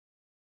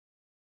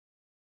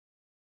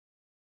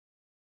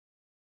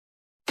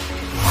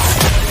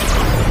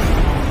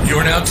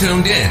now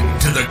tuned in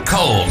to the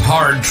cold,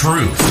 hard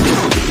truth.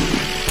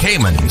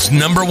 Cayman's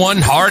 #1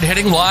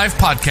 hard-hitting live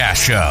podcast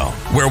show,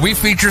 where we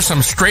feature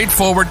some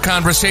straightforward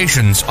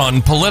conversations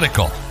on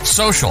political,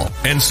 social,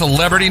 and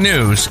celebrity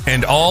news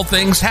and all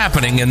things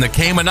happening in the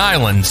Cayman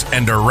Islands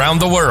and around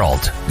the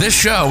world. This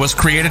show was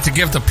created to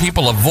give the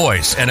people a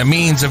voice and a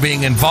means of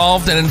being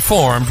involved and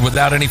informed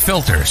without any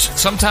filters.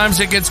 Sometimes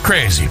it gets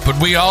crazy, but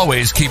we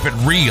always keep it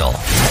real.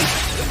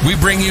 We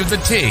bring you the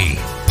tea,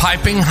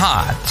 piping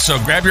hot, so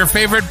grab your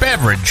favorite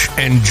beverage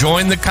and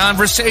join the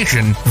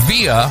conversation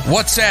via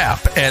WhatsApp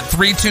at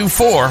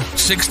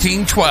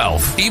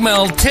 324-1612.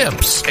 Email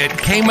tips at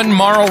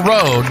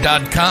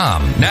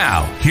CaymanMarlRoad.com.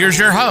 Now, here's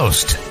your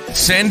host,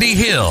 Sandy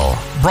Hill,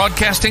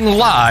 broadcasting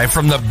live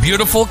from the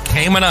beautiful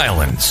Cayman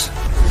Islands.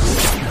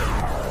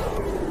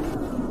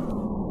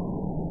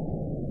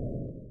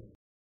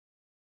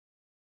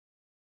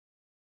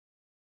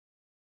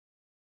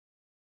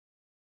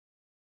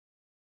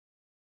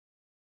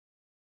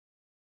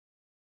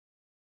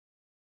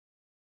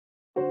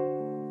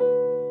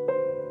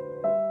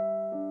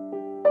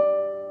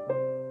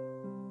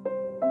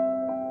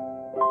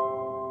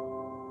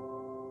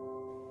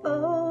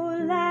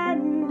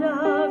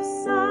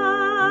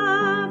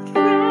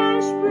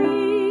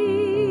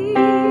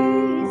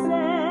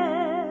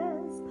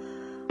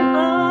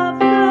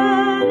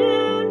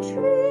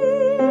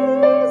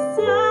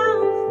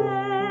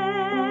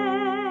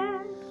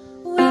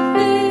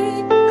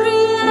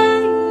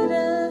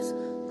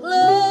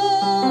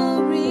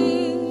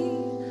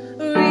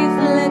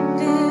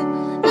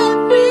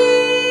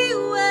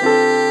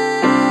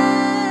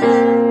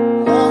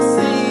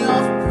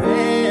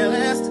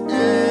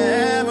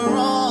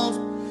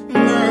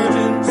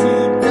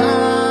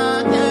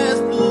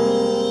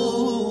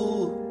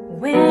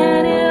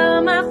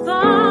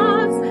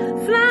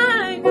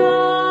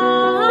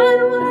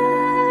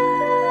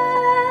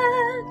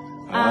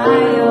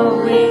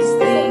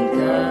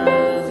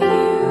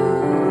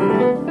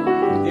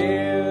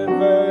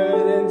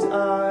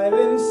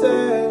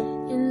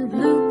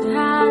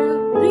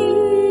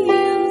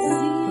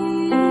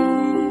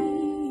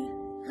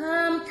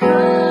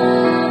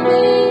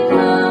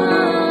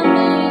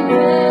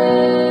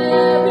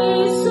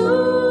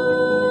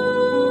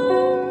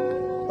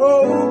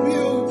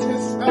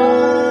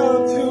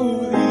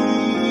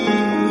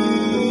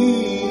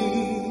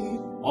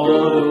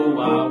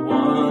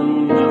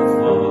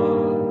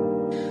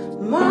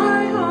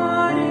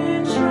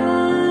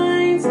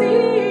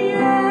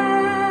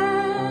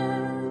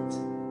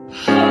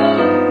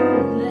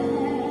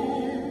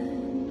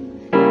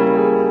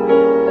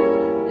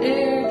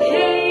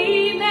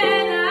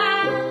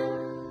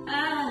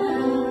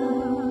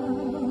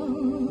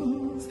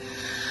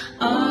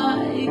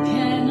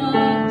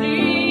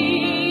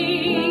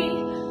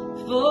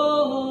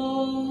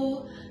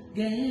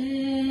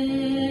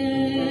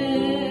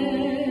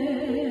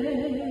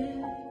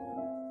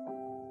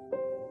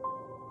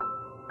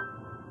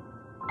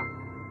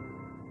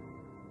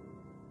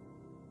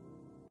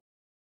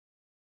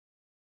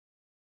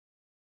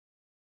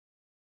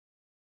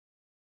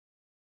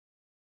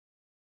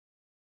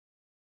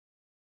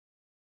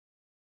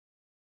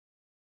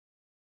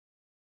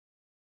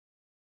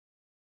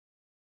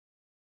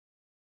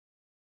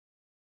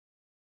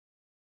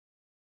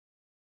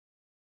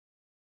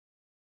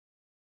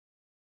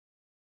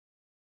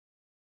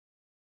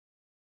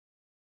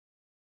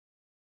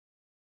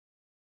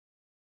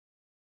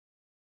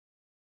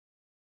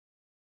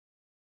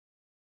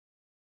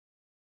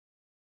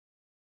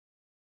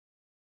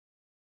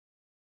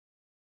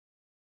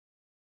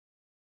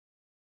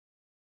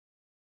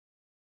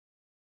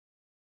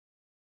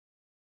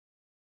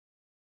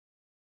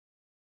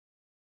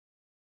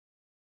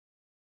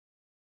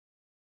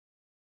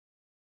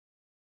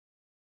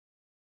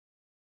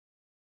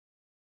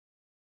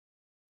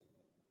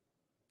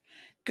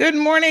 Good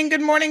morning,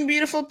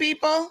 beautiful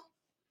people.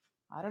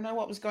 I don't know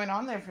what was going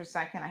on there for a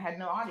second. I had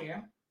no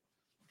audio.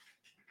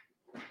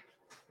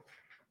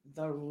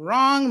 The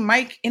wrong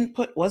mic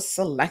input was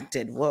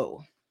selected.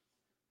 Whoa.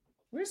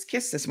 Where's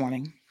Kiss this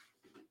morning?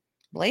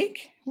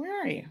 Blake,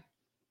 where are you?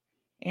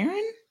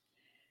 Aaron?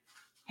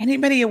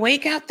 Anybody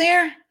awake out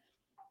there?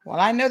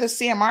 Well, I know the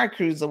CMR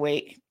crew's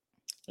awake.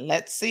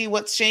 Let's see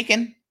what's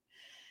shaking.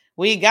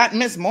 We got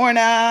Miss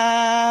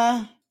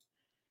Morna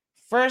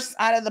first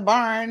out of the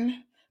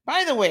barn.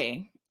 By the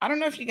way, I don't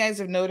know if you guys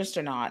have noticed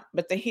or not,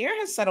 but the hair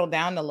has settled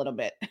down a little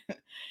bit.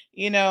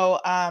 We've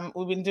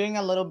been doing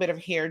a little bit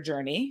of hair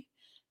journey.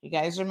 You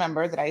guys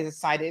remember that I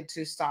decided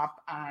to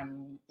stop,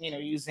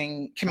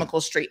 using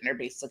chemical straightener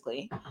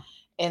basically.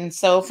 And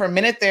so for a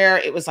minute there,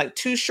 it was like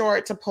too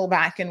short to pull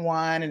back in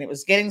one, and it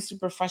was getting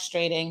super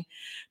frustrating.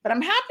 But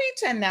I'm happy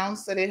to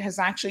announce that it has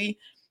actually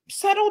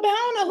settled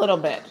down a little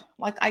bit.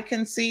 Like I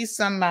can see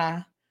some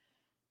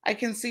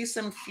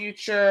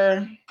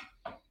future,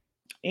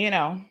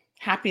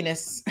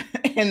 happiness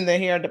in the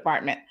hair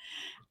department.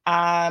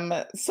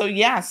 So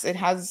yes, it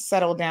has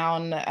settled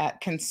down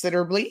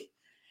considerably.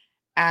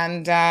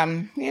 And,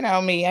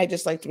 me, I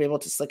just like to be able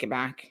to slick it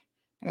back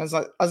As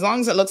long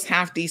as it looks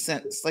half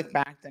decent, slick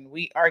back, then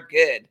we are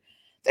good.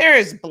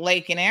 There's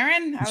Blake and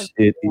Aaron.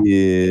 It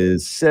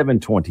is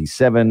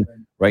 7:27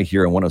 right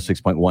here on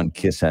 106.1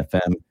 KISS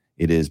FM.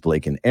 It is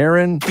Blake and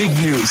Aaron. Big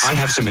news. I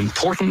have some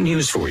important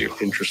news for you.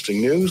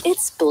 Interesting news.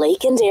 It's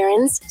Blake and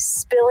Aaron's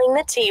Spilling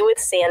the Tea with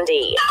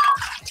Sandy.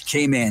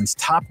 K-Man's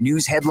top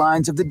news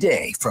headlines of the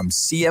day from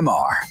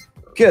CMR.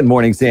 Good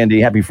morning, Sandy.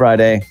 Happy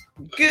Friday.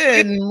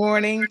 Good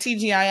morning,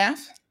 TGIF.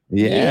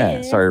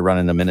 Yeah. Sorry,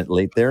 running a minute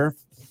late there.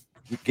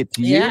 Get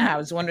to you. Yeah, I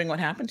was wondering what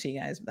happened to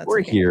you guys. But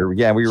we're here.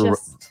 Yeah, we were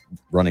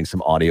running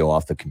some audio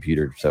off the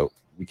computer, so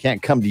we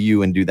can't come to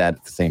you and do that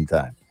at the same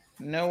time.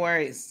 No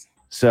worries.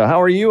 So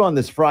how are you on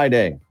this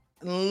Friday?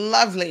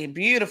 Lovely,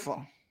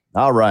 beautiful.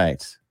 All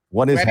right.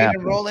 What is ready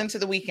happening? To roll into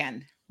the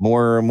weekend?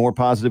 More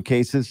positive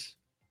cases?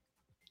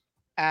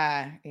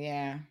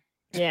 Yeah.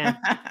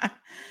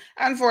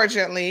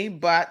 Unfortunately,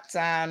 but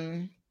that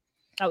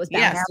was bad.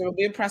 Yes, there will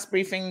be a press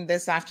briefing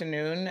this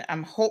afternoon.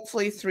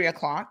 Hopefully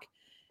 3:00.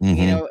 Mm-hmm.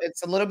 You know,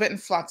 it's a little bit in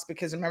flux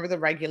because remember the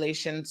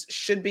regulations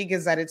should be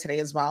gazetted today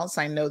as well.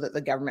 So I know that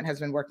the government has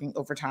been working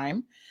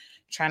overtime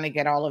trying to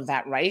get all of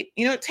that right.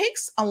 You know, it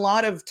takes a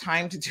lot of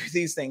time to do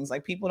these things.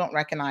 Like people don't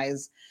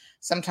recognize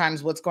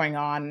sometimes what's going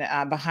on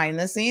behind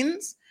the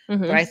scenes.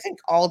 Mm-hmm. But I think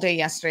all day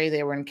yesterday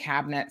they were in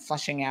cabinet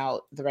fleshing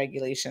out the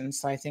regulations.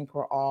 So I think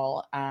we're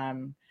all,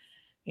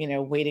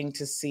 waiting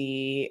to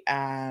see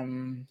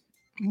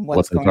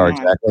what's going on.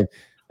 Exactly.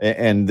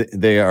 And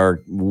they are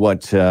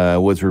what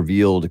was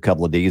revealed a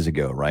couple of days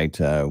ago, right?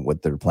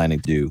 What they're planning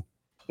to do.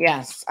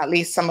 Yes, at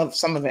least some of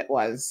it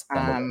was.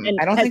 I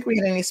don't think we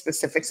had any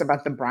specifics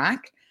about the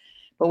BRAC,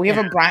 but we have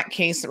a BRAC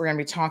case that we're going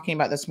to be talking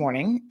about this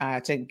morning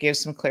to give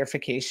some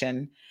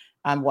clarification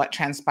on what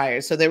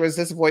transpired. So there was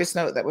this voice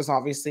note that was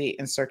obviously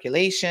in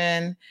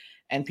circulation,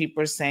 and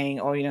people were saying,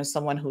 "Oh,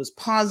 someone who's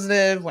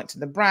positive went to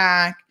the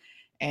BRAC."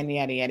 And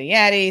yada, yada,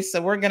 yada.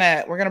 So we're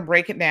gonna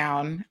break it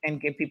down and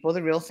give people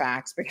the real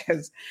facts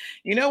because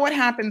you know what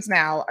happens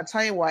now. I'll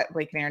tell you what,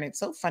 Blake and Aaron, it's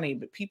so funny,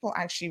 but people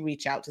actually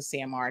reach out to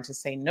CMR to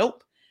say,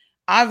 nope,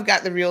 I've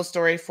got the real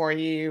story for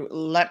you.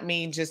 Let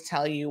me just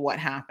tell you what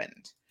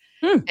happened.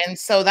 And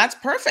so that's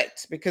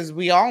perfect because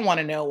we all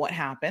want to know what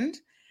happened.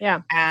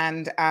 Yeah.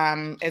 And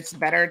it's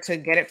better to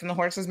get it from the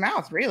horse's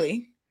mouth,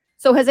 really.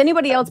 So has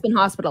anybody else been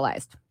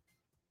hospitalized?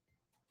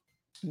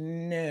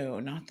 No,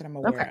 not that I'm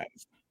aware of.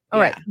 All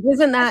right.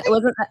 Wasn't that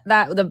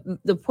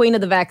the point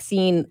of the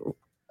vaccine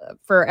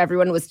for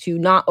everyone was to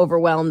not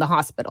overwhelm the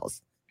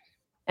hospitals?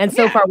 And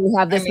so far we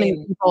have this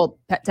many people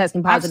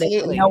testing positive.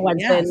 Absolutely. No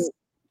one's been.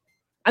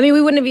 I mean,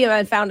 we wouldn't have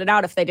even found it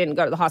out if they didn't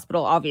go to the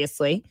hospital,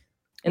 obviously,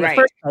 in the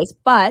first place.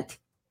 But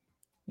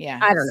yeah,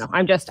 I don't know.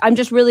 I'm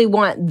just really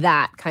want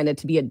that kind of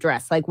to be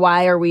addressed. Like,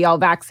 why are we all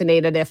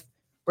vaccinated if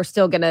we're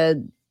still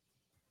gonna,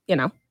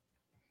 not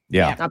be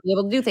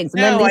able to do things?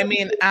 And no, I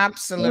mean,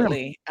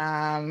 absolutely.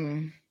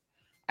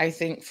 I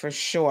think for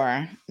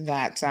sure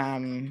that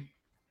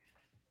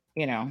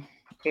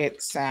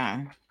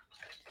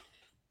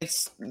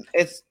it's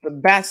the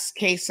best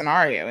case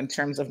scenario in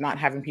terms of not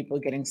having people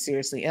getting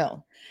seriously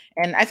ill.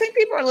 And I think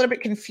people are a little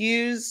bit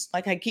confused.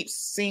 Like I keep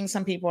seeing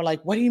some people are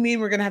like, what do you mean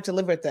we're going to have to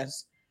live with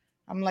this?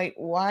 I'm like,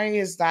 why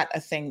is that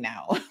a thing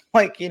now?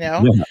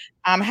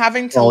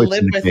 Having to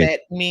live with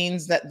it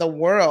means that the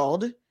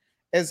world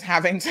is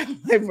having to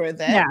live with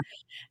it. Yeah.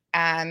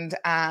 And,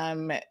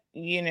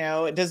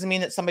 it doesn't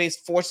mean that somebody's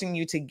forcing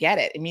you to get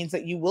it. It means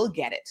that you will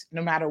get it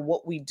no matter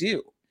what we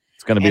do.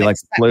 It's going to be like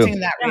accepting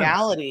that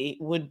reality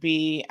would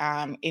be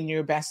in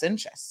your best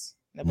interest.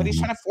 Nobody's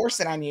trying to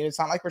force it on you. It's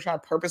not like we're trying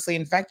to purposely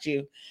infect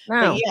you.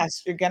 No. But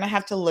yes, you're going to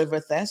have to live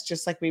with this,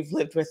 just like we've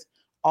lived with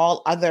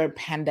all other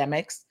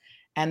pandemics.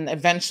 And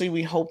eventually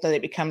we hope that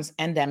it becomes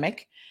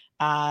endemic.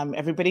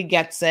 Everybody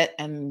gets it.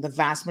 And the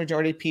vast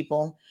majority of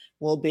people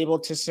will be able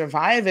to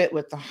survive it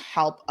with the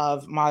help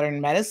of modern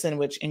medicine,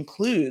 which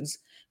includes,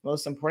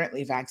 most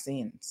importantly,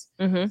 vaccines.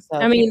 Mm-hmm. So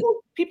I mean,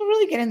 people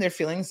really get in their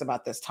feelings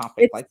about this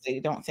topic. Like they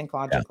don't think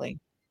logically.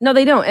 No,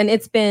 they don't. And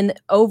it's been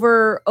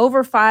over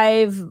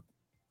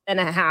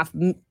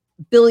 5.5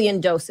 billion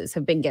doses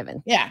have been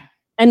given. Yeah.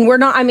 And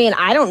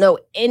I don't know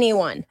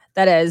anyone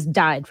that has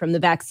died from the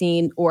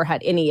vaccine or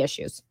had any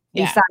issues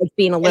besides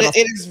being a little. It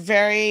is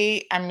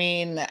very,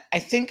 I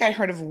think I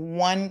heard of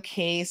one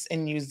case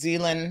in New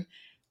Zealand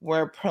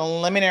where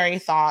preliminary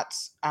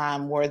thoughts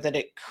were that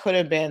it could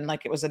have been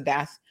like it was a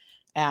death.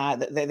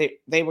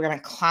 They were going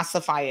to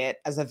classify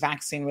it as a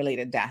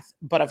vaccine-related death.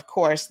 But of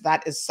course,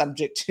 that is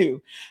subject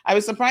to. I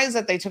was surprised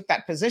that they took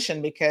that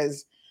position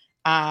because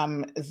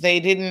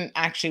they didn't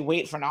actually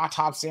wait for an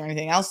autopsy or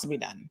anything else to be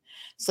done.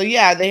 So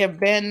yeah, they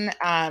have been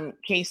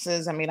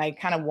cases. I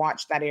kind of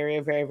watched that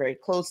area very, very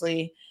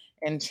closely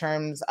in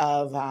terms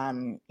of,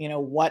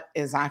 what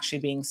is actually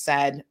being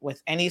said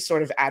with any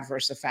sort of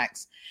adverse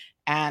effects.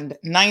 And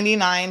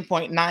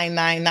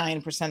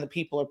 99.999% of the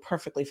people are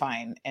perfectly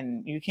fine.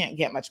 And you can't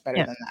get much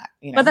better than that.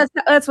 But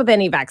that's with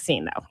any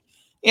vaccine, though.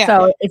 Yeah.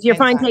 So if you're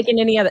fine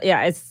taking any other,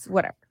 it's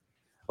whatever.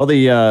 Well,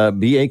 the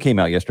BA came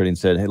out yesterday and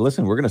said, hey,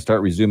 listen, we're going to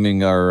start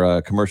resuming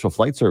our commercial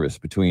flight service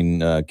between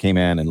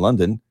Cayman and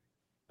London.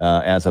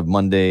 As of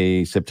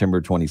Monday,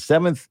 September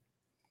 27th,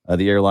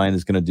 the airline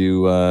is going to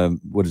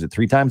do,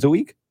 3 times a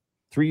week?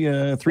 Three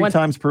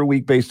times per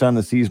week based on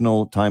the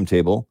seasonal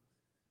timetable.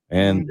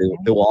 And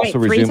they will also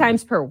resume 3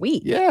 times per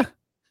week. Yeah.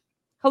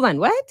 Hold on,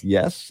 what?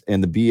 Yes,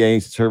 and the BA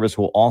service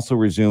will also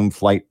resume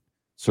flight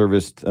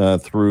service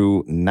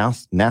through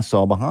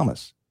Nassau,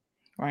 Bahamas.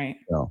 Right.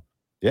 So,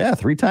 yeah,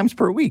 3 times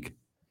per week.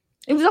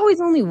 It was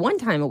always only 1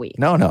 time a week.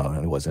 No,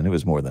 it wasn't. It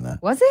was more than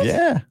that. Was it?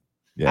 Yeah.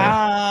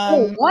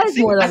 It was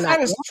more than I that. thought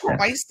it was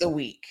twice a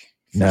week.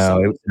 It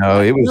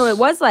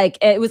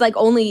was like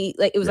only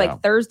like it was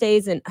like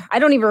Thursdays, and I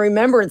don't even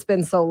remember. It's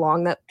been so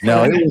long that it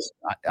was.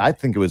 I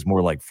think it was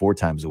more like 4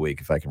 times a week,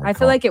 if I can recall. I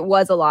feel like it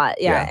was a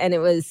lot, and it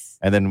was,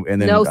 and then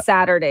no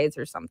Saturdays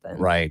or something.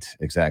 Right,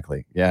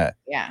 exactly, yeah.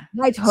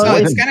 I totally. So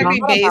it's going to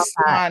be based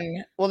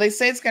on. Well, they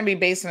say it's going to be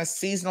based on a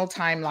seasonal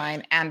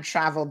timeline and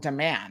travel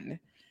demand.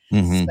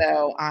 Mm-hmm.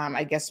 So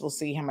I guess we'll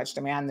see how much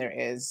demand there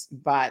is,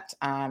 but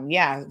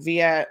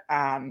via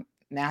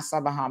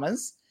Nassau,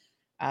 Bahamas.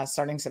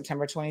 Starting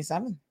September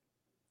 27th.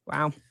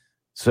 Wow.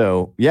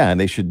 So, and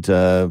they should,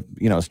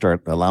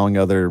 start allowing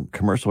other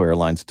commercial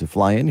airlines to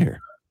fly in here,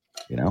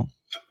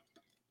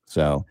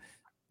 So,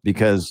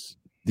 because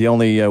the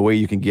only way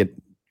you can get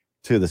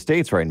to the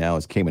States right now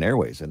is Cayman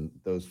Airways, and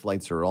those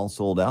flights are all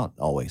sold out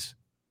always.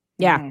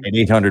 Yeah. At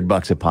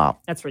 $800 a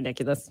pop. That's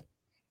ridiculous.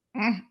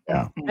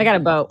 Yeah. I got a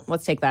boat.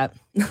 Let's take that.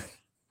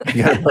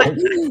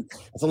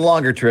 It's a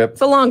longer trip.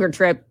 It's a longer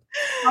trip.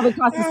 Probably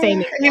cost the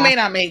same. You may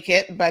not make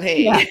it, but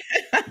hey. Yeah.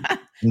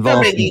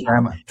 Involves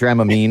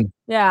Dramamine.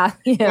 Yeah.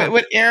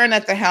 With Aaron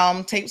at the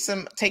helm, take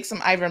some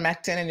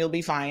ivermectin and you'll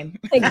be fine.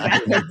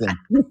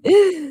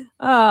 Exactly.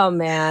 Oh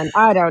man,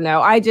 I don't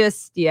know. I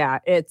just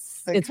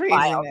it's craziness.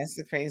 Wild.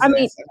 The craziness. I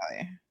mean,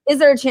 is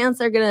there a chance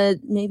they're gonna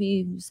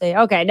maybe say,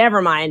 okay,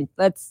 never mind.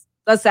 Let's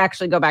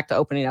actually go back to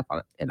opening up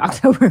in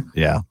October.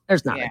 Yeah.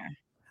 There's not. Yeah.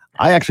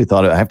 I actually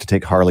thought I have to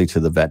take Harley to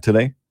the vet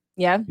today.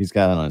 Yeah. He's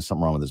got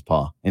something wrong with his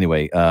paw.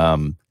 Anyway,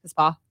 his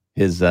paw.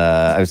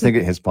 I was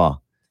thinking his paw.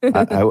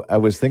 I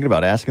was thinking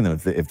about asking them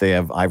if they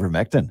have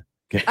ivermectin.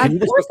 Of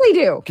course they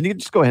do. Can you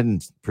just go ahead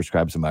and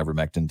prescribe some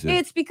ivermectin too?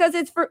 It's because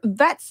it's for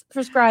vets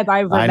prescribe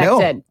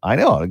ivermectin. I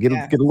know. Get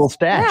a little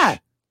stash. Yeah.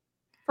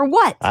 For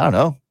what? I don't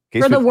know.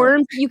 For the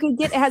worms you can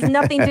get. It has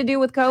nothing to do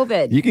with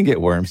COVID. You can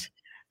get worms.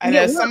 I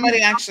know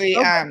somebody actually.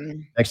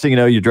 Next thing you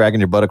know, you're dragging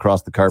your butt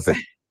across the carpet.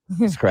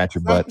 Scratch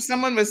your butt.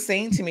 Someone was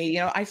saying to me,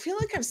 I feel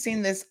like I've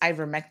seen this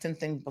ivermectin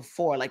thing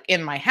before, like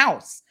in my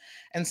house.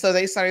 And so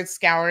they started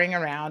scouring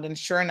around, and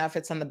sure enough,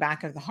 it's on the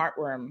back of the Heart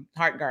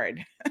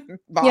Guard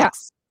box. Yeah.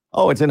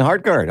 Oh, it's in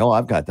Heart Guard. Oh,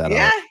 I've got that.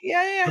 Yeah.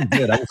 I'm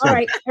good. All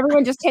right,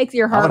 everyone, just take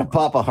your heart. I'm gonna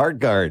pop a Heart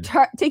Guard.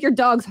 Take your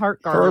dog's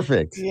Heart Guard.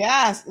 Perfect.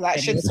 Yes, that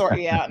should sort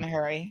you out in a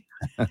hurry.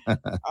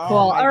 Cool.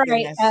 All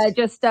right.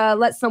 Just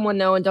let someone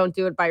know, and don't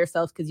do it by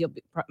yourself because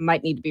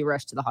might need to be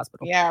rushed to the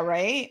hospital. Yeah.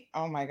 Right.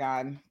 Oh my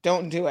God.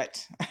 Don't do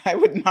it. I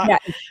would not. Yeah,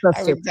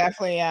 I would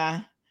definitely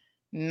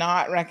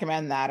not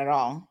recommend that at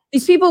all.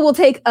 These people will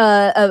take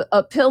a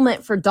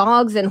appilment for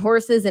dogs and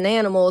horses and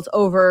animals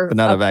over but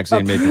not a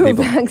vaccine made for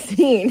people.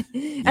 Vaccine,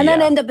 and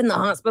then end up in the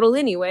hospital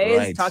anyways.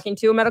 Right. Talking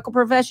to a medical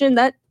professional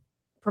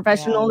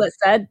that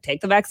said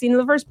take the vaccine in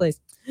the first place.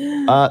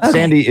 Okay.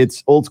 Sandy,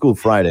 it's Old School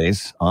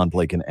Fridays on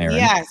Blake and Aaron.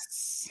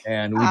 Yes.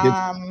 And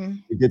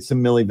we did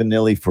some Milli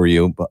Vanilli for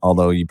you, but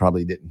although you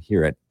probably didn't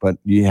hear it, but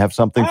you have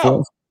something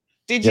for us?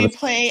 Did you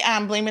play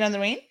Blame It on the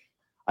Rain?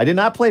 I did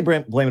not play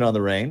Blame It on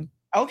the Rain.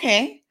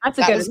 Okay.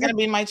 That was going to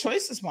be my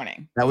choice this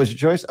morning. That was your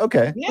choice?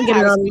 Okay. Yeah,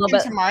 I was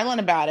speaking to Marlon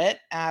about it,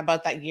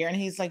 about that year, and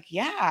he's like,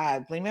 yeah,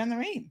 Blame It on the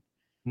Rain.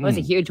 That was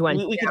a huge one.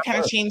 We could kind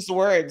of change the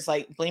words,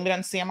 like blame it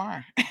on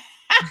CMR.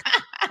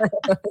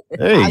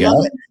 There you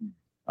go.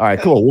 All right,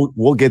 cool.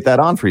 We'll get that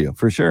on for you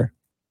for sure.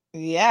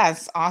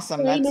 Yes,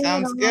 awesome. That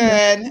sounds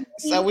good.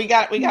 So we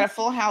got a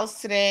full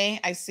house today.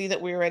 I see that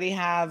we already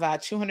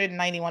have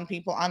 291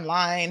 people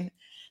online.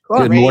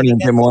 Cool.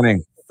 Good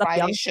morning.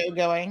 Friday show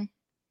going.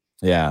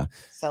 Yeah.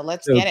 So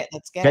let's get it.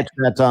 Catch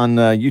that on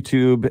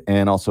YouTube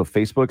and also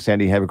Facebook.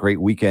 Sandy, have a great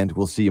weekend.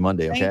 We'll see you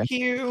Monday. Okay. Thank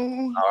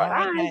you. All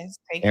right, guys.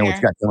 Take care. And what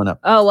you got coming up?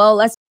 Oh well,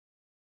 let's.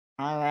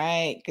 All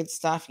right, good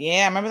stuff.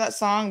 Yeah, remember that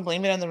song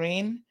 "Blame It on the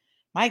Rain"?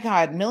 My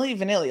God, Milli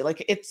Vanilli.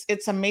 Like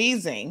it's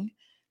amazing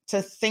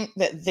to think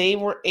that they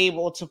were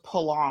able to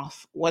pull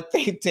off what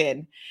they did,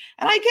 and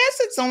I guess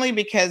it's only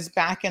because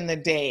back in the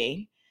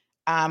day,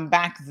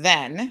 back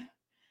then,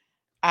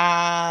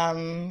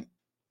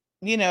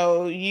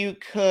 you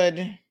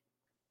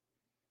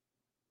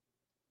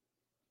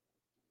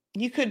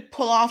could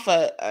pull off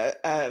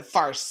a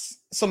farce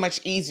so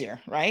much easier,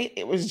 right?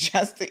 It was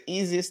just the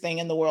easiest thing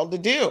in the world to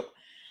do.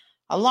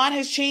 A lot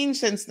has changed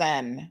since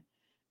then.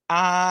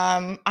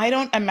 I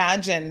don't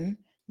imagine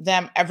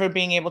them ever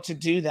being able to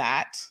do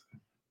that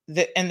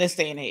in this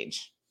day and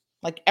age.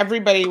 Like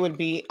everybody would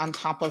be on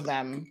top of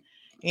them.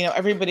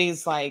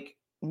 Everybody's like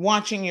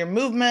watching your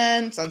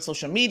movements on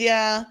social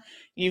media.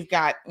 You've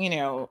got,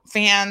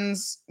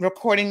 fans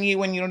recording you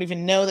when you don't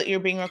even know that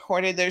you're being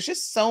recorded. There's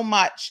just so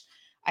much,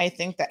 I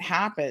think, that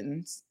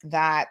happens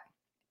that,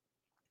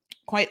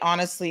 quite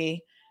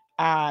honestly,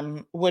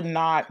 would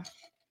not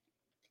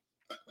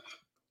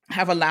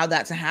have allowed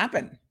that to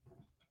happen.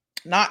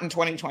 Not in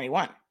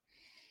 2021.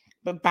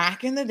 But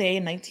back in the day,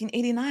 in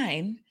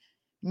 1989,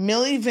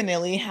 Milli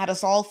Vanilli had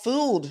us all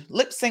fooled,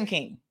 lip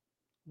syncing.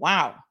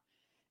 Wow.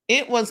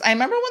 It was, I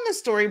remember when the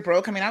story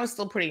broke. I mean, I was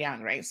still pretty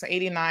young, right? So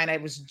 89, I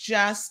was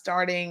just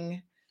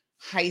starting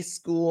high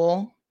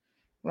school,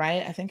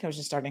 right? I think I was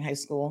just starting high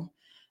school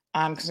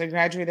because I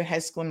graduated high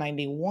school in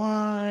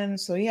 91.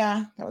 So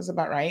yeah, that was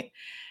about right.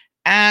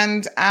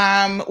 And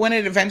when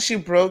it eventually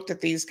broke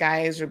that these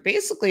guys were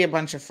basically a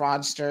bunch of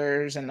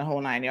fraudsters and the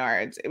whole 9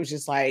 yards, it was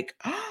just like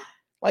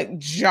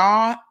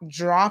jaw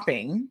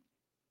dropping,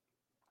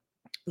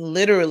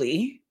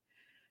 literally,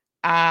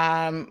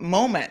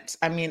 moment.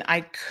 I mean,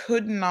 I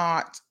could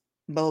not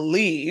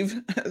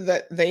believe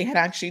that they had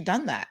actually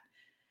done that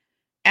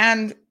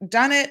and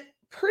done it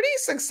pretty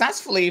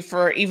successfully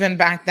for even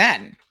back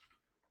then.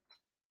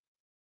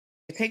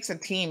 It takes a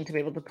team to be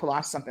able to pull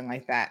off something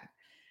like that.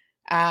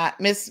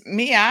 Miss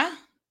Mia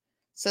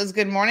says,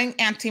 good morning,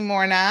 Auntie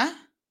Morna.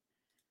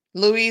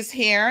 Louise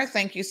here.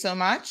 Thank you so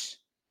much.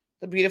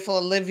 The beautiful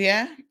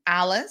Olivia,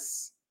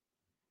 Alice,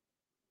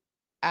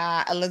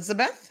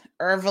 Elizabeth,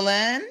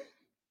 Evelyn.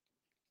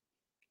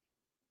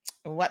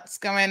 What's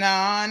going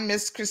on,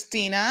 Miss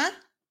Christina?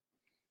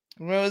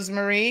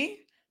 Rosemary.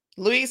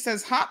 Louise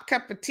says, hot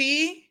cup of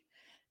tea,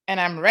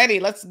 and I'm ready.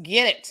 Let's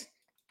get it.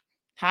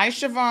 Hi,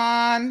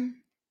 Siobhan.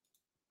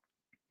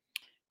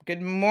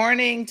 Good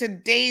morning to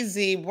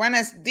Daisy.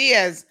 Buenos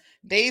dias.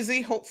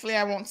 Daisy, hopefully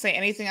I won't say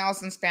anything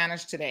else in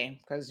Spanish today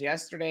because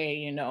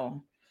yesterday,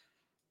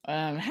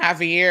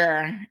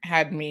 Javier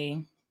had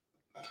me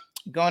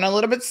going a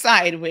little bit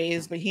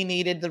sideways, but he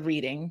needed the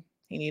reading.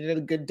 He needed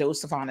a good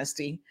dose of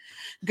honesty.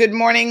 Good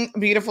morning,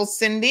 beautiful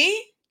Cindy.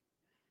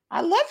 I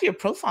love your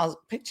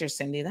profile picture,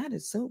 Cindy. That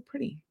is so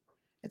pretty.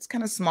 It's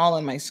kind of small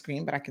on my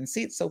screen, but I can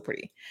see it's so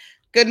pretty.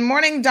 Good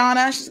morning,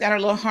 Donna. She's got her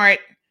little heart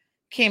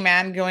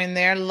K-man going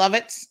there. Love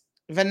it.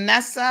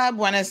 Vanessa,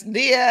 buenos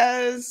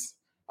dias.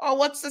 Oh,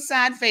 what's the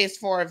sad face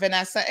for,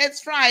 Vanessa?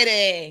 It's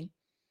Friday.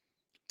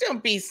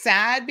 Don't be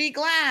sad. Be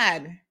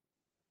glad.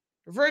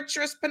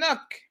 Virtuous Panook.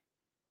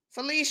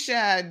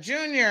 Felicia,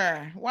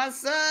 Junior.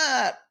 What's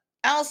up?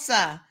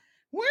 Elsa.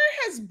 Where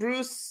has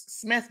Bruce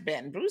Smith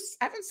been? Bruce,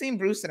 I haven't seen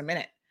Bruce in a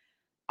minute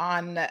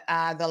on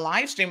the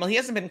live stream. Well, he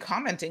hasn't been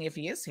commenting if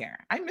he is here.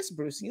 I miss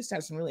Bruce. He used to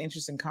have some really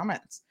interesting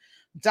comments.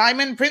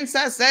 Diamond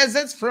Princess says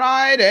it's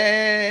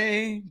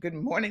Friday. Good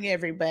morning,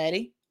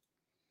 everybody.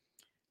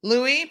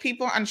 Louis,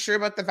 people are unsure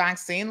about the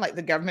vaccine, like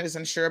the government is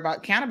unsure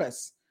about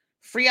cannabis.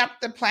 Free up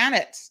the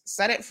planet.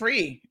 Set it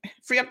free.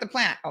 Free up the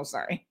plant. Oh,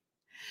 sorry.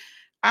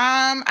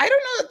 I don't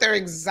know that they're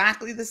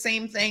exactly the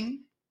same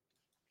thing.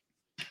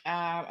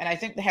 And I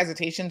think the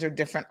hesitations are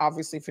different,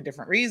 obviously, for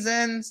different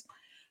reasons.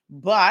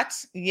 But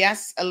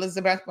yes,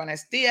 Elizabeth,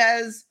 buenos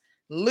dias.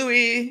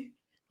 Louis,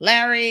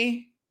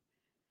 Larry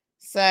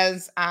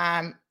says,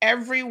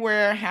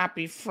 everywhere,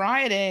 happy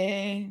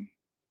Friday.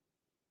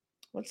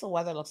 What's the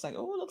weather looks like?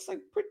 Oh, it looks like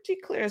pretty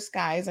clear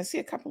skies. I see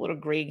a couple little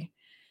gray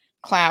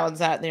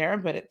clouds out there,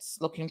 but it's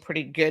looking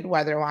pretty good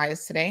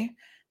weather-wise today.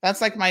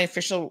 That's like my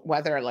official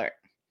weather alert.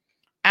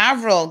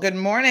 Avril, good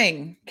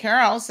morning.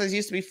 Carol says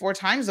used to be 4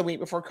 times a week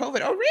before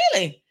COVID. Oh,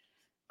 really?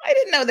 I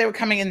didn't know they were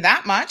coming in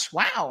that much.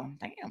 Wow,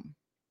 damn.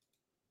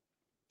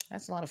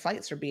 That's a lot of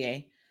flights for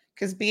BA.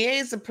 Because BA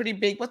is a pretty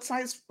big, what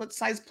size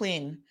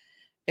plane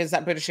is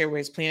that British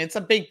Airways plane? It's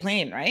a big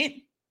plane, right?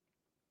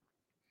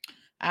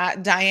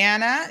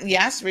 Diana,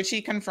 yes,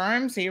 Richie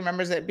confirms. He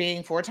remembers it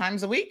being 4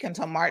 times a week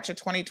until March of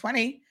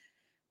 2020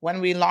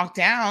 when we locked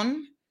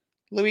down.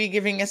 Louis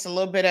giving us a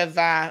little bit of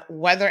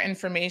weather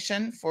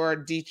information for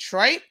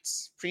Detroit.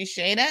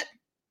 Appreciate it.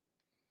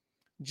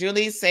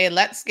 Julie say,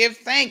 let's give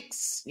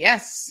thanks.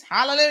 Yes,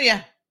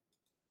 hallelujah.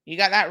 You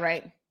got that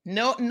right.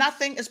 No,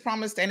 nothing is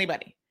promised to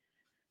anybody.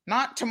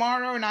 Not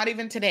tomorrow, not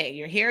even today.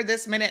 You're here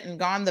this minute and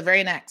gone the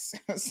very next.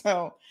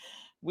 So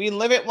we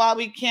live it while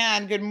we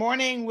can. Good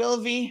morning,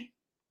 Wilvie.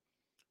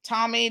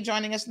 Tommy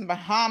joining us in the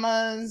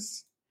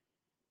Bahamas.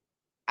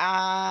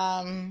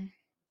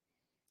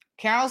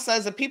 Carol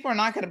says that people are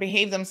not going to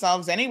behave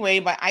themselves anyway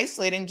by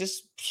isolating,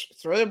 just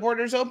throw the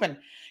borders open.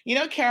 You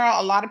know,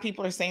 Carol, a lot of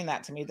people are saying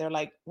that to me. They're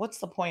like, what's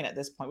the point at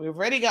this point? We've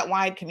already got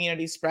wide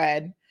community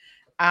spread.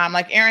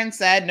 Like Aaron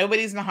said,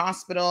 nobody's in the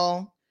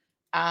hospital.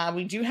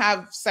 We do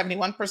have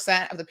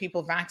 71% of the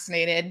people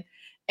vaccinated.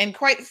 And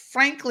quite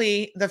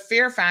frankly, the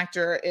fear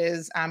factor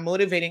is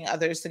motivating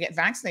others to get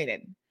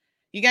vaccinated.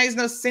 You guys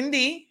know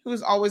Cindy,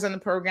 who's always on the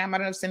program. I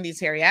don't know if Cindy's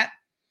here yet.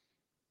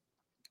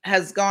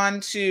 Has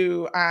gone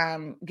to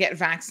get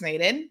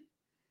vaccinated.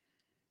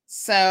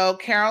 So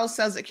Carol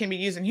says it can be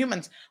used in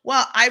humans.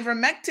 Well,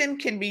 ivermectin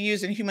can be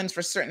used in humans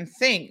for certain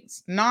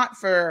things, not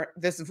for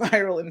this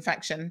viral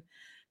infection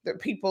that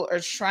people are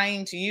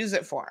trying to use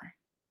it for.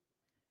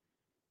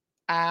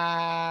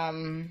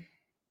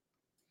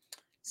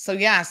 So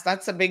yes,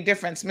 that's a big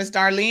difference. Miss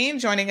Darlene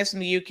joining us from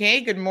the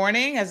UK. Good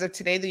morning. As of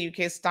today, the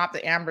UK stopped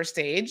the amber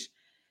stage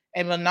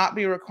and will not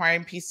be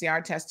requiring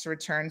PCR tests to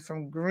return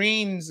from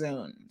green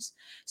zones.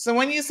 So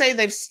when you say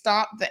they've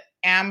stopped the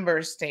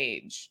amber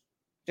stage,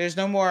 there's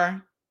no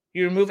more,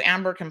 you remove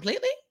amber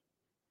completely?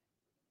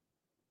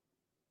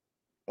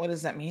 What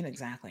does that mean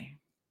exactly?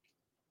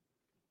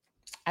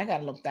 I got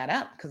to look that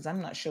up because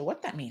I'm not sure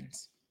what that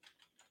means.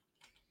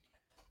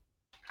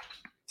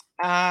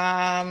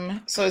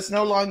 So it's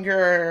no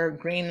longer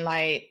green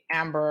light,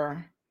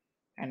 amber,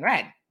 and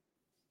red.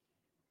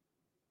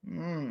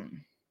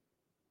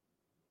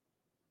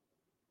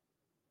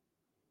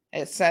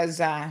 It says,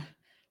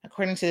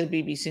 according to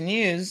the BBC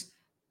News,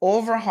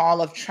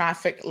 overhaul of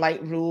traffic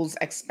light rules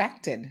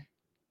expected.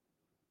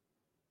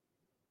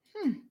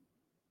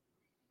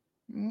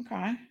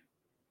 Okay.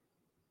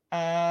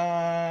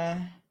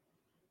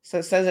 So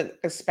it says it's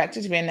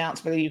expected to be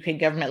announced by the UK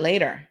government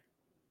later.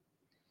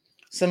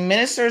 So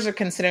ministers are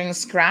considering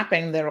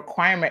scrapping the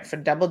requirement for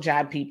double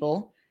jab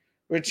people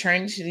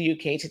returning to the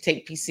UK to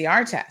take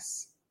PCR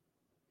tests.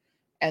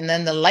 And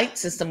then the light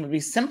system would be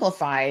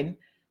simplified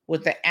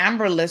with the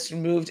amber list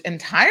removed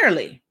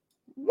entirely.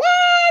 What?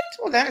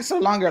 Well, then it's no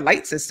longer a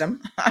light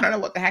system. I don't know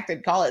what the heck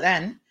they'd call it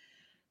then.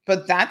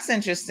 But that's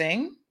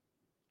interesting.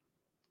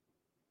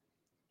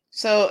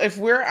 So if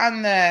we're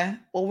on the,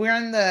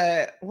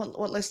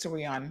 what list are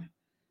we on?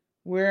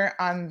 We're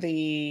on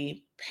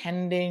the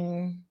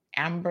pending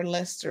amber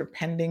list or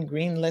pending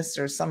green list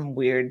or some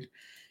weird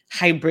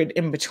hybrid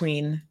in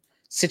between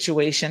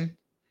situation.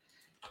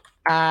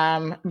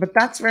 But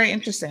that's very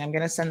interesting. I'm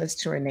going to send this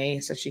to Renee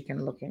so she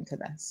can look into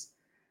this.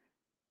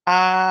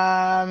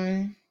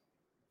 And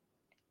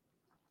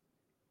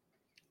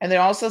they're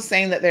also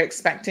saying that they're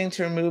expecting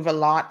to remove a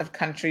lot of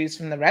countries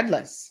from the red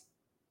list.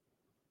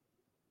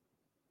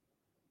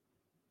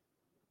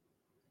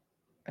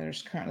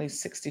 There's currently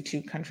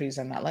 62 countries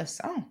on that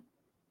list. Oh,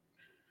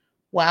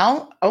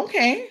 well,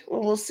 okay.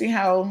 Well, we'll see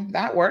how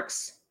that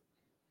works.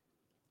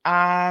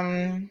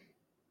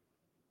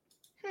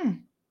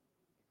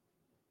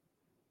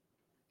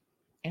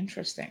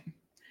 Interesting.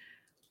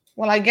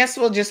 Well, I guess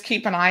we'll just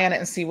keep an eye on it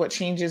and see what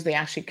changes they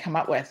actually come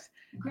up with.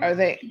 Are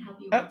they,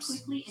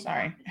 oops,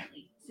 sorry.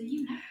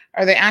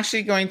 Are they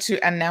actually going to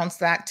announce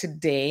that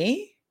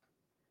today?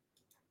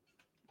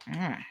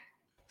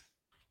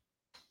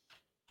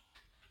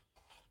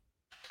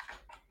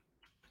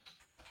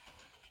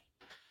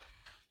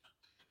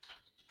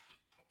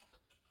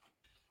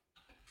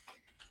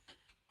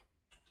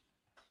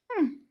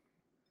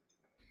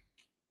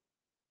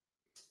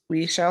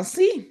 We shall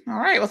see. All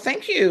right. Well,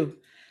 thank you,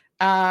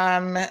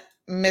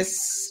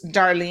 Miss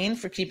Darlene,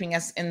 for keeping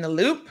us in the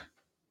loop.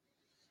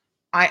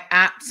 I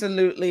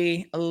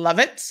absolutely love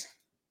it.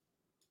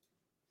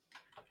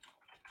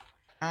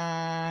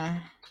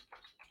 Let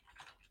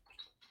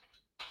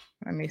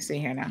me see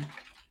here now.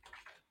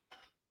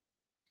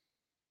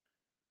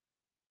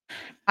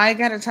 I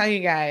got to tell you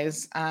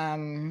guys,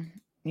 I'm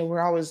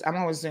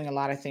always doing a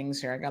lot of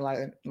things here. I got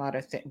a lot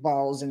of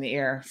balls in the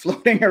air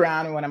floating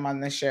around when I'm on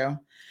this show.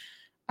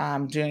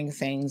 Doing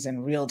things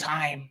in real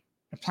time,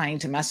 replying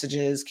to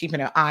messages, keeping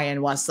an eye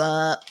on what's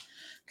up.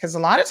 Because a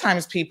lot of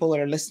times people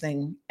are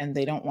listening and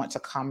they don't want to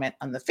comment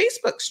on the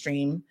Facebook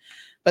stream,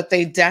 but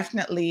they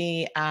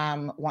definitely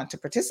want to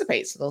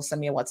participate. So they'll send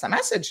me a WhatsApp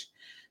message.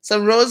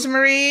 So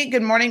Rosemary,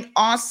 good morning.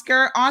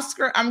 Oscar,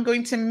 I'm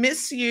going to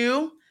miss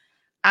you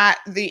at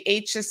the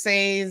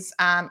HSAs.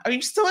 Are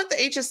you still at the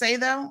HSA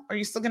though? Are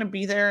you still going to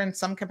be there in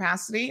some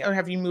capacity, or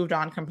have you moved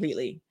on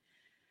completely?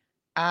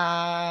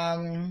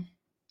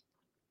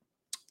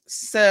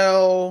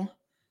 So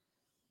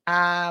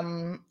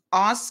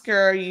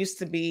Oscar used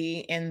to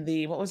be in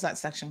the, what was that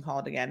section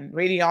called again?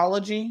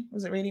 Radiology?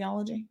 Was it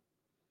radiology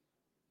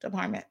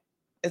department?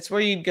 It's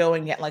where you'd go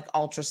and get like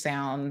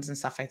ultrasounds and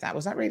stuff like that.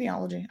 Was that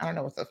radiology? I don't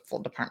know what the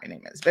full department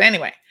name is, but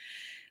anyway,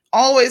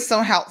 always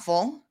so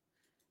helpful.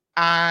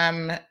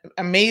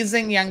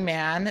 Amazing young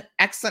man,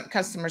 excellent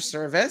customer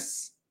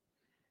service.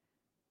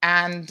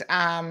 And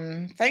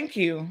thank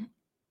you,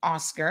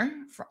 Oscar,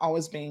 for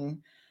always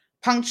being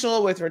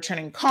punctual with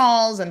returning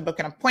calls and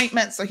booking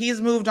appointments. So he's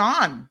moved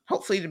on,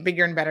 hopefully to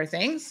bigger and better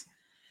things.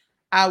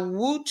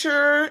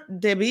 Wouter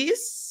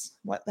Debis,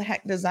 what the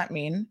heck does that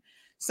mean?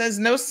 Says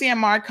no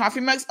CMR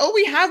coffee mugs. Oh,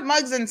 we have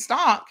mugs in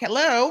stock.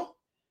 Hello.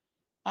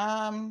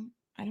 I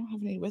don't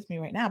have any with me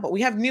right now, but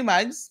we have new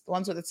mugs, the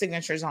ones with the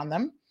signatures on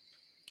them.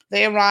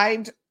 They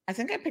arrived, I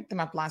think I picked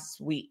them up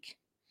last week.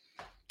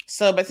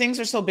 So, but things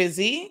are so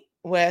busy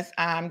with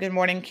good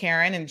morning,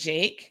 Karen and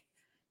Jake,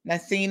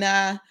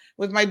 Nathina.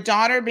 With my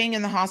daughter being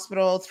in the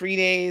hospital 3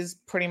 days,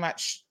 pretty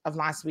much of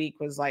last week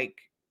was like,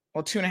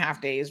 well,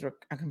 2.5 days were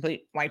a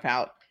complete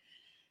wipeout.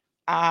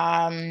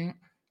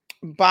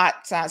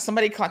 But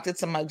somebody collected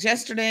some mugs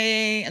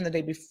yesterday and the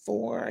day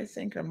before, I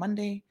think, or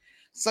Monday.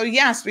 So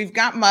yes, we've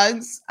got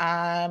mugs.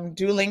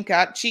 Do link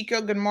up.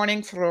 Chico, good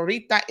morning.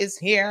 Florita is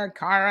here.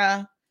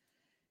 Cara.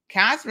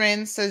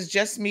 Catherine says,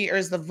 just me, or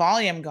is the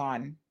volume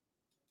gone?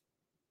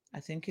 I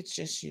think it's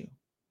just you.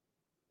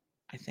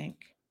 I think.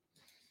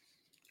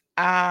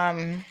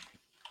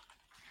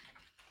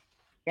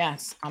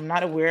 Yes, I'm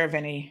not aware of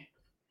any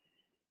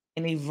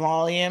Any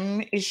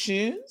volume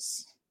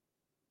issues?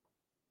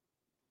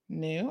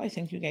 No, I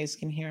think you guys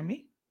can hear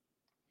me.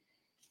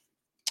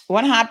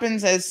 What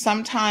happens is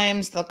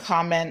sometimes the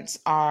comments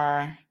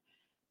are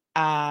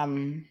a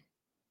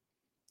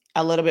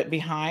little bit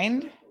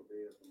behind.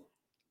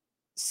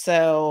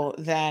 So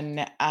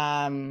then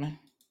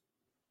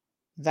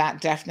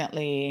that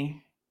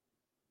definitely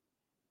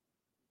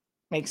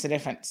makes a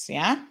difference.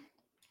 Yeah.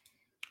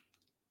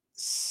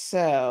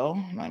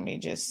 So let me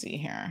just see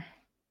here.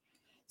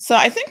 So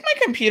I think my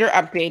computer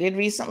updated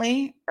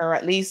recently, or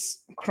at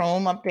least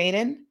Chrome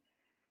updated,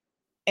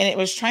 and it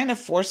was trying to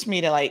force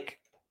me to like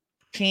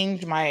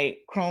change my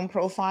Chrome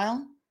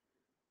profile,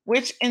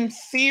 which in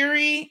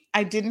theory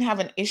I didn't have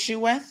an issue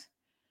with,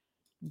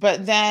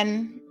 but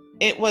then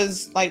it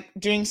was like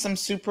doing some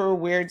super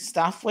weird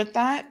stuff with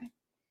that.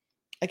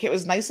 Like it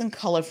was nice and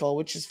colorful,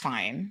 which is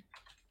fine.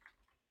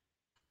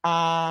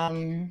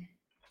 But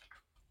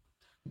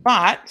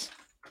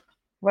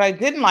what I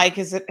didn't like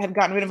is it had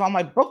gotten rid of all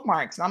my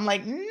bookmarks. And I'm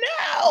like,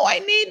 no, I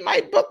need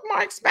my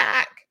bookmarks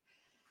back.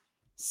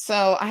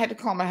 So I had to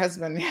call my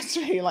husband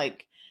yesterday,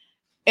 like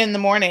in the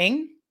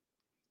morning,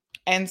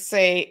 and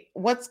say,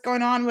 what's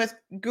going on with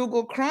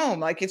Google Chrome?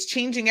 Like it's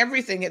changing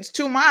everything. It's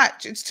too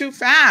much. It's too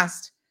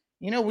fast.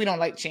 You know, we don't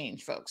like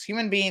change, folks.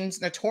 Human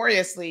beings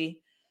notoriously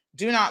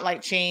do not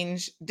like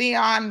change.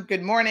 Dion,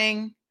 good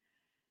morning.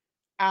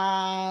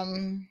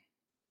 And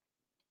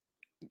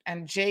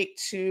Jake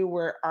too,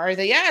 where are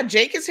they? Yeah,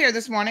 Jake is here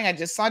this morning. I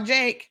just saw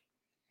Jake.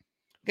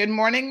 Good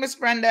morning, Miss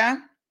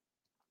Brenda.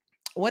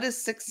 What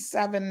is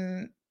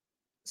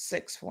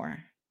 676 for?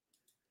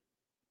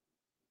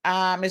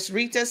 Miss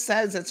Rita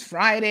says it's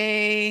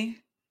Friday.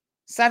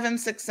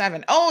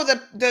 767. Oh,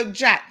 the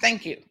jet.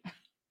 Thank you.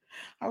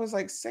 I was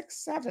like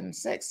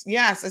 676.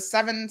 Yes, it's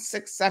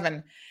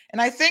 767.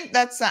 And I think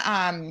that's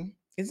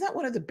is that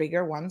one of the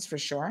bigger ones for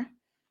sure?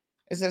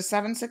 Is it a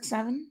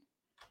 767?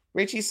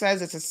 Richie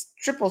says it's a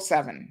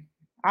 777.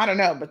 I don't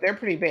know, but they're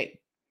pretty big.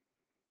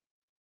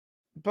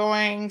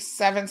 Boeing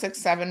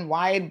 767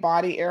 wide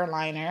body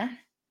airliner.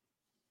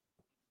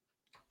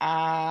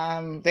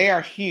 They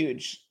are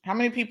huge. How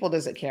many people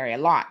does it carry? A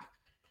lot.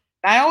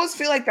 I always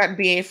feel like that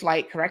BA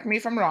flight, correct me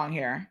if I'm wrong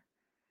here,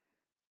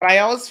 but I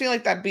always feel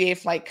like that BA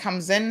flight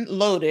comes in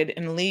loaded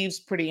and leaves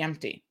pretty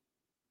empty.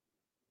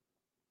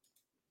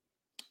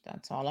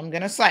 That's all I'm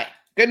going to say.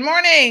 Good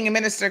morning,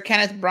 Minister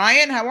Kenneth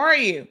Bryan. How are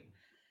you?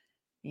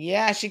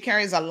 Yeah, she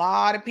carries a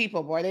lot of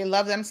people. Boy, they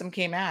love them some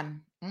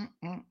Cayman. And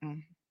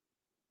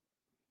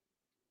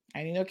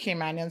you know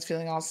Caymanians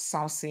feeling all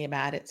saucy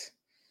about it.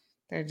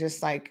 They're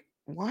just like,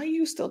 why are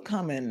you still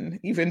coming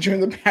even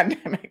during the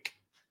pandemic?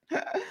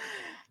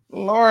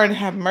 Lord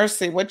have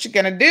mercy. What you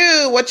gonna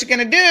do? What you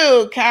gonna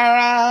do,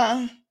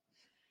 Kara?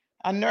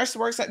 A nurse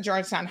works at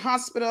Georgetown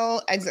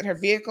Hospital. Exit her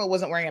vehicle.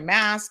 Wasn't wearing a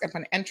mask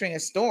upon entering a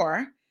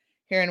store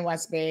here in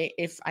West Bay.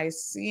 If I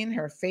seen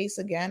her face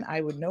again,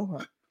 I would know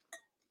her.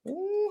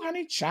 Ooh,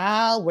 honey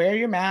child, wear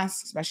your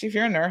mask, especially if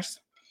you're a nurse.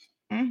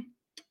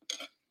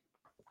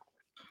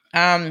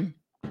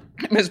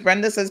 Ms.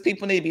 Brenda says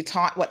people need to be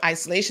taught what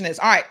isolation is.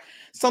 All right,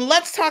 so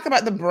let's talk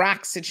about the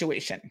BRAC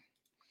situation.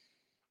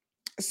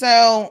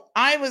 So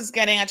I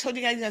told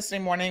you guys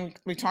yesterday morning,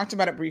 we talked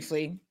about it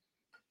briefly,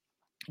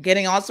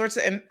 getting all sorts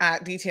of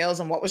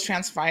details on what was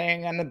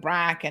transpiring on the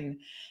BRAC, and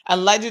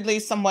allegedly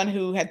someone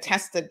who had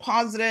tested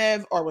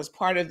positive or was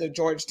part of the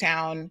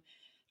Georgetown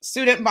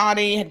student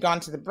body had gone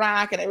to the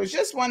BRAC, and it was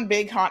just one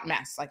big hot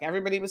mess. Like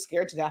everybody was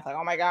scared to death. Like,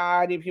 oh my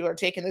God, you people are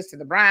taking this to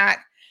the BRAC.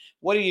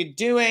 What are you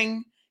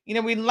doing? You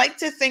know, we like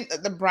to think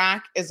that the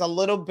BRAC is a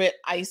little bit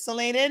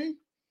isolated,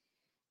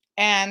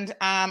 and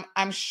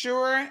I'm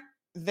sure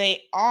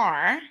they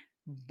are,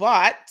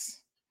 but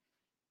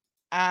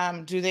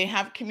do they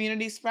have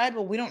community spread?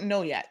 Well, we don't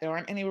know yet. There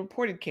aren't any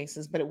reported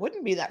cases, but it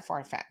wouldn't be that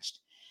far-fetched.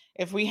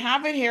 If we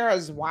have it here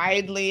as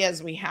widely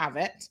as we have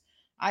it,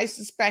 I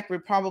suspect we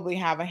probably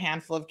have a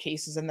handful of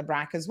cases in the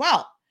BRAC as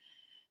well.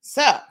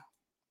 So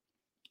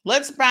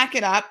let's back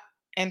it up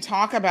and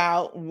talk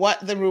about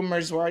what the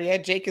rumors were. Yeah,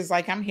 Jake is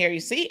like, I'm here.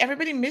 You see,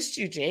 everybody missed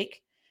you,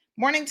 Jake.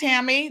 Morning,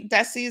 Tammy.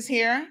 Desi's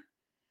here.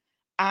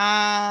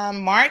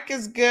 Mark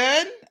is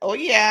good. Oh,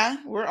 yeah,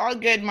 we're all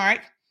good,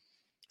 Mark.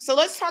 So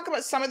let's talk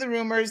about some of the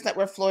rumors that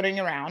were floating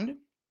around,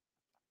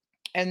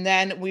 and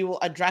then we will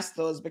address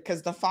those,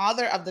 because the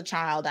father of the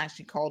child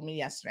actually called me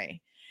yesterday,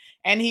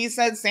 and he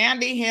said,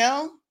 Sandy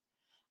Hill,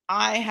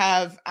 I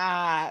have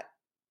got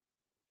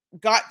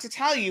to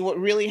tell you what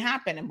really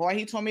happened. And boy,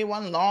 he told me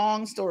one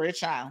long story,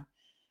 child.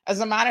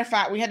 As a matter of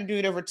fact, we had to do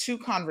it over 2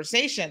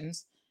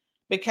 conversations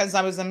because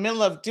I was in the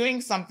middle of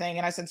doing something,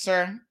 and I said,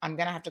 sir, I'm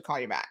going to have to call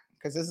you back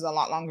because this is a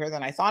lot longer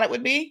than I thought it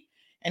would be.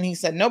 And he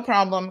said, no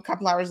problem. A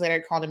couple hours later, I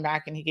called him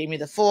back and he gave me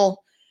the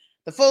full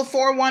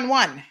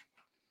 411.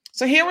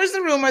 So here was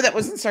the rumor that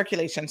was in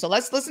circulation. So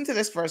let's listen to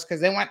this first,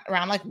 because they went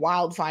around like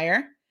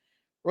wildfire.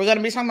 We're going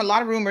to be talking about a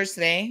lot of rumors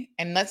today,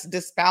 and let's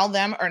dispel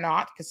them or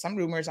not, because some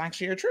rumors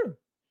actually are true.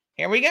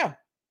 Here we go.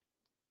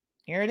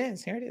 Here it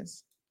is. Here it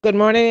is. Good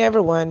morning,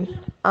 everyone.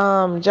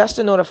 Just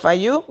to notify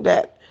you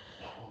that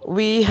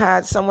we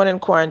had someone in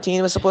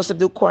quarantine. Was supposed to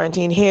do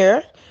quarantine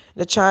here.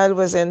 The child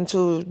was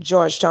into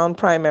Georgetown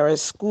Primary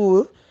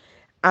School,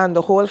 and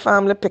the whole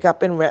family picked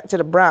up and went to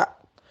the BRAC.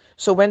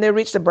 So when they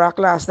reached the BRAC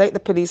last night, the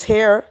police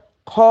here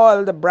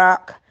called the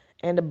BRAC,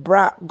 and the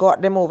BRAC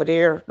got them over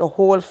there, the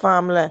whole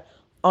family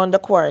under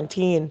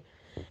quarantine.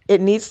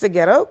 It needs to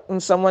get out,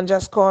 and someone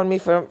just called me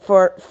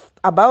for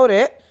about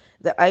it,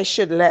 that I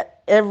should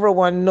let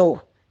everyone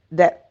know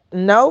that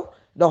now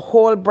the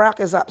whole BRAC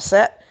is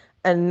upset,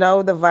 and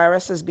now the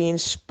virus is being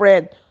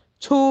spread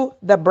to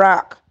the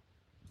BRAC.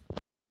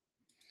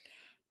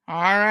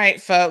 All right,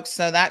 folks.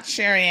 So that's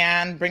Sherry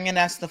Ann bringing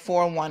us the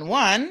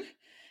 411.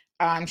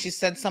 She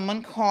said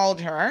someone called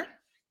her,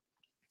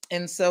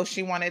 and so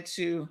she wanted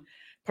to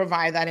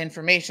provide that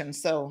information.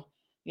 So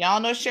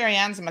y'all know Sherry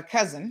Ann's my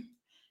cousin.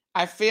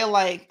 I feel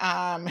like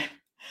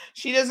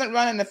she doesn't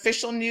run an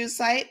official news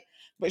site,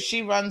 but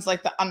she runs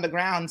like the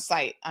underground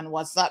site on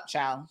What's Up,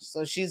 child.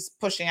 So she's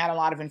pushing out a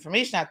lot of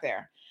information out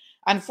there.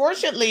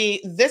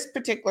 Unfortunately, this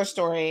particular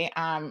story,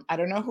 I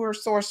don't know who her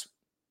source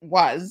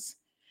was.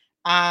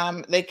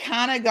 They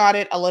kind of got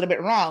it a little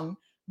bit wrong,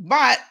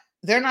 but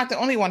they're not the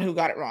only one who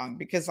got it wrong,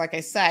 because like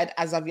I said,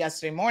 as of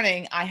yesterday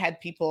morning, I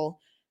had people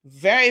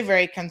very,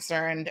 very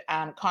concerned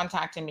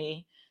contacting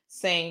me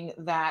saying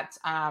that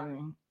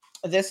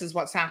this is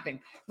what's happening.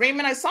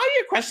 Raymond, I saw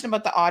your question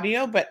about the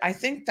audio, but I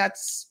think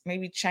that's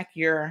maybe check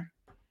your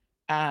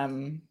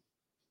link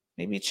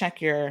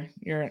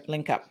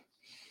up.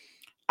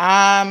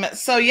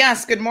 So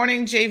yes, good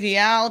morning,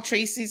 JVL.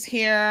 Tracy's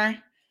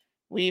here.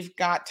 We've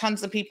got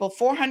tons of people,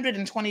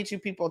 422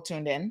 people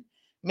tuned in.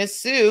 Miss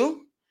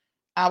Sue,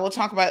 we'll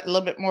talk about a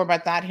little bit more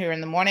about that here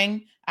in the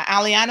morning.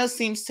 Aliano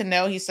seems to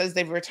know. He says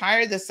they've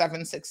retired the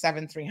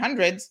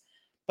 767-300s,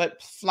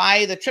 but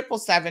fly the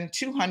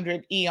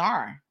 777-200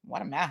 ER.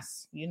 What a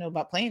mess. You know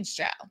about planes,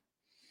 child.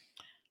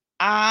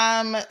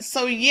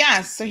 So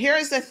yes, so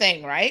here's the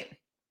thing, right?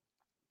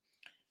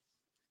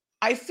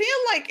 I feel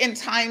like in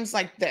times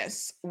like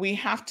this, we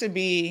have to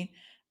be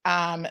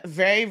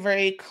very,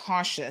 very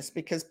cautious,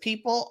 because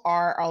people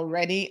are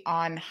already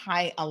on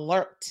high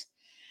alert,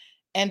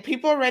 and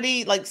people are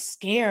already like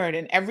scared,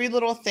 and every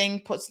little thing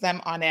puts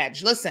them on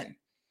edge. Listen,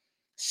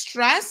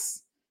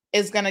 stress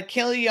is going to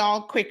kill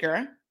y'all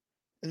quicker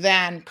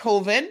than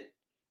COVID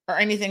or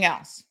anything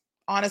else.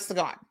 Honest to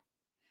God.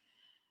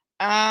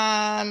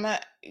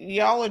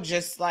 Y'all are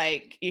just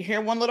like, you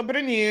hear one little bit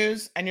of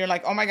news and you're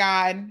like, oh my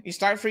God, you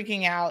start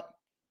freaking out.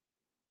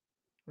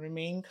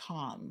 Remain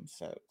calm,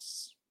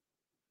 folks.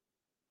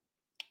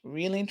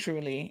 Really,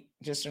 truly,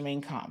 just remain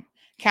calm.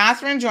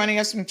 Catherine joining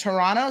us from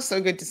Toronto. So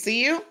good to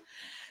see you.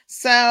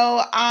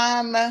 So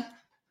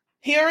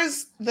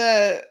here's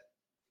the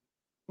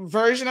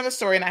version of the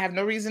story, and I have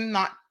no reason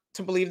not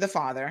to believe the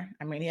father.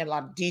 I mean, he had a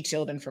lot of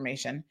detailed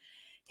information.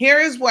 Here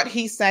is what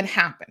he said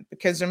happened,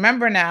 because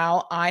remember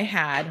now, I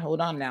had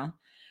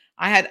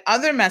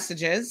other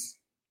messages.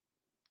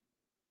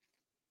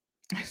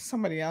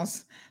 Somebody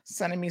else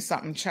sending me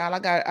something, child. I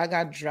got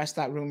to address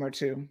that rumor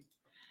too.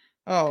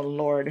 Oh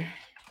Lord.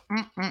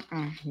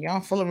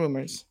 Y'all full of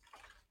rumors.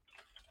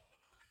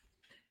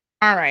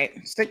 All right.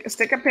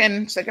 Stick a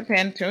pin,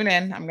 tune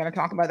in. I'm going to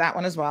talk about that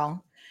one as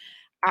well.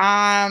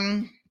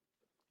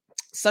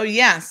 So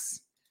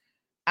yes,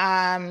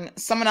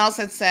 someone else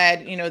had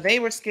said, they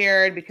were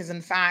scared because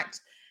in fact,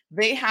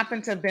 they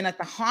happened to have been at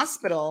the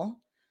hospital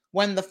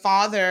when the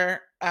father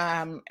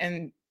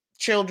and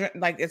children,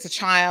 like it's a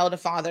child, a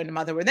father and a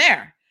mother were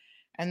there.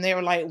 And they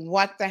were like,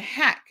 what the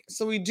heck?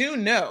 So we do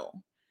know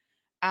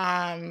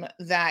that,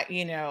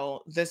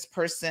 this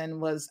person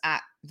was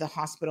at the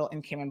hospital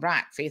in Cayman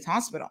Brac, Faith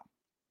Hospital.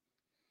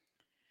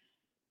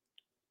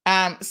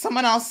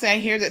 Someone else say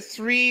here that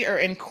 3 are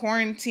in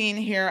quarantine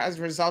here as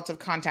a result of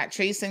contact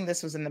tracing.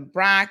 This was in the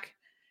BRAC.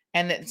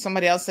 And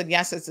somebody else said,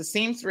 yes, it's the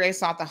same 3 I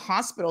saw at the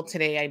hospital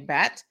today, I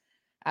bet.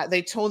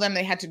 They told them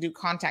they had to do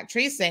contact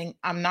tracing.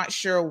 I'm not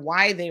sure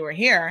why they were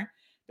here,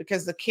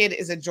 because the kid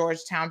is a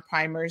Georgetown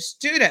primary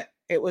student.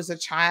 It was a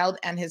child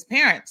and his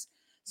parents.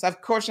 So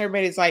of course,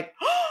 everybody's like,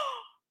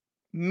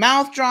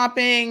 mouth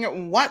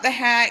dropping. What the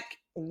heck?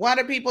 What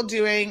are people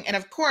doing? And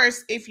of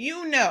course, if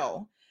you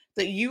know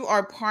that you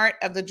are part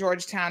of the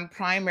Georgetown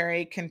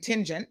primary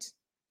contingent,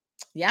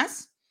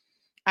 yes,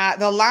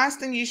 the last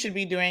thing you should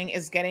be doing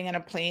is getting on a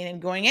plane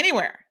and going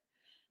anywhere.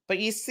 But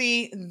you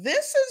see,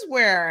 this is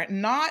where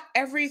not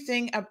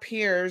everything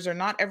appears, or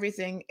not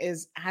everything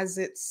is as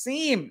it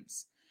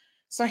seems.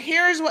 So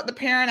here's what the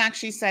parent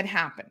actually said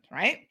happened,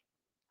 right?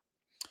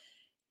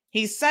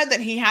 He said that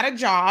he had a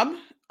job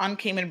on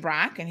Cayman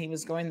Brac and he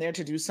was going there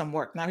to do some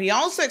work. Now, he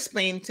also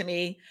explained to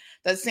me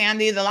that,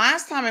 Sandy, the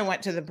last time I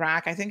went to the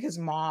Brac, I think his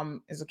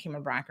mom is a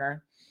Cayman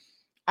Bracer.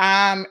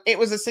 It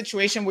was a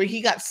situation where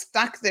he got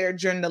stuck there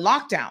during the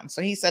lockdown.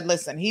 So he said,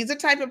 listen, he's the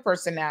type of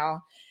person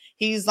now.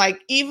 He's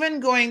like, even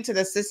going to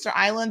the sister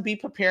island, be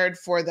prepared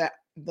for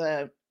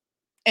the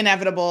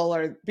inevitable,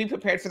 or be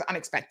prepared for the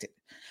unexpected,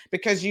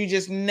 because you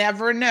just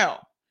never know.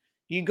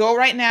 You go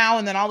right now,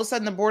 and then all of a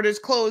sudden the borders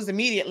closed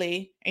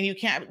immediately, and you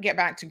can't get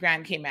back to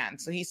Grand Cayman.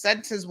 So he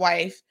said to his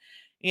wife,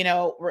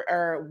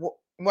 or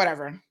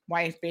whatever,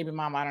 wife, baby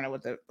mom, I don't know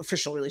what the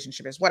official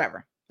relationship is,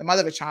 whatever, the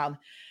mother of the child,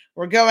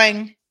 we're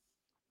going.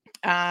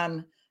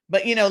 But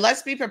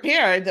let's be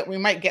prepared that we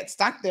might get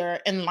stuck there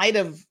in light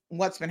of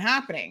what's been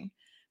happening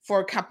for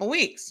a couple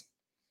weeks.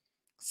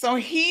 So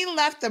he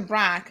left the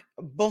BRAC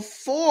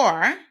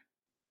before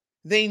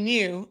they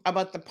knew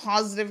about the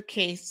positive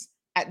case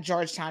at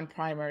Georgetown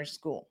Primary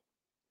School.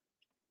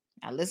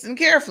 Now listen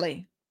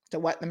carefully to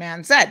what the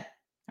man said,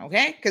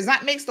 okay? Because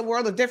that makes the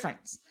world of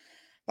difference.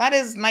 That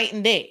is night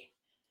and day.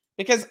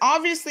 Because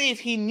obviously if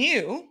he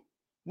knew,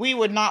 we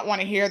would not want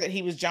to hear that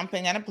he was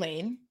jumping on a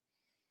plane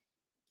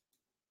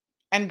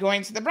and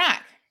going to the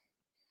BRAC.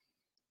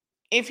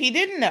 If he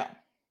didn't know,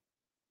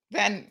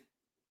 then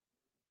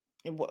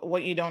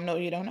what you don't know,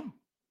 you don't know,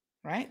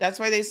 right? That's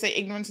why they say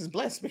ignorance is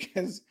bliss,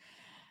 because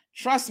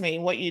trust me,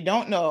 what you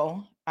don't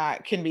know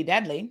can be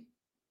deadly.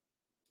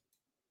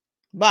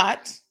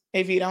 But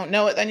if you don't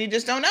know it, then you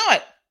just don't know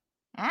it.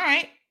 All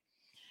right.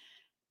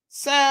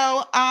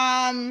 So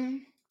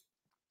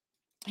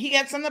he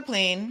gets on the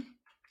plane,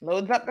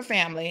 loads up the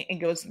family,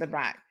 and goes to the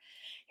BRAC.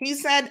 He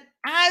said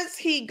as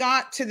he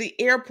got to the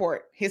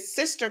airport, his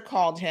sister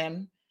called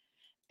him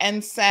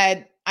and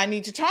said, I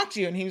need to talk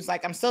to you. And he was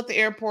like, I'm still at the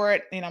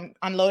airport, I'm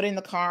unloading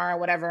the car,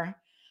 whatever.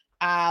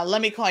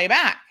 Let me call you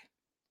back.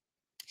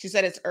 She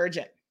said, it's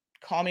urgent.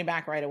 Call me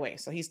back right away.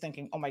 So he's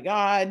thinking, oh my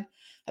God,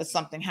 has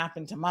something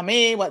happened to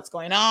mommy? What's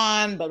going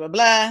on? Blah, blah,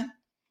 blah.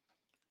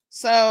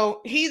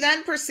 So he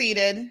then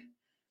proceeded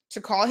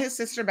to call his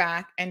sister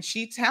back, and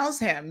she tells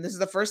him, this is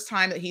the first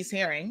time that he's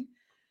hearing,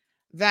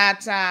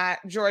 that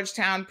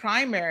Georgetown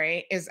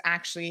Primary is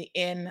actually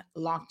in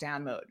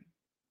lockdown mode.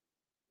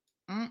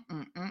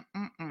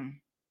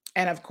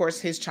 And of course,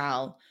 his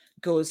child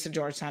goes to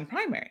Georgetown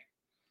Primary.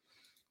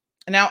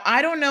 Now,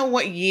 I don't know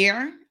what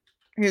year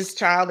his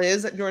child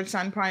is at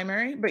Georgetown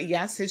Primary, but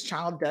yes, his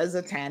child does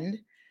attend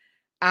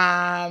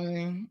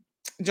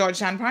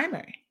Georgetown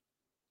Primary.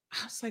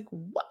 I was like,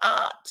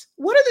 what?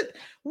 What are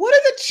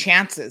the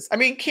chances? I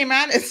mean,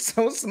 Cayman is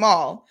so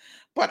small,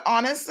 but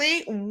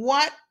honestly,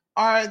 what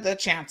are the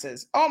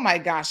chances? Oh my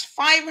gosh,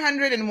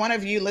 501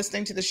 of you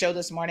listening to the show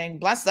this morning.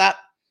 Bless up.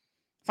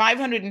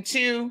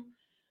 502.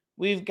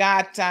 We've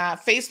got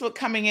Facebook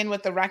coming in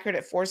with the record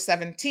at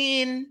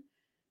 417.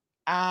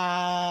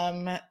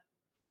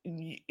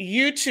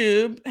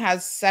 YouTube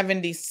has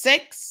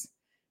 76.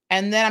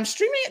 And then I'm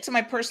streaming it to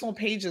my personal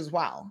page as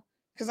well,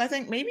 because I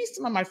think maybe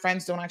some of my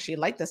friends don't actually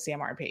like the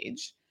CMR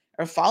page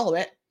or follow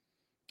it.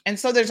 And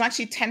so there's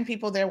actually 10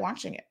 people there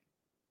watching it.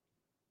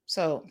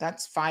 So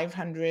that's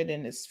 500,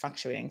 and it's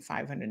fluctuating,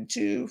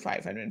 502,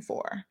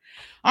 504.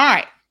 All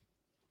right.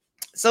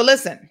 So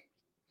listen.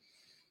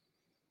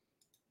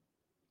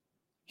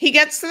 He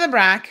gets to the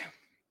BRAC.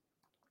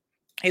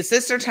 His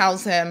sister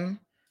tells him,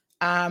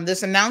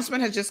 this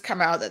announcement has just come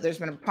out that there's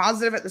been a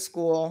positive at the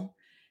school,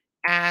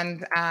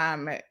 and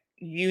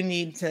you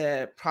need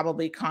to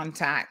probably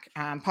contact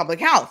public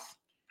health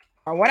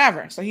or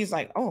whatever. So he's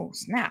like, oh,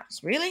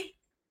 snaps, really?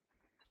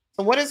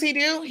 So what does he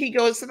do? He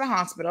goes to the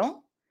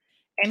hospital,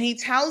 and he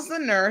tells the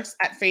nurse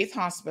at Faith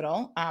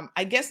Hospital,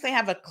 I guess they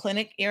have a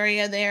clinic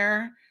area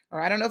there,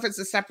 or I don't know if it's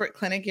a separate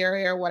clinic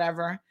area or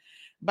whatever.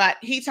 But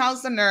he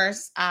tells the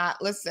nurse,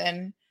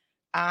 listen,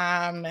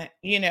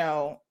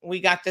 we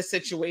got this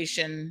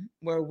situation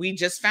where we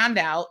just found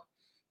out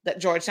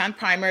that Georgetown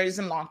Primary is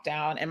in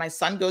lockdown, and my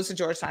son goes to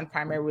Georgetown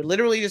Primary. We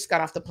literally just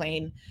got off the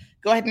plane.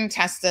 Go ahead and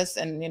test this,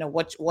 and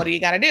what do you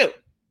got to do?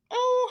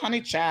 Oh,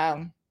 honey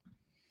child.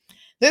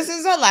 This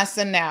is a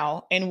lesson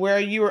now in where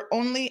you are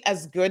only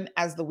as good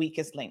as the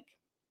weakest link.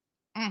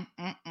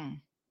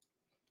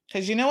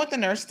 Because you know what the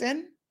nurse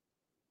did?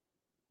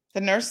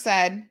 The nurse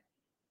said,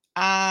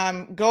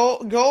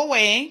 go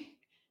away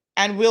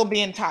and we'll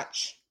be in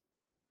touch.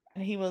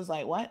 And he was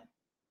like, what?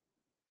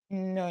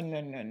 No.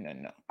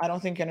 I don't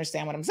think you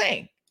understand what I'm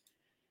saying.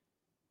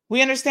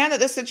 We understand that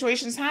this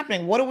situation is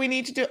happening. What do we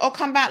need to do? Oh,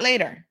 come back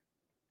later.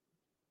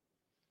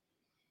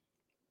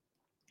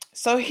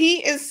 So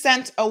he is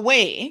sent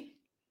away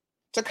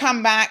to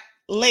come back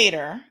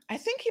later. I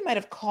think he might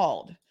have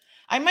called.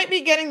 I might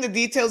be getting the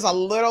details a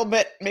little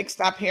bit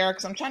mixed up here,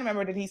 because I'm trying to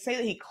remember, did he say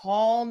that he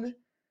called?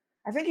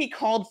 I think he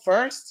called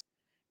first,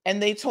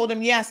 and they told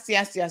him, yes.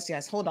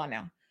 Hold on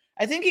now.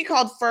 I think he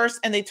called first,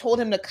 and they told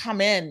him to come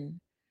in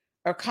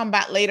or come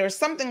back later,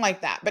 something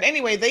like that. But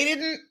anyway, they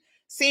didn't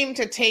seem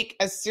to take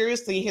as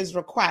seriously his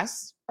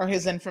request or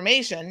his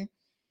information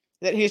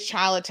that his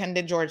child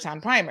attended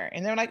Georgetown Primary.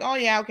 And they're like, oh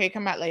yeah, okay,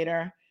 come back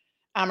later.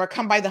 Or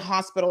come by the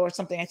hospital or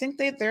something. I think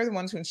they're the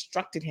ones who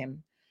instructed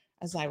him,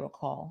 as I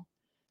recall,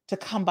 to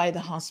come by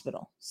the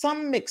hospital.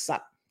 Some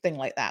mix-up thing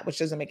like that, which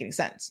doesn't make any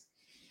sense.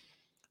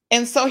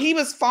 And so he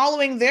was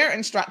following their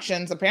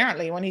instructions,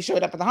 apparently, when he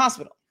showed up at the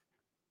hospital.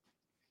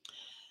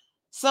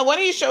 So when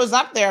he shows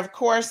up there, of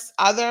course,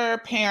 other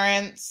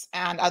parents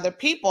and other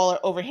people are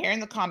overhearing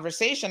the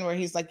conversation where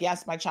he's like,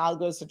 yes, my child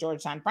goes to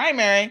Georgetown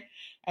Primary.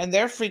 And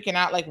they're freaking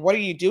out, like, what are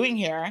you doing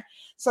here?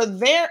 So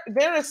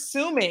they're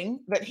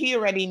assuming that he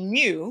already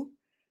knew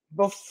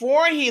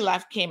before he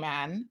left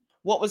Cayman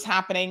what was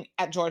happening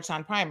at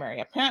Georgetown Primary.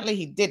 Apparently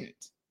he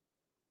didn't.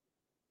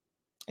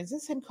 Is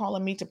this him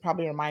calling me to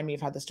probably remind me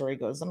of how the story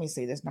goes? Let me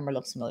see. This number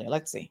looks familiar.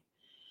 Let's see.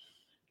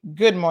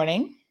 Good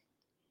morning.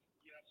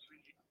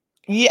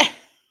 Yeah.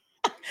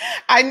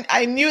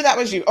 I knew that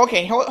was you.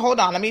 Okay, hold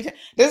on.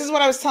 This is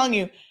what I was telling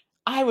you.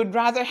 I would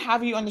rather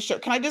have you on the show.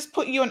 Can I just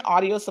put you in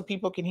audio so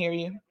people can hear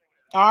you?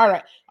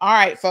 All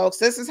right, folks.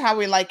 This is how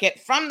we like it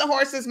from the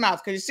horse's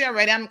mouth. Because you see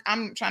already,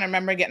 I'm trying to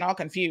remember, getting all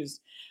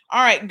confused.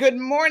 All right. Good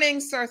morning,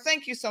 sir.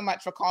 Thank you so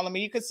much for calling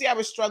me. You could see I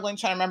was struggling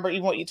trying to remember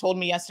even what you told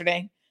me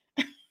yesterday.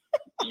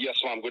 Yes,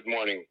 ma'am. Good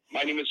morning.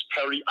 My name is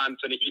Perry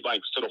Anthony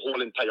Ebanks to the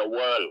whole entire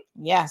world.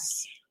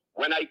 Yes.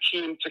 When I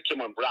came to Kim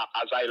Brock,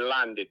 as I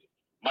landed,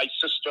 my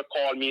sister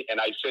called me and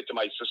I said to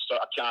my sister,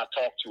 I can't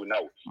talk to you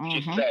now.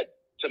 She said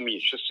to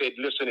me,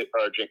 listen, it's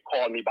urgent.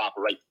 Call me back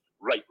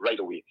right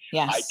away.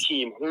 Yes. I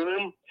came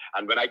home,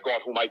 and when I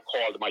got home, I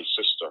called my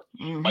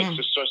sister. My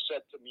sister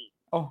said to me,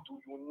 do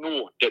you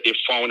know that they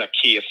found a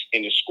case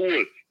in the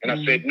school? And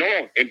I said,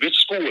 no, in which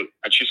school?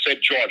 And she said,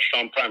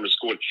 Georgetown Primary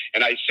School.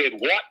 And I said,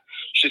 what?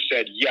 She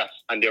said, yes.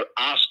 And they're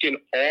asking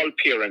all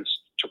parents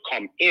to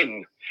come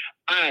in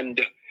and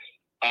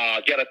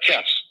get a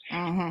test.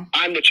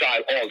 And the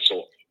child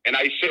also. And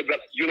I said,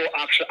 but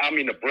actually, I'm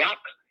in the block.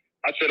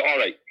 I said, all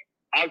right,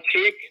 I'll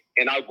take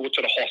and I'll go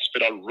to the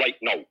hospital right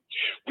now.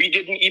 We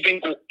didn't even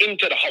go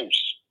into the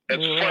house. As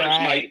far as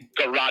my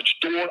garage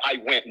door, I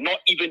went. Not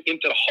even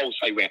into the house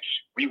I went.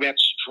 We went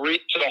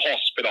straight to the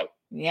hospital.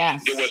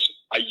 Yes. There was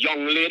a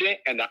young lady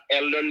and an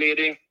elder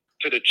lady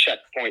to the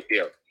checkpoint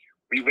there.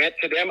 We went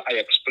to them. I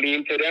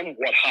explained to them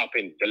what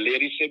happened. The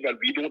lady said, well,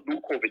 we don't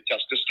do COVID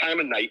tests this time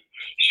of night.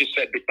 She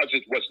said, because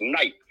it was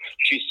night.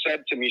 She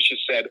said to me,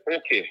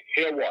 okay,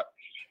 hear what?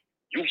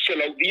 You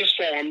fill out these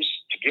forms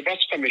to give us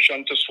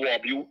permission to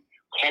swab you.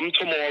 Come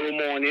tomorrow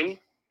morning.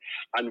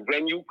 And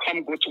when you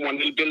go to one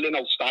little building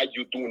outside,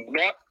 you do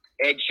not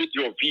exit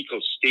your vehicle.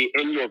 Stay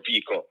in your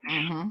vehicle.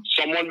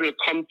 Someone will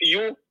come to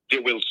you. They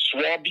will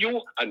swab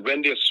you, and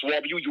when they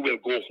swab you, you will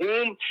go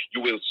home,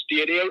 you will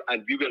stay there,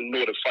 and we will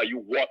notify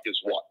you what is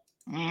what.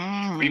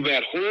 We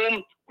went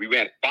home, we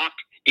went back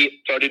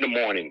 8:30 in the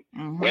morning.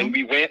 When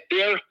we went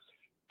there,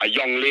 a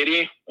young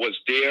lady was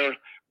there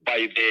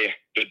by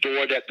the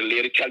door that the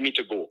lady told me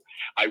to go.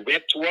 I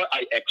went to her,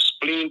 I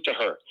explained to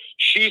her.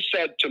 She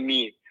said to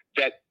me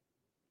that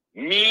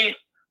me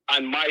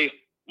and my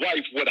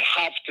wife would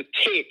have to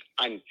take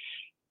and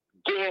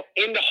go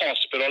in the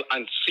hospital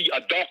and see a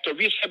doctor.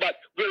 We said, but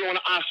we're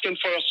only asking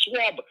for a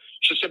swab.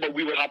 She said, but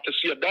we will have to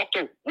see a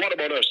doctor. What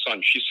about her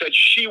son? She said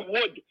she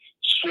would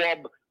swab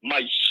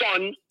my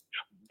son,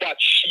 but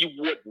she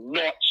would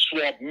not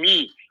swab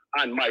me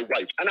and my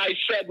wife. And I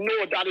said,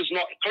 no, that is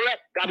not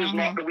correct. That is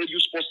not the way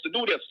you're supposed to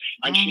do this.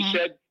 And she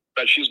said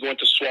that she's going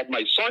to swab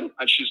my son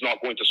and she's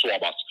not going to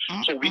swab us.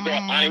 So we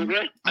got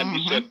angry and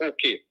we said,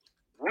 okay,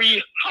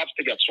 we have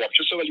to get swabbed.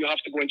 She said, well, you have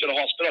to go into the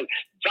hospital.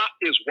 That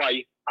is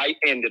why I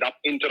ended up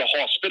into the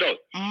hospital.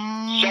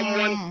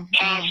 Someone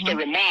passed a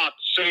remark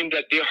saying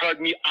that they heard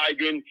me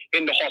arguing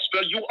in the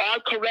hospital. You are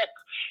correct.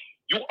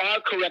 You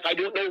are correct. I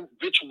don't know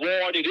which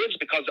ward it is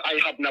because I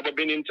have never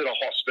been into the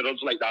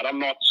hospitals like that. I'm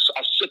not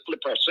a sickly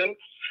person.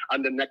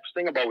 And the next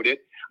thing about it,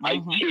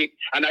 I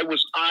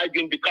was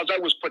arguing because I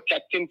was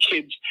protecting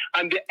kids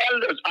and the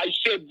elders. I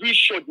said, we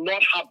should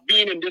not have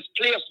been in this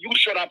place. You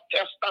should have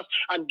tested us.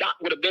 And that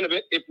would have been,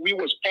 if we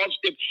was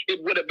positive,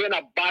 it would have been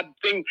a bad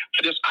thing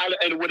for this island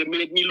and it would have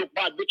made me look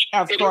bad, which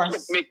of course.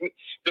 Is make me,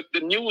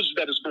 the news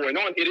that is going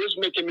on, it is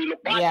making me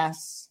look bad.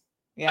 Yes.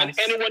 Yes. And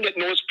anyone that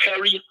knows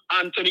Perry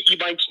Anthony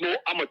Ebanks know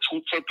I'm a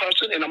truthful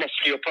person and I'm a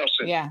fair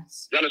person.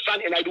 Yes. You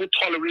understand? And I don't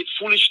tolerate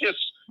foolishness.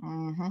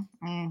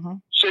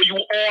 So you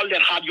all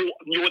that have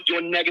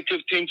your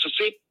negative things to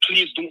say,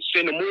 please don't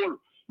say no more.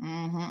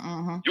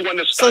 You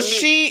understand? So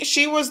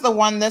she was the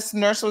one. This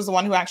nurse was the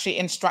one who actually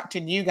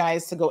instructed you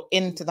guys to go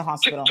into the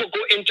hospital. To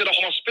go into the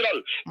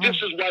hospital. This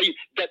is why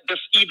that this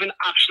even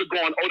actually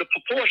gone out of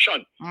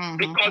proportion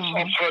because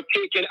of her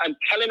taking and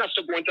telling us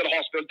to go into the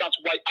hospital. That's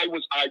why I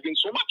was arguing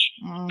so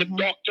much. The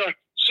doctor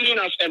seen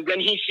us, and when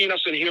he seen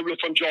us and hearing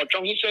from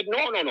Georgetown, he said,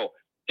 no,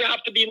 they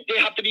have to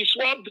be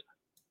swabbed.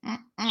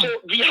 So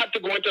we had to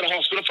go into the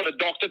hospital for the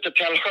doctor to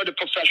tell her, the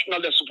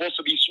professional that's supposed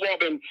to be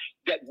swabbing,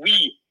 that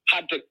we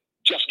had to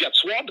just get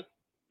swabbed.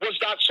 Was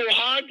that so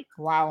hard?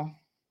 Wow.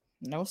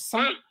 No,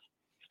 sir.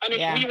 And if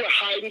we were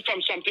hiding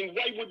from something,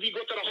 why would we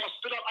go to the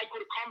hospital? I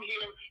could have come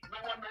here. No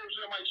one knows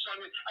where my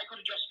son is. I could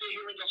have just stayed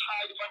here and just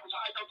hide. If I was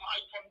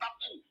hide from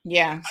nothing.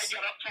 Yes. I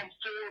get up from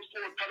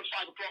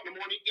 4:35 o'clock in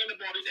the morning.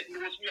 Anybody that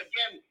knows me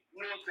again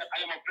knows that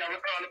I am a very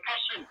early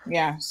person.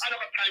 Yes. I don't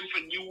have time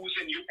for news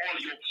and all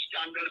your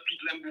scandal,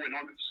 people and going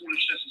on with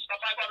foolishness and stuff.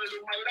 I got to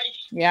live my life.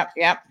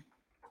 Yep.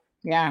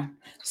 Yeah.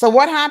 So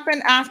what happened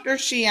after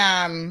she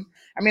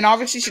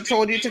obviously she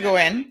told you to go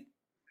in.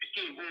 I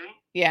came home.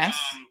 Yes.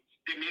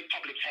 They made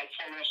public health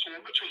follow us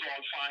home, which was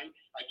all fine.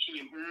 I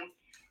came home.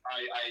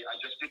 I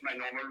just did my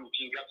normal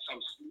routine, got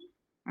some sleep.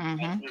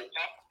 I woke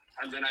up,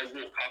 and then I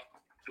woke up.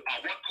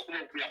 What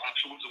woke me up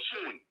actually was the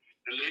phone.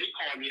 The lady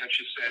called me and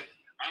she said,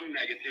 I'm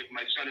negative.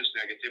 My son is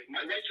negative.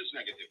 My wife is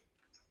negative.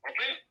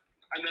 Okay?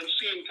 And then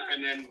same time,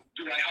 then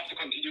do I have to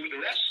continue with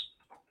the rest?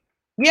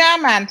 Yeah,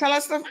 man. Tell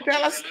us.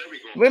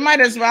 We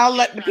might as well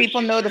let the people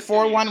know the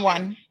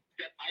 411.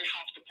 That I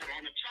have to put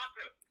on a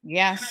tracker.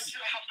 Yes. And I said,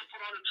 I have to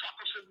put on a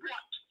tracker for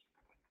what?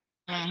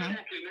 I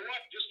said, okay, you know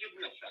what? Just give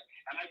me a sec.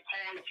 And I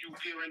called a few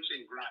parents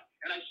in Grant.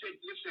 And I said,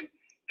 listen,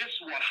 this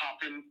is what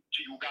happened to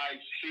you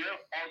guys here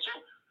also.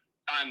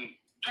 And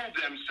two of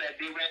them said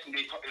they went and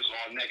they thought it was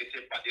all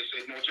negative, but they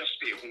said, no, just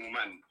stay home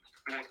and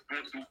don't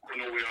go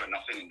nowhere or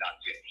nothing in that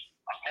case.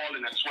 I called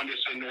the next one, they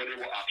said, no, they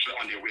were actually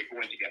on their way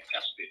going to get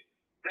tested.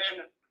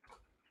 Then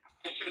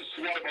I said,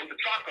 what about the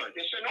tracker?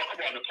 They said, no, I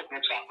want to put no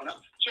tracker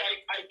on. So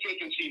I take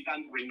and see that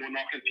window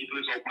knocking,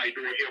 people is out my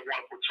door here,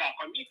 want to put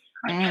tracker on me.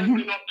 I tell them,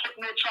 do not put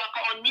no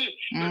tracker on me.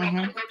 Do not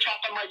put no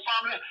tracker on my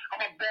family.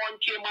 I'm a born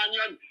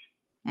Caymanian.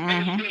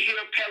 And if they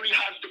hear Perry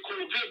has the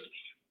COVID,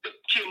 the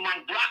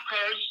Cayman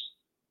Blackers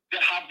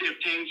that have their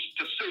things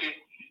to say,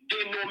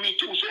 they know me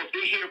too. So if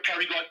they hear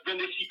Perry, when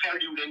they see Perry,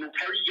 they know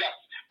Perry, yes.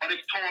 But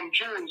if Tom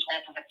Jones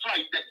off of a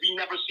flight that we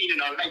never seen in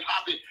our life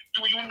have it,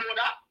 do you know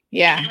that?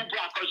 Yeah. Do you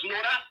Blackers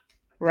know that?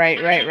 Right.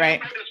 You know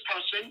this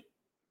person,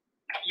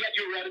 yet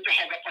you're ready to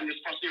hug up on this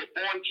person. You're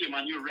born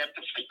Cayman, you're ready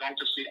to fight down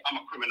to say, I'm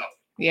a criminal.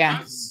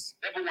 Yes.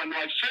 Everyone know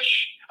I fish,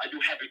 I do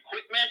heavy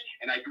equipment,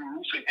 and I do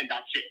roofing, and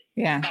that's it.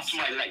 Yeah. That's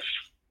my life.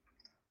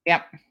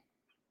 Yep.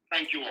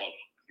 Thank you all.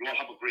 You all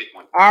have a great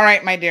one. All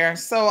right, my dear.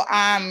 So,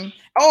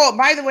 oh,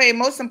 by the way,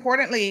 most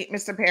importantly,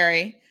 Mr.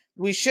 Perry,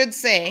 we should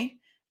say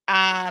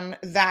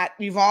that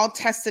you've all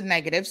tested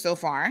negative so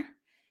far,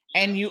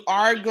 and you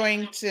are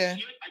going to, I can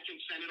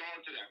send it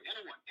all to them.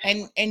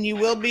 Anyone. and you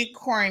will be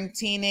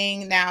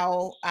quarantining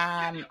now,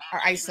 or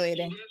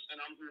isolating. And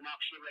I'm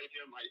actually right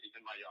here in my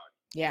yard.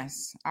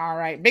 Yes. All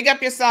right. Big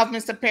up yourself,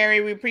 Mr.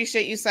 Perry. We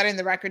appreciate you setting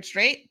the record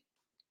straight.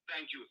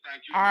 Thank you.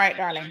 All right,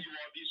 darling. You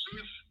all be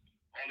safe.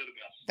 All of the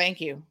best.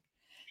 Thank you.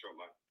 Sure,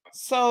 bye.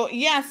 So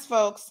yes,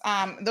 folks,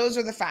 those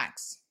are the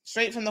facts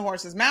straight from the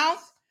horse's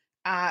mouth.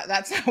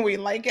 That's how we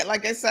like it.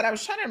 Like I said, I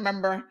was trying to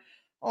remember,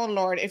 oh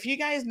Lord, if you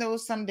guys know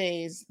some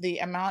days the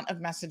amount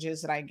of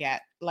messages that I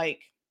get,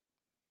 like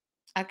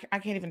I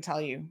can't even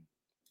tell you,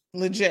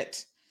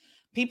 legit.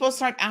 People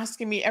start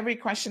asking me every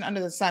question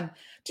under the sun.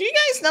 Do you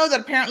guys know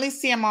that apparently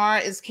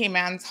CMR is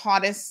Cayman's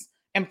hottest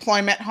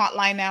employment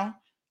hotline now?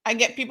 I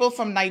get people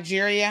from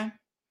Nigeria,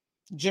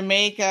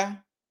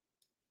 Jamaica,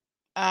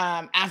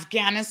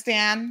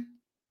 Afghanistan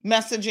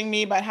messaging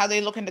me about how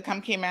they're looking to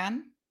come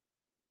Cayman.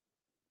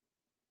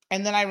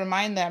 And then I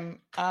remind them,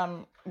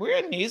 we're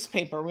a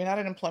newspaper. We're not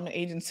an employment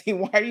agency.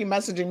 Why are you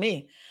messaging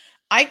me?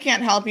 I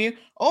can't help you.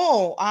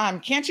 Oh,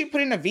 can't you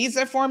put in a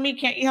visa for me?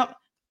 Can't you help?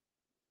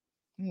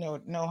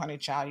 No, honey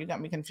child, you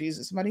got me confused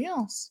with somebody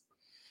else.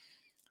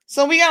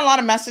 So we got a lot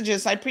of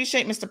messages. I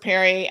appreciate Mr.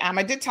 Perry.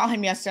 I did tell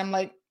him yesterday, I'm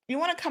like, you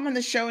want to come on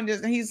the show? And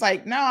he's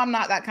like, no, I'm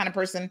not that kind of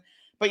person.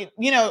 But,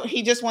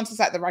 he just wants to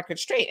set the record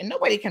straight. And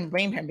nobody can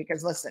blame him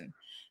because, listen,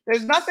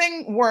 there's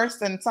nothing worse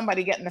than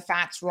somebody getting the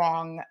facts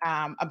wrong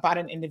about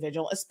an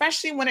individual,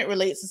 especially when it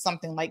relates to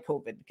something like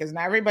COVID. Because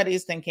now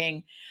everybody's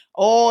thinking,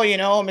 oh,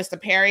 Mr.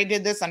 Perry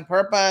did this on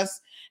purpose.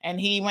 And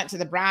he went to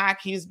the BRAC.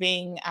 He was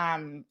being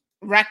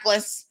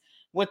reckless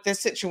with this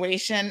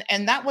situation.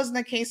 And that wasn't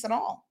the case at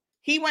all.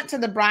 He went to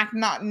the BRAC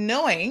not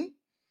knowing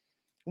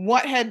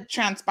what had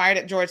transpired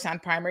at Georgetown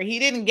Primary. He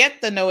didn't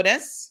get the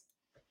notice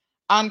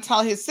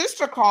until his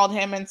sister called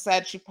him and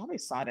said, she probably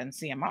saw it in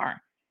CMR,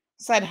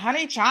 said,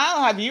 honey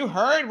child, have you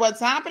heard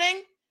what's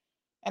happening?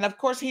 And of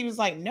course he was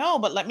like, no,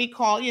 but let me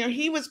call.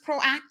 He was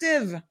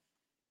proactive.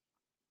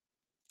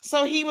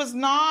 So he was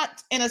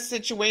not in a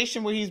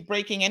situation where he's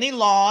breaking any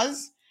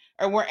laws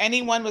or where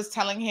anyone was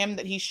telling him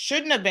that he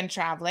shouldn't have been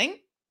traveling.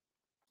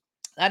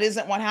 That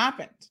isn't what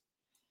happened.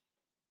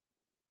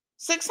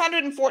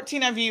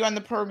 614 of you on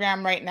the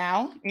program right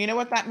now. You know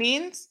what that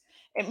means?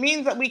 It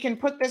means that we can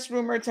put this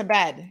rumor to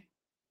bed.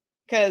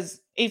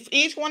 Because if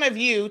each one of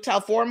you tell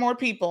 4 more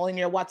people in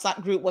your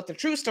WhatsApp group what the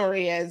true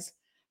story is,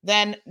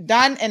 then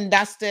done and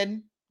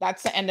dusted.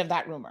 That's the end of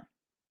that rumor.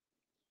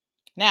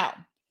 Now,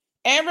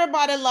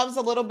 everybody loves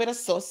a little bit of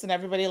sauce and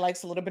everybody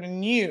likes a little bit of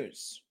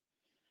news.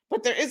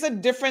 But there is a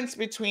difference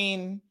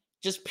between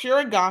just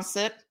pure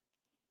gossip,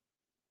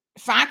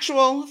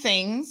 factual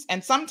things,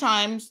 and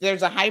sometimes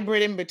there's a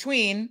hybrid in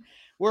between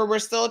where we're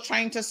still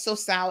trying to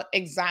suss out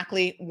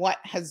exactly what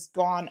has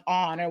gone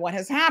on or what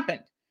has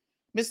happened.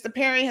 Mr.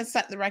 Perry has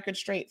set the record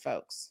straight,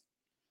 folks.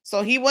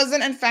 So he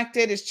wasn't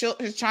infected. His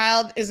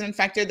child is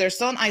infected. They're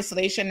still in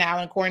isolation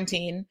now in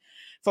quarantine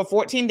for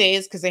 14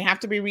 days because they have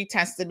to be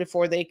retested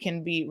before they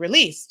can be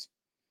released.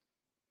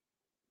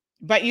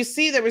 But you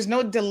see, there was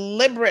no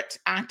deliberate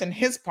act on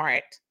his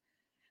part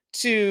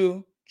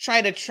to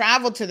try to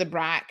travel to the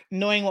BRAC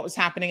knowing what was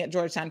happening at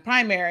Georgetown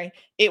Primary.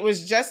 It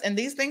was just, and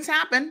these things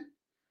happen,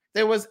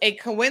 there was a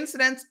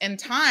coincidence in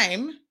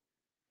time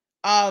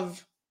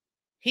of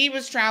he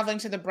was traveling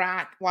to the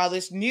BRAC while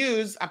this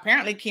news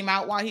apparently came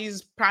out while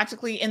he's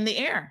practically in the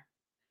air.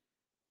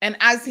 And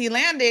as he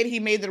landed, he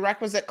made the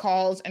requisite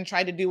calls and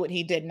tried to do what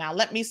he did. Now,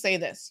 let me say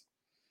this.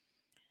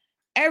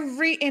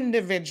 every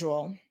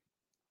individual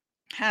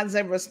has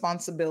a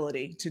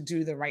responsibility to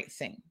do the right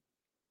thing,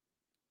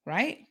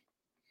 right?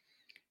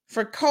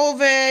 For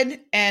COVID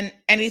and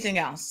anything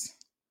else.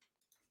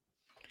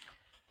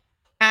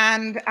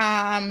 And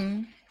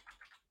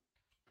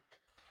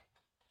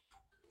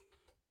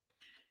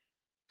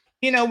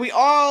we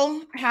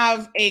all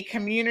have a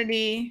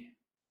community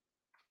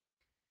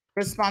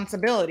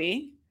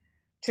responsibility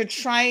to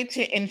try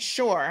to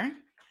ensure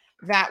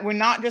that we're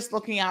not just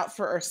looking out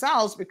for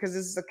ourselves because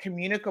this is a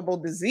communicable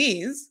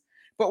disease,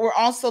 but we're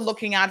also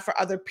looking out for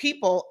other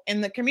people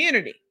in the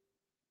community.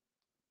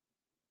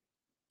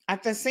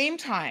 At the same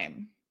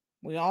time,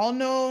 we all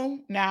know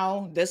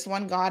now this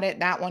one got it,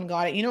 that one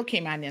got it.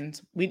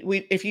 Caymanians,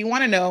 we if you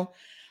want to know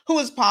who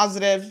is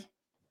positive,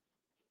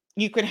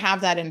 you could have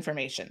that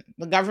information.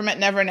 The government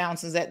never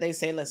announces it. They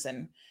say,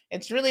 listen,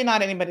 it's really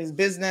not anybody's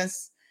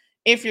business.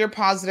 If you're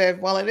positive,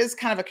 well, it is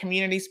kind of a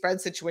community spread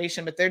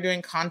situation, but they're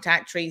doing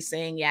contact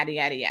tracing, yada,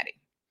 yada, yada.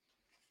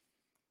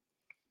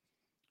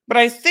 But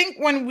I think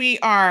when we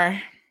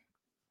are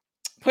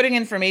putting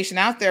information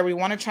out there, we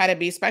want to try to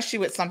be, especially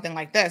with something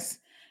like this,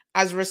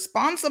 as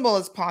responsible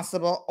as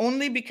possible,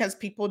 only because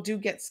people do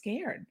get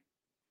scared.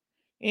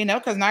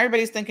 Because now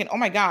everybody's thinking, oh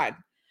my God,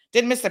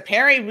 did Mr.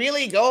 Perry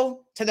really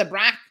go to the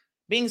BRAC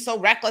being so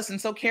reckless and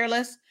so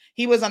careless?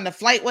 He was on the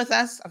flight with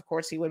us. Of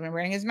course, he would have been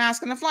wearing his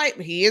mask on the flight,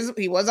 but he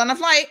was on a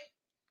flight.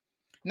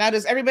 Now,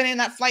 does everybody in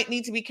that flight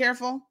need to be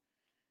careful?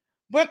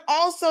 But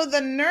also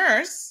the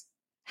nurse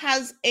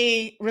has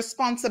a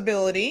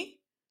responsibility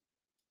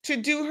to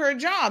do her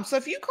job. So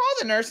if you call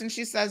the nurse and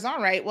she says,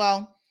 all right,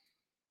 well,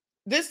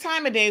 this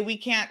time of day, we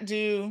can't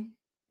do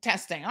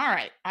testing. All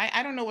right.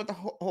 I don't know what the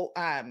whole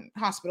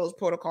hospital's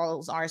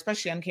protocols are,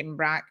 especially on Cayman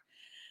BRAC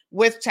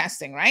with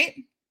testing, right?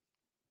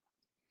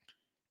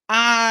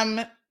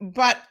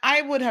 But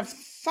I would have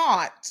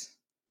thought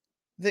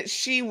that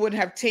she would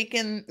have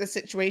taken the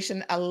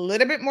situation a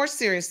little bit more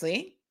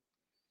seriously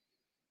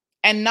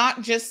and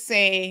not just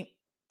say,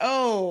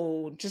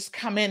 oh, just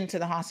come into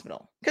the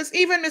hospital. Because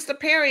even Mr.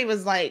 Perry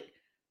was like,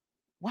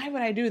 why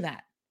would I do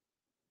that?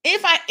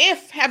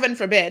 If heaven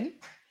forbid,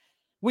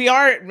 we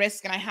are at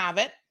risk and I have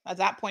it. At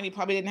that point, he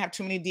probably didn't have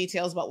too many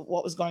details about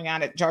what was going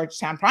on at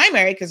Georgetown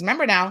Primary. Because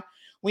remember now,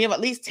 we have at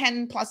least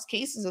 10 plus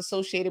cases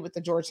associated with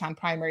the Georgetown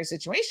Primary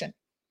situation.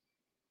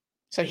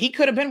 So he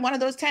could have been one of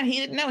those 10. He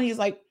didn't know. He's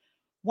like,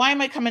 why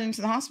am I coming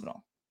into the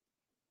hospital?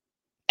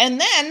 And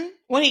then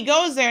when he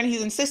goes there and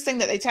he's insisting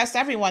that they test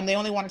everyone, they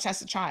only want to test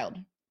the child.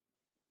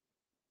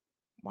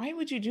 Why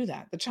would you do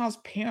that? The child's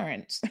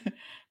parents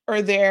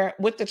are there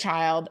with the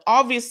child.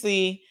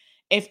 Obviously,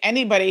 if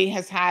anybody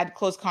has had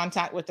close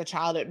contact with the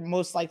child, it would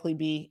most likely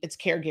be its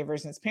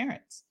caregivers and its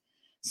parents.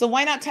 So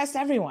why not test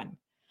everyone?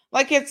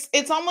 Like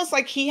it's almost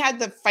like he had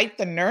to fight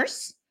the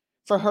nurse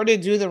for her to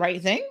do the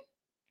right thing.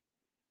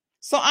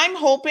 So I'm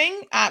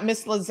hoping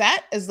Miss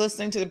Lizette is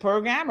listening to the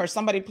program, or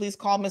somebody please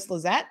call Miss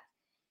Lizette.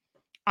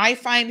 I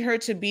find her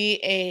to be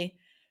a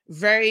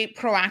very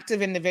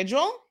proactive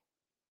individual.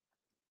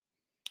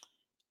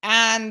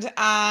 And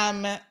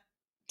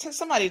to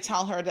somebody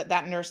tell her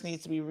that nurse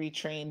needs to be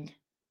retrained.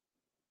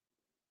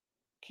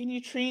 Can you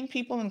train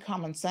people in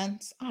common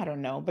sense? I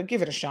don't know, but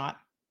give it a shot.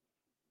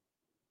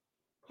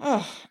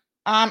 Oh,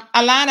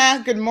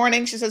 Alana, good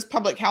morning. She says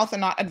public health are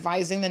not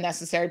advising the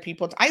necessary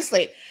people to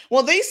isolate.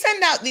 Well, they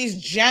send out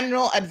these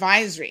general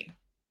advisory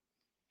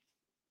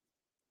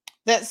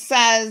that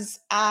says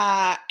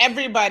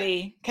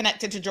everybody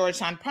connected to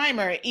Georgetown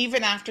Primary,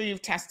 even after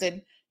you've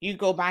tested, you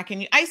go back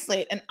and you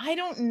isolate. And I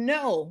don't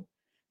know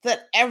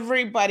that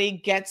everybody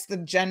gets the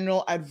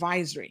general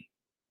advisory.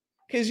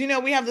 Because,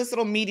 we have this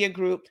little media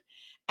group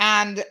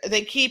and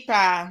they keep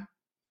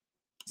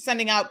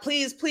sending out,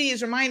 please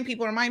remind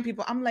people.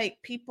 I'm like,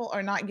 people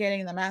are not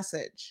getting the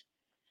message.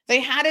 They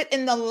had it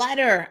in the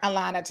letter,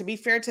 Alana, to be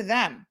fair to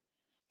them.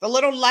 The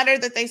little letter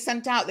that they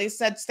sent out, they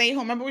said, stay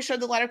home. Remember we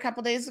showed the letter a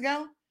couple days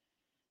ago?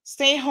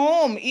 Stay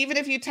home. Even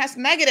if you test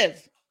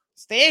negative,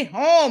 stay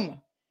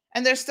home.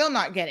 And they're still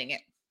not getting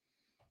it.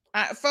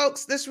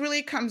 Folks, this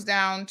really comes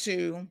down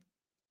to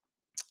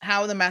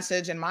how the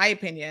message, in my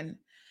opinion,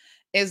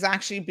 is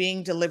actually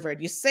being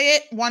delivered. You say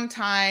it one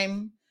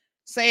time,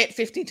 say it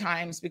 50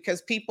 times,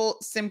 because people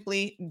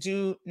simply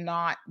do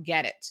not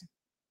get it.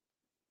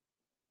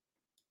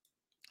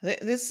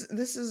 This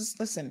is,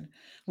 listen,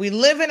 we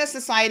live in a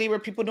society where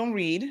people don't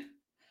read.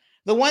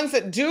 The ones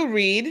that do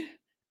read,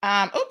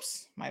 my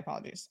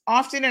apologies,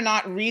 often are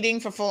not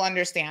reading for full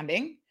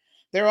understanding.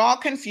 They're all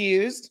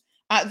confused.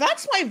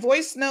 That's why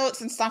voice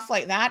notes and stuff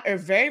like that are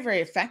very, very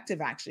effective,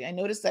 actually. I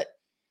noticed that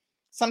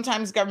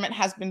sometimes government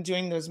has been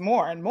doing those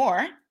more and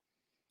more.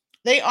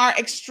 They are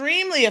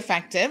extremely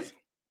effective.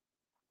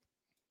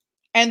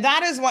 And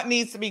that is what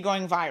needs to be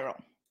going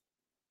viral.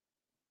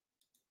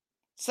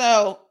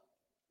 So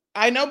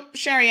I know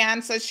Sherry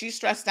Ann says she's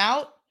stressed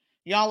out.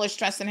 Y'all are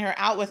stressing her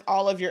out with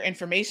all of your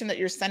information that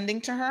you're sending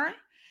to her.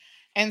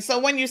 And so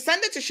when you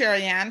send it to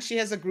Sherry Ann, she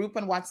has a group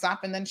on WhatsApp,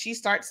 and then she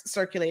starts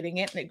circulating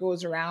it, and it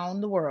goes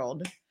around the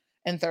world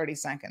in 30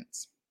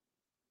 seconds.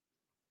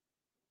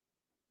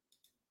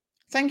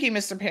 Thank you,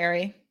 Mr.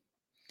 Perry.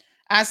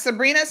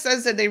 Sabrina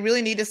says that they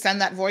really need to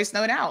send that voice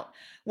note out.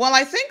 Well,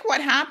 I think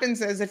what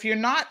happens is if you're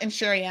not in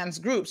Sherry Ann's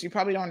groups, you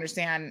probably don't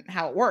understand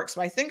how it works.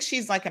 But I think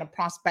she's like in a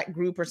prospect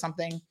group or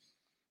something,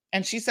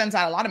 and she sends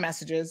out a lot of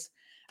messages.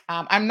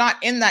 I'm not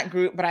in that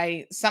group, but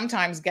I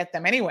sometimes get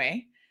them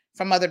anyway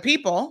from other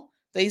people.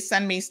 They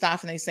send me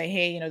stuff and they say,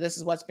 hey, this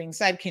is what's being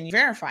said. Can you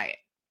verify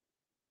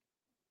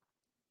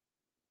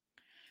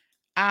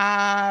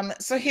it?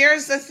 So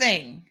here's the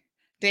thing.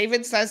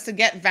 David says to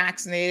get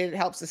vaccinated, it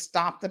helps to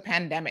stop the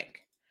pandemic.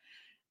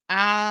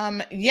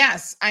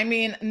 Yes, I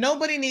mean,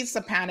 nobody needs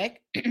to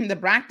panic. The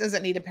BRAC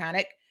doesn't need to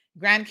panic.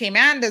 Grand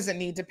Cayman doesn't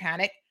need to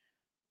panic.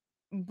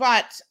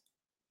 But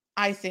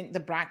I think the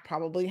BRAC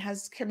probably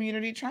has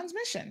community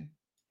transmission.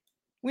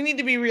 We need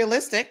to be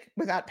realistic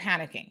without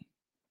panicking.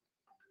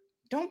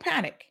 Don't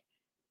panic.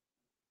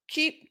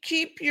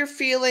 Keep your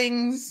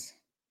feelings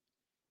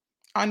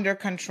under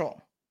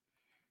control,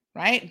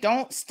 right?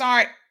 Don't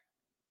start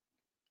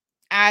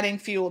adding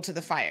fuel to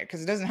the fire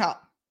because it doesn't help.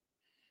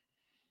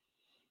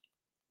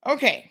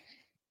 Okay.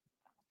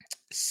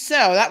 So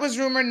that was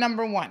rumor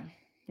number 1.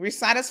 We're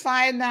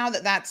satisfied now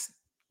that that's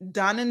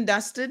done and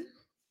dusted.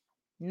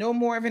 No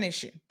more of an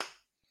issue.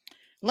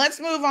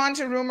 Let's move on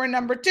to rumor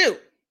number 2.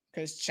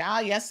 Because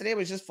child, yesterday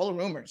was just full of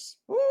rumors.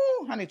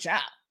 Ooh, honey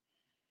child.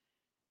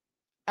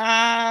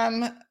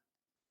 Alana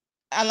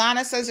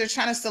says they're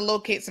trying to still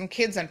locate some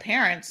kids and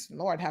parents.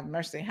 Lord have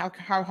mercy.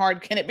 How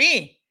hard can it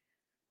be?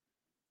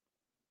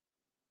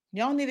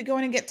 Y'all need to go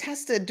in and get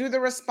tested. Do the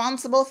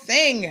responsible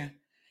thing.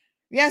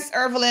 Yes,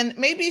 Evelyn,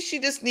 maybe she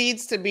just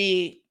needs to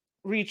be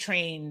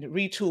retrained,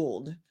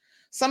 retooled.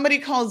 Somebody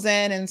calls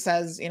in and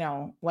says,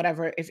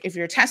 whatever, if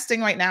you're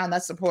testing right now and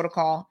that's the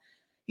protocol,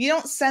 you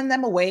don't send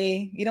them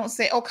away. You don't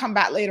say, oh, come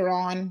back later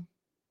on.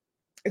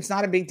 It's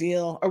not a big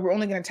deal. Or we're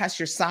only going to test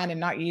your son and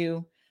not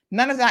you.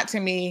 None of that to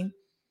me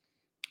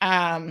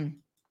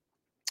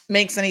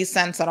makes any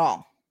sense at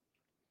all.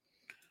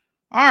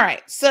 All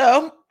right.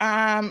 So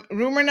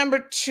rumor number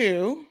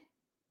 2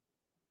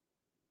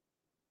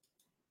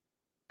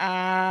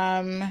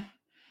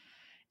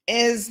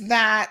 is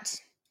that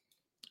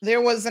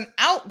there was an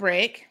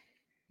outbreak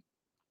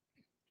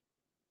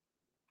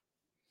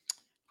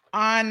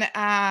on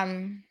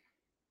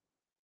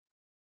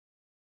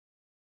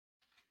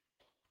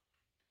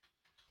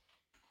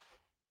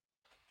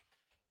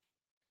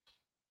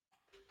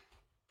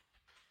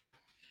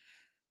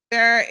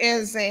there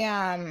is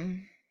a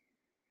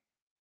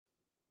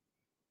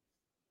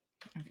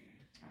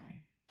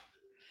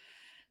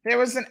there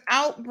was an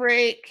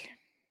outbreak.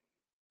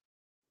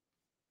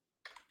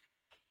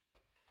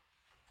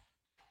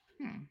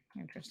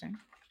 Interesting.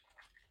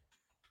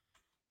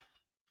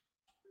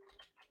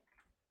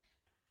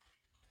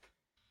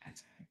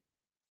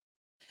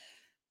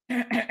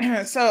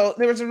 So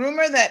there was a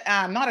rumor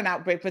that not an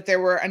outbreak, but there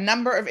were a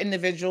number of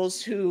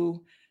individuals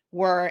who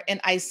were in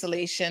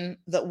isolation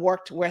that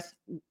worked with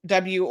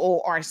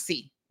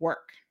WORC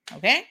work.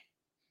 Okay.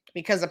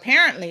 Because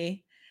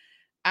apparently,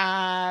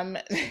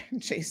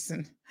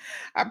 Jason,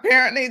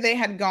 apparently they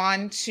had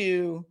gone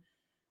to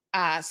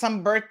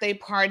some birthday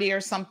party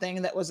or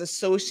something that was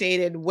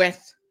associated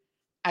with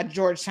a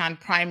Georgetown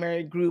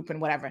primary group and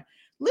whatever.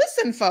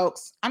 Listen,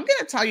 folks, I'm going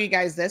to tell you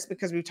guys this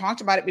because we've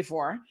talked about it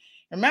before.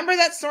 Remember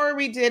that story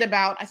we did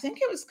about, I think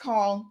it was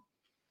called,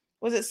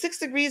 was it 6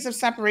 Degrees of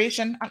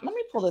Separation? Let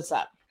me pull this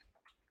up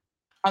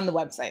on the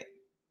website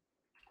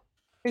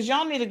because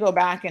y'all need to go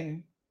back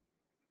and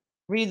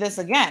read this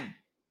again.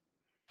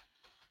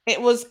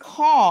 It was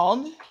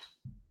called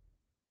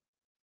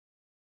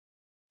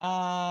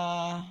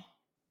A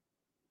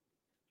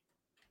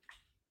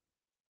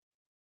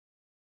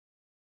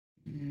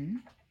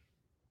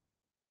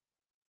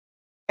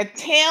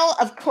Tale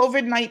of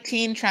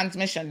COVID-19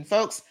 Transmission.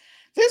 Folks,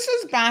 this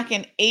was back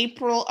in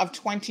April of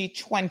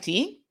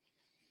 2020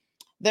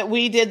 that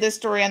we did this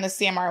story on the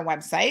CMR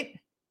website.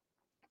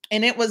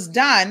 And it was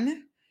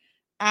done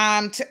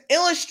to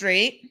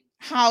illustrate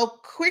how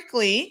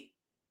quickly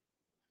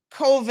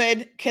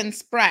COVID can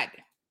spread.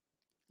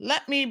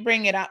 Let me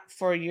bring it up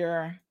for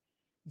your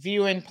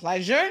viewing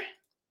pleasure.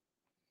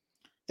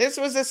 This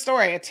was a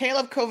story, A Tale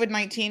of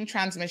COVID-19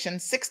 Transmission,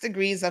 6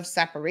 Degrees of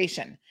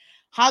Separation.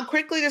 How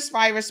quickly this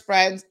virus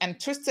spreads and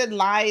twisted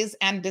lies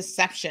and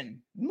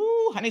deception.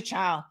 Ooh, honey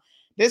child.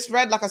 This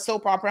read like a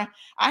soap opera.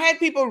 I had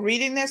people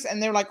reading this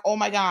and they're like, oh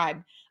my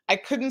God, I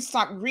couldn't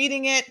stop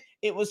reading it.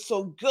 It was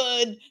so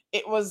good.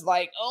 It was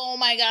like, oh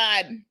my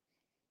God.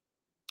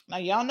 Now,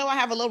 y'all know I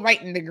have a little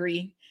writing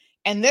degree,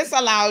 and this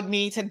allowed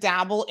me to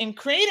dabble in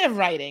creative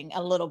writing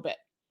a little bit.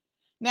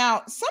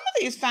 Now, some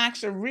of these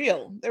facts are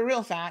real. They're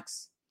real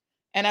facts.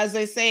 And as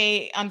they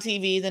say on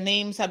TV, the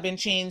names have been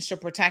changed to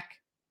protect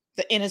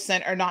the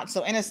innocent or not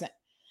so innocent.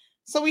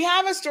 So we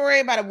have a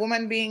story about a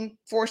woman being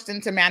forced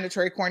into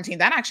mandatory quarantine.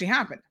 That actually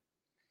happened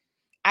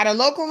at a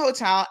local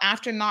hotel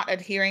after not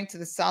adhering to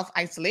the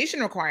self-isolation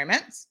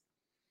requirements.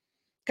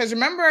 Because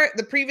remember,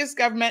 the previous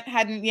government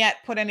hadn't yet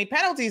put any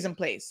penalties in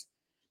place.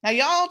 Now,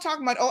 y'all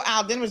talking about, oh,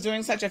 Alden was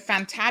doing such a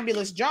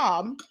fantabulous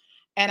job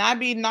And I'd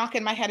be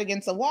knocking my head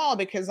against the wall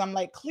because I'm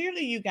like,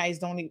 clearly you guys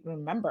don't even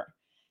remember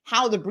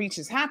how the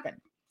breaches happened.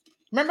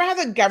 Remember how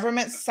the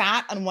government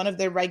sat on one of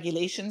their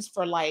regulations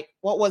for like,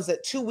 what was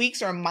it, 2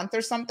 weeks or a month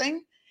or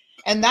something?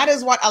 And that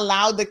is what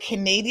allowed the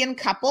Canadian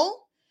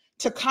couple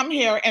to come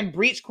here and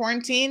breach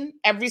quarantine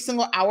every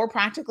single hour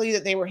practically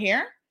that they were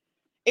here.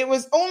 It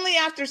was only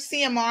after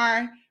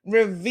CMR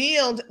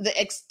revealed the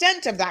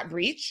extent of that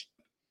breach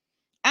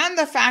and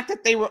the fact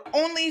that they were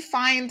only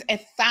fined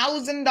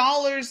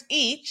 $1,000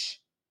 each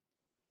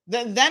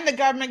that then the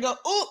government go,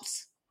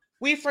 oops,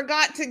 we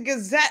forgot to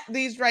gazette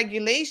these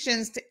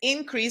regulations to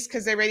increase,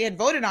 because they already had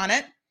voted on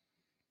it,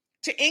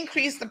 to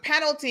increase the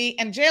penalty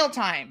and jail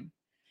time.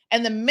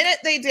 And the minute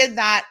they did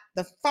that,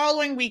 the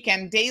following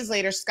weekend, days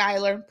later,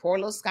 Skylar, poor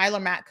little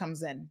Skylar Matt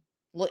comes in,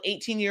 little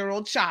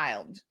 18-year-old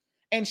child,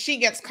 and she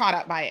gets caught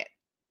up by it.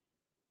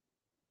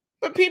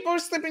 But people were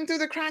slipping through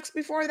the cracks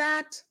before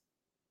that.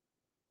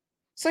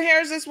 So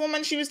here's this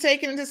woman, she was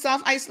taken into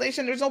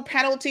self-isolation. There's no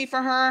penalty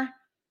for her.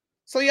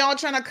 So y'all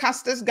trying to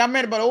cuss this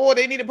government about, oh,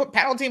 they need to put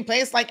penalty in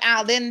place like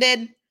Alden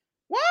did.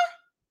 What?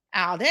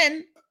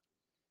 Alden?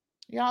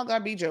 Y'all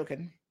gotta be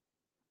joking.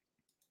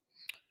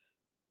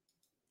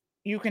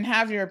 You can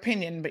have your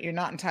opinion, but you're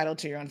not entitled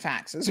to your own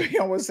facts, as we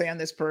always say on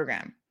this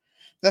program.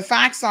 The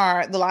facts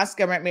are the last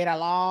government made a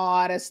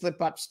lot of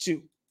slip-ups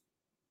too.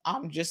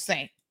 I'm just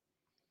saying.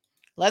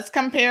 Let's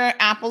compare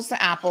apples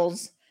to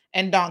apples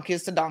and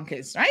donkeys to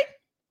donkeys, right?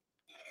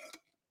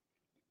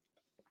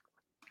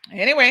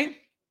 Anyway,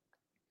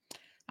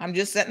 I'm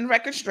just setting the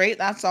record straight.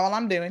 That's all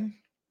I'm doing.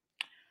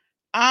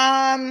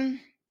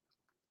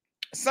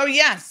 So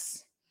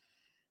yes.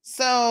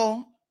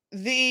 So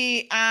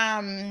the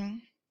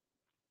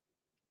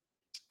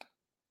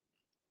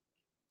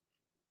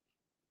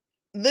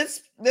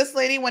this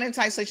lady went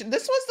into isolation.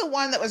 This was the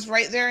one that was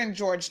right there in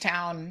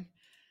Georgetown.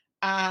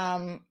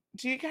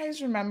 Do you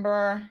guys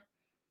remember?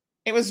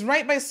 It was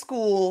right by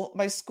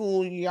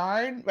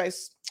schoolyard, by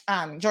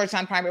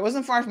Georgetown Primary. It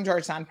wasn't far from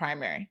Georgetown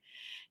Primary.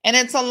 And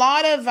it's a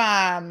lot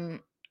of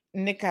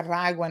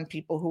Nicaraguan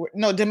people who were,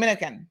 no,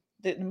 Dominican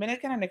or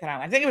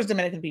Nicaraguan. I think it was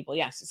Dominican people.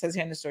 Yes, it says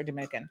here in the story,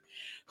 Dominican,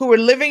 who were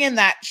living in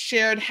that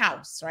shared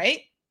house,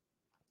 right?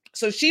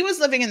 So she was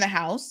living in the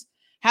house,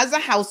 has a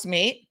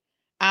housemate.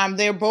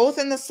 They're both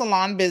in the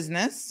salon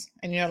business.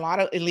 And, a lot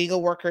of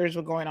illegal workers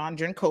were going on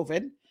during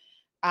COVID,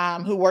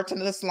 who worked in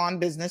the salon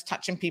business,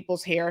 touching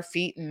people's hair,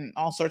 feet, and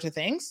all sorts of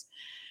things.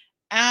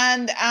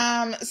 And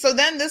so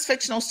then this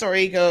fictional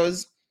story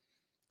goes,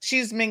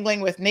 she's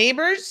mingling with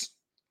neighbors.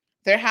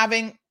 They're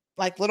having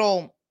like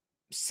little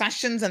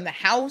sessions in the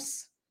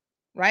house,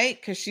 right?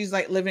 Because she's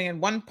like living in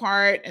one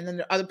part, and then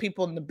there are other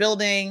people in the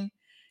building,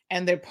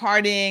 and they're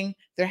partying,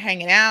 they're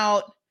hanging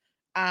out.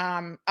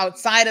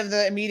 Outside of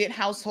the immediate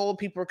household,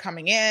 people are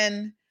coming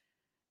in.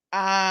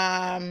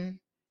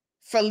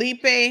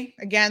 Felipe,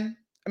 again,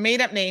 a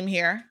made-up name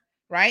here,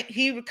 right?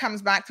 He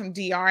comes back from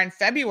DR in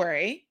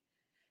February,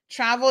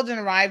 traveled and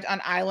arrived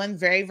on island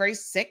very, very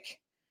sick.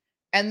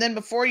 And then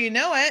before you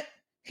know it,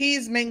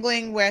 he's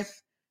mingling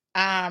with,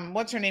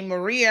 what's her name?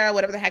 Maria,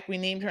 whatever the heck we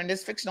named her in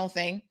this fictional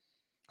thing,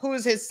 who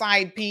is his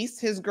side piece,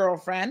 his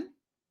girlfriend.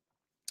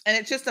 And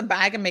it's just a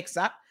bag of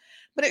mix-up.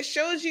 But it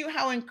shows you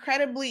how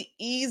incredibly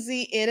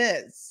easy it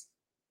is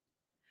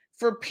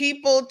for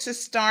people to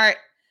start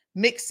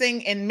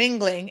mixing and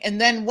mingling.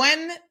 And then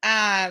when,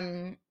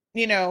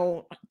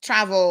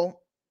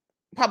 travel,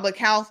 public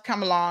health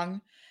come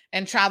along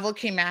and travel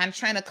command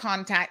trying to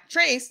contact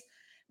trace,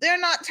 they're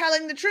not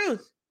telling the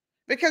truth.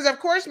 Because, of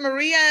course,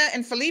 Maria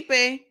and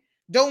Felipe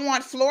don't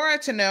want Flora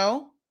to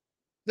know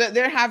that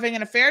they're having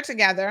an affair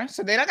together.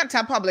 So they're not going to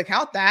tell public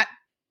health that.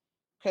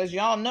 Because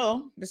y'all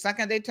know, the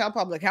second they tell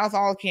public health,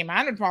 all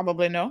command would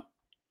probably know.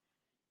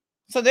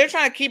 So they're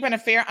trying to keep an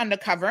affair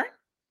undercover.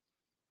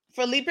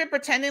 Felipe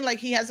pretending like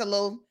he has a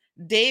little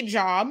day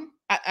job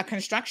at a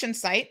construction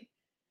site.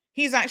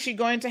 He's actually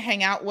going to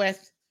hang out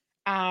with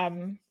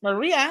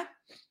Maria.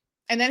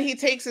 And then he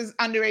takes his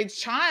underage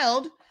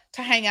child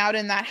to hang out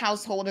in that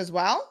household as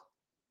well.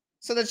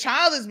 So the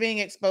child is being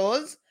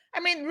exposed. I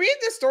mean, read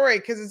the story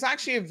because it's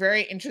actually a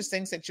very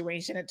interesting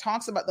situation. It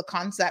talks about the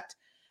concept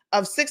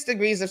of 6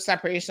 degrees of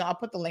separation. I'll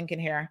put the link in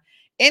here.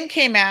 In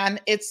Cayman,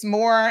 it's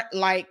more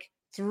like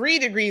 3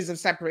 degrees of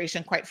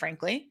separation, quite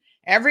frankly.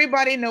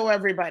 Everybody know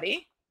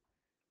everybody.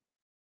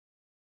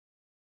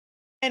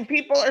 And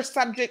people are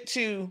subject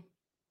to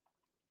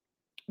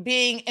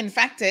being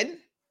infected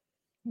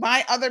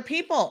by other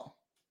people.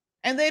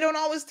 And they don't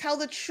always tell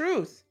the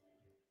truth.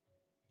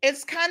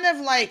 It's kind of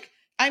like,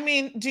 I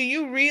mean, do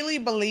you really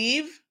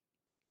believe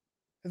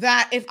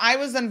that if I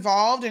was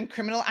involved in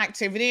criminal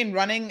activity and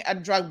running a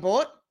drug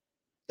boat,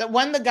 that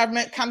when the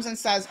government comes and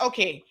says,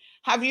 okay,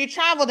 have you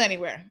traveled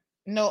anywhere?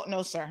 No,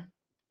 sir.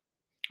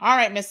 All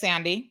right, Miss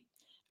Sandy.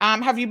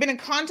 Have you been in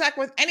contact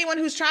with anyone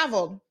who's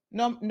traveled?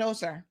 No,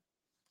 sir.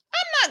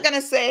 I'm not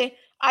going to say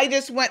I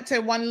just went to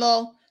one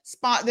little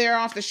spot there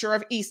off the shore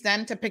of East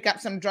End to pick up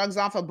some drugs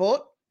off a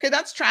boat. Okay,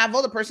 that's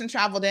travel. The person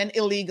traveled in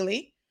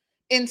illegally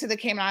into the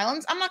Cayman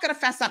Islands. I'm not going to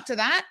fess up to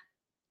that.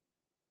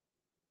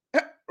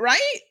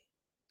 Right?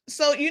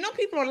 So,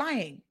 people are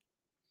lying.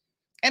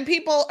 And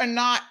people are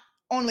not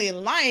only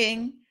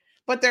lying,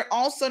 but they're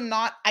also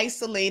not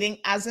isolating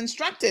as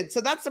instructed. So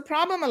that's the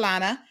problem,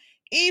 Alana.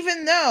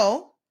 Even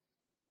though,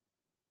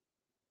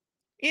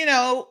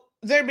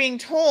 they're being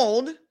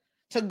told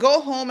to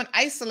go home and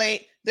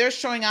isolate, they're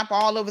showing up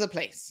all over the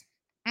place.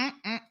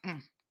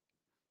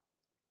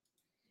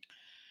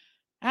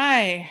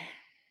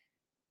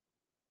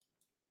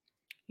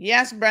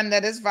 Yes, Brenda,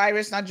 this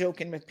virus not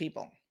joking with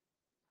people.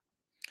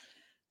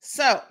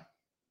 So,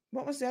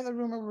 what was the other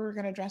rumor we were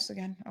going to address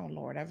again? Oh,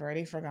 Lord, I've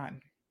already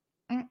forgotten.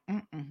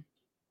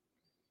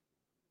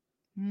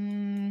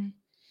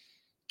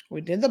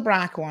 We did the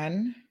BRAC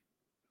one.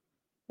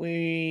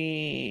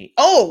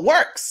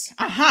 Works.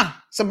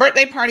 So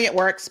birthday party at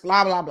Works,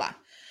 blah, blah, blah.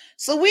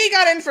 So we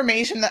got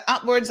information that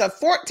upwards of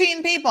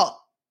 14 people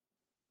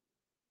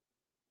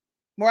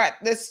were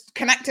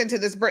connected to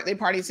this birthday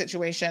party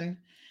situation.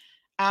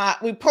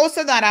 We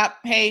posted that up.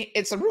 Hey,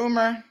 it's a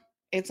rumor.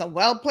 It's a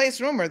well-placed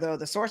rumor, though.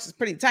 The source is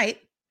pretty tight.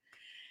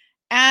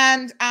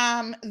 And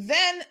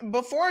then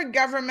before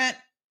government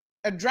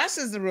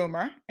addresses the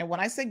rumor, and when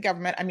I say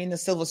government, I mean the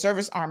civil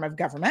service arm of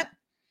government,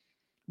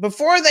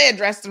 before they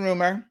address the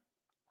rumor,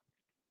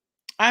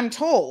 I'm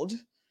told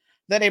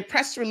that a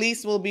press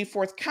release will be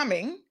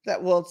forthcoming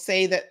that will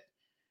say that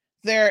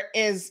there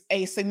is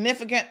a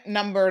significant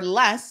number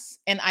less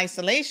in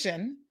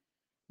isolation,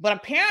 but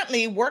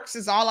apparently Works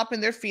is all up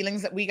in their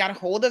feelings that we got a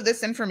hold of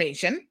this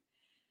information.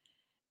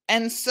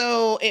 And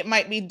so it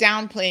might be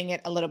downplaying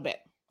it a little bit.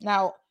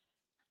 Now,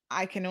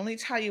 I can only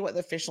tell you what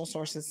the official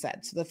sources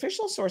said. So the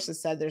official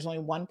sources said there's only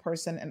one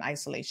person in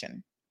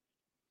isolation.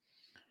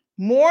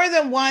 More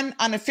than one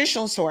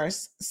unofficial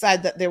source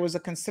said that there was a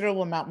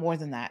considerable amount more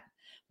than that.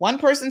 One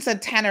person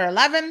said 10 or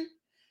 11.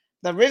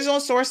 The original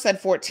source said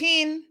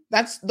 14.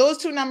 Those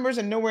two numbers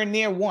are nowhere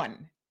near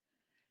one.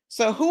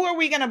 So who are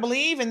we going to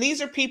believe? And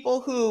these are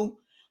people who,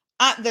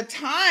 at the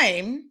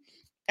time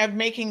of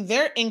making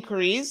their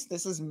inquiries,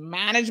 this is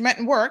management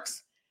and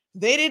Works,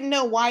 they didn't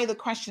know why the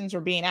questions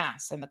were being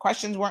asked. And the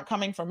questions weren't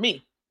coming from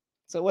me.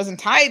 So it wasn't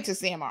tied to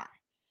CMR.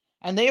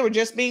 And they were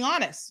just being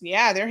honest.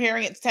 Yeah, they're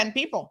hearing it's 10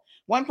 people.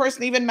 One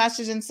person even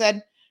messaged and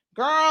said,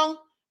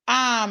 girl,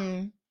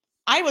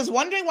 I was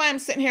wondering why I'm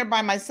sitting here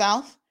by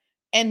myself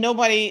and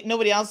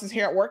nobody else is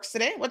here at Works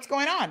today. What's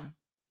going on?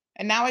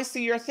 And now I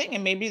see your thing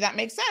and maybe that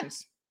makes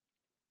sense.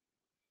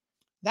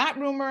 That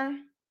rumor,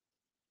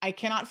 I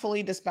cannot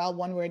fully dispel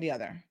one way or the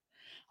other.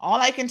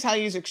 All I can tell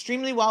you is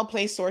extremely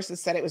well-placed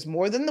sources said it was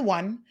more than the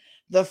one.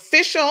 The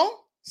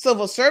official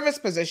civil service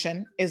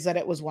position is that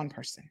it was one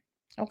person.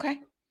 Okay.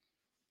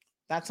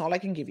 That's all I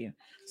can give you.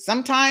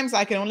 Sometimes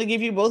I can only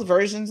give you both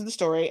versions of the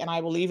story, and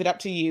I will leave it up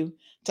to you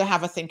to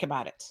have a think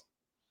about it.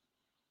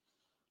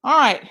 All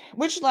right.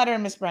 Which letter,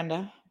 Miss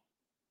Brenda?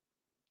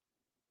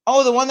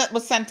 Oh, the one that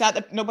was sent out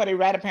that nobody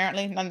read,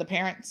 apparently. None of the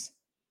parents.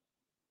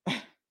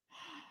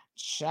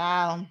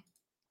 Child.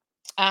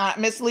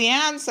 Miss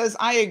Leanne says,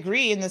 I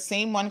agree. And the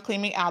same one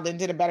claiming Alden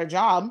did a better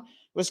job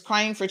was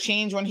crying for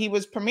change when he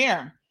was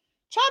premier.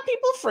 Child,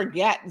 people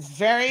forget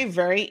very,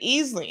 very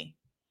easily.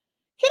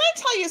 Can I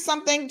tell you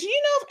something? Do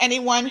you know of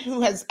anyone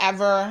who has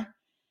ever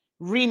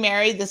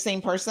remarried the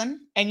same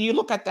person and you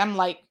look at them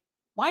like,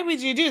 why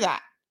would you do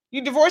that?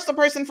 You divorced the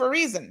person for a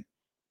reason.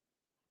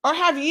 Or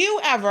have you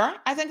ever,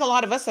 I think a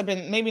lot of us have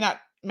been, maybe not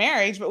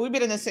married, but we've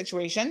been in this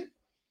situation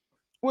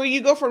where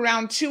you go for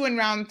round 2 and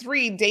round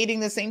 3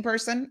 dating the same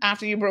person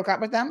after you broke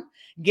up with them,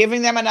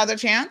 giving them another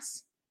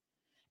chance.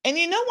 And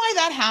you know why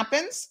that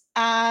happens?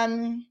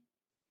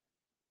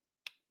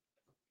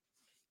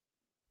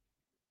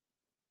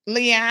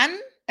 Leanne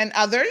and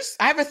others,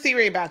 I have a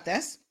theory about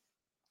this,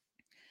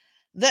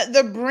 that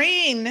the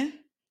brain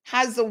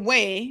has a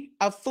way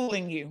of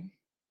fooling you.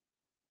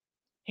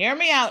 Hear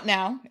me out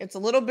now. It's a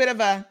little bit of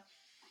a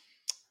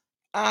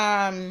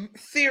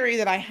theory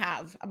that I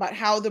have about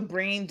how the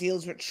brain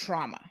deals with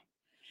trauma.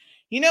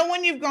 You know,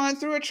 when you've gone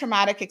through a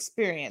traumatic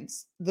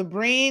experience, the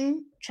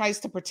brain tries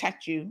to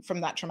protect you from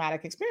that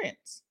traumatic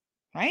experience,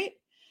 right?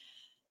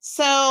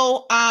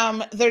 So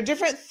there are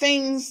different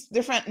things,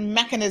 different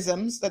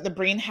mechanisms that the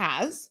brain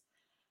has,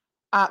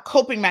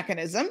 coping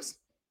mechanisms.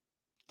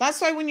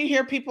 That's why when you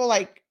hear people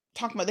like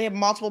talking about they have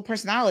multiple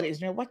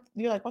personalities, you're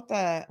like,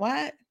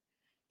 what?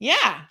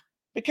 Yeah,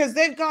 because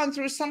they've gone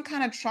through some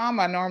kind of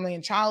trauma, normally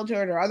in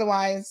childhood or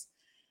otherwise.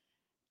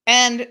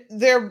 And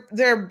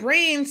their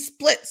brain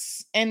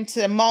splits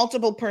into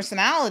multiple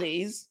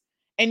personalities,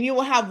 and you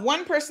will have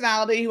one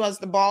personality who has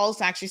the balls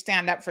to actually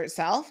stand up for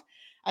itself.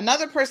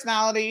 Another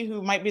personality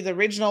who might be the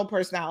original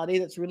personality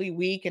that's really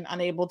weak and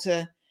unable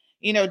to,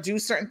 do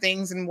certain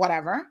things and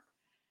whatever.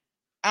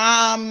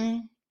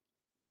 So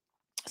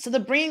the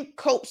brain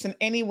copes in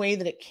any way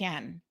that it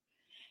can.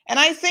 And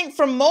I think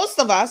for most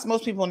of us,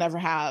 most people never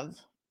have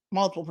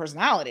multiple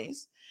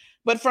personalities,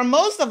 but for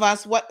most of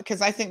us,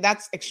 because I think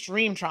that's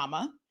extreme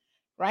trauma,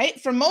 right?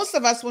 For most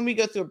of us, when we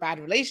go through a bad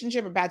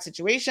relationship, a bad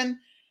situation,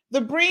 the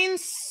brain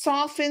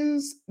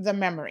softens the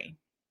memory.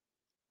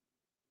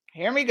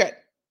 Hear me good.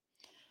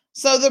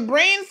 So the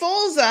brain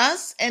fools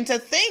us into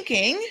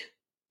thinking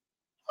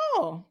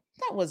Oh,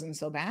 that wasn't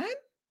so bad.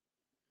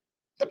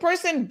 The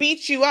person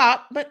beat you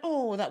up, but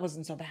oh, that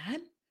wasn't so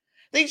bad.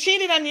 They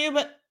cheated on you,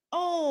 but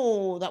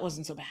oh, that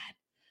wasn't so bad.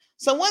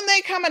 So when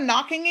they come a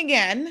knocking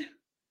again,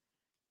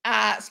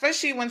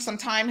 especially when some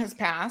time has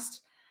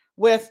passed,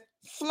 with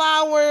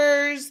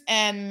flowers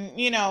and,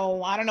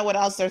 I don't know what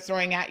else they're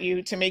throwing at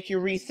you to make you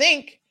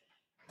rethink,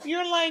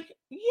 you're like,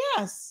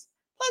 yes,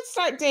 let's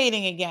start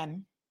dating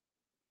again.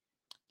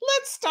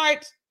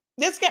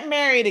 Let's get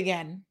married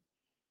again.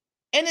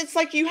 And it's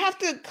like you have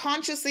to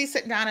consciously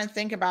sit down and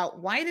think about,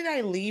 why did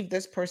I leave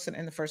this person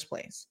in the first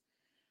place?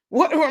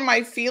 What were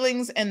my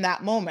feelings in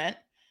that moment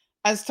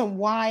as to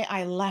why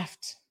I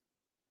left?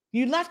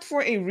 You left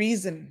for a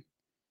reason,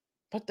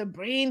 but the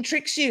brain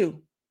tricks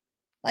you.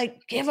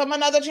 Like, give them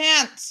another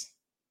chance.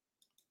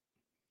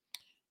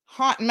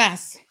 Hot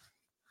mess.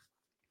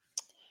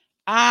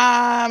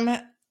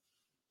 Right.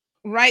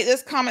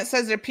 This comment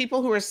says there are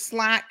people who are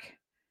slack,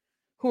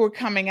 who are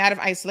coming out of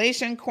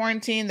isolation,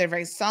 quarantine. They're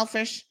very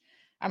selfish.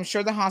 I'm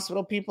sure the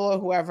hospital people or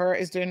whoever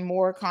is doing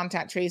more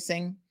contact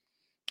tracing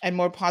and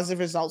more positive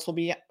results will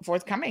be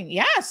forthcoming.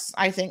 Yes,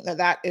 I think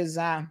that is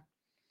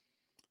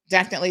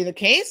definitely the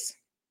case.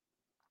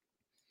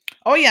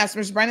 Oh, yes.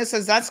 Ms. Brenda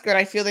says, that's good.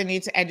 I feel they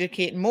need to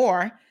educate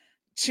more.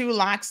 Too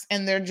lax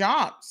in their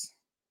jobs.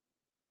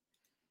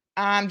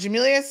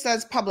 Jamelia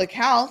says public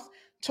health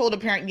told a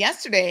parent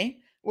yesterday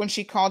when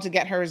she called to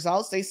get her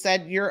results, they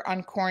said you're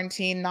on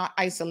quarantine, not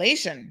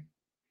isolation.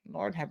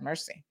 Lord have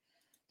mercy.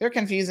 They're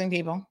confusing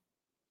people.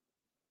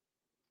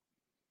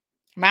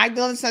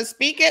 Magdalene says,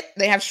 speak it.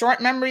 They have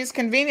short memories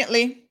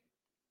conveniently.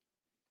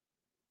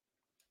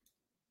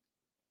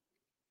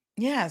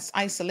 Yes,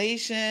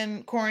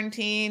 isolation,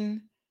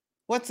 quarantine.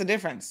 What's the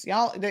difference?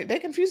 Y'all, they're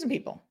confusing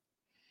people.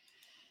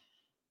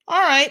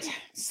 All right.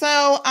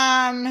 So,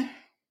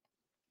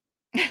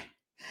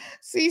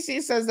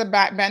 Cece says the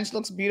back bench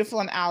looks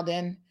beautiful in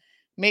Alden.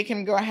 Make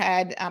him go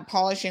ahead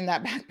polishing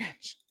that back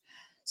bench.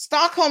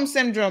 Stockholm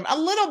syndrome, a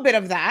little bit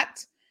of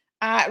that.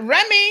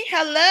 Remy,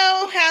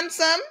 hello,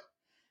 handsome.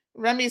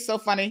 Remy's so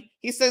funny.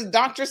 He says,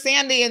 Dr.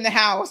 Sandy in the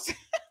house.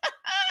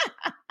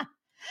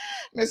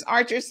 Miss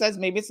Archer says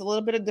maybe it's a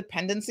little bit of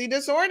dependency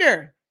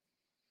disorder.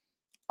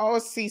 Oh,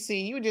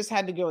 Cece, you just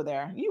had to go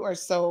there. You are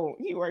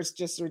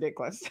just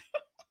ridiculous.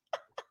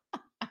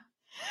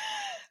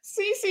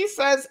 Cece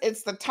says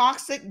it's the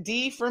toxic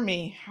D for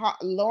me.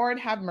 Lord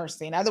have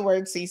mercy. In other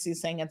words,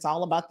 Cece's saying it's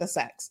all about the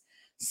sex.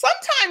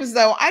 Sometimes,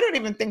 though, I don't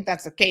even think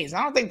that's the case.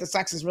 I don't think the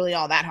sex is really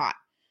all that hot.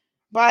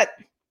 But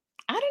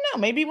I don't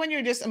know. Maybe when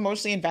you're just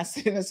emotionally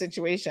invested in a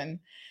situation,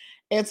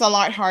 it's a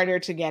lot harder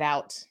to get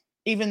out,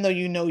 even though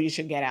you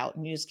should get out,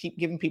 and you just keep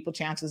giving people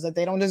chances that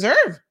they don't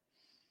deserve.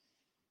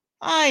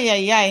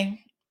 Ay.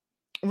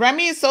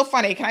 Remy is so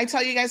funny. Can I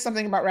tell you guys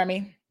something about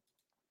Remy?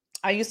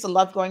 I used to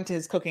love going to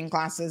his cooking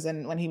classes,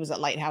 and when he was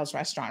at Lighthouse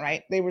Restaurant,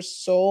 right? They were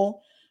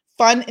so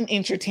fun and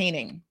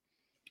entertaining.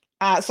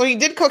 So he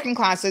did cooking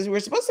classes. We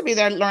were supposed to be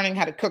there learning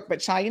how to cook,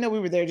 but we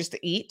were there just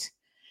to eat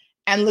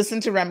and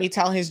listen to Remy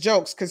tell his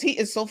jokes because he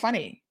is so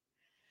funny.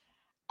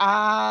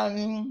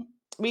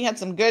 We had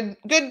some good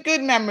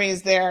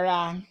memories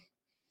there.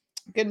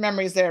 Good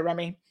memories there,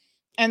 Remy.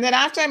 And then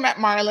after I met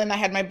Marlon, I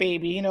had my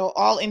baby.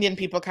 All Indian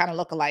people kind of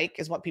look alike,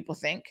 is what people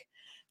think.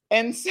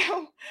 And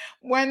so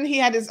when he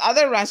had his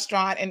other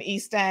restaurant in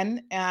East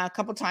End, a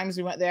couple times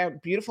we went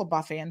there, beautiful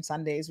buffet on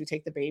Sundays. We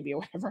take the baby or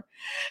whatever.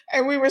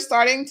 And we were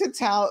starting to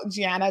tell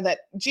Gianna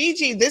that,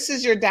 Gigi, this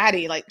is your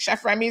daddy. Like,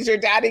 Chef Remy's your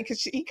daddy.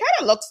 Because he kind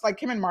of looks like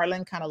him, and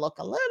Marlon kind of look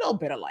a little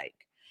bit alike.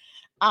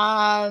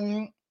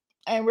 And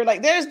we're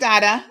like, there's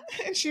Dada.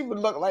 And she would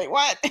look like,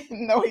 what?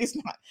 No, he's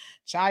not.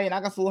 Child, you're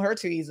not going to fool her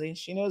too easily.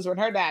 She knows what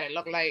her daddy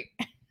looked like.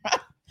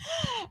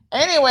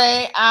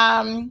 Anyway,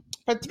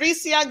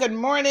 Patricia, good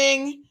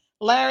morning.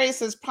 Larry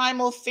says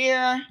primal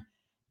fear.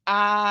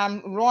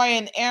 Roy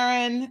and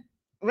Aaron.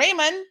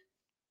 Raymond,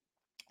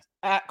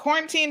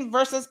 quarantine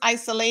versus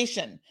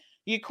isolation.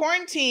 You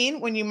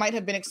quarantine when you might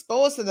have been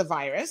exposed to the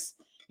virus.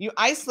 You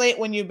isolate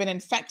when you've been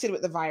infected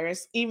with the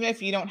virus, even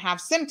if you don't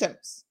have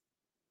symptoms.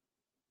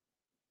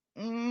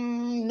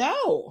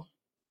 No,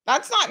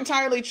 that's not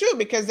entirely true,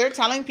 because they're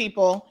telling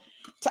people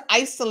to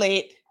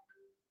isolate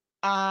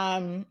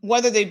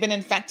whether they've been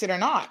infected or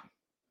not.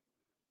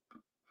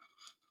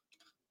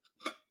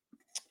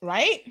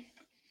 Right?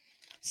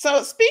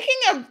 So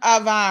speaking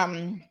of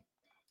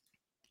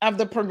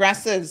the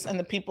progressives and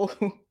the people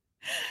who,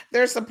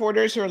 their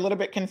supporters who are a little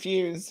bit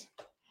confused.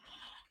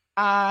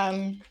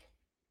 You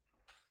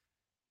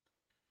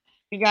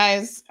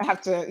guys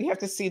have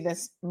to see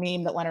this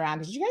meme that went around.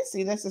 Did you guys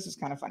see this? This is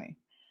kind of funny.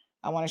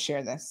 I want to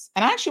share this.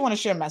 And I actually want to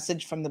share a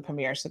message from the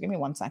premiere. So give me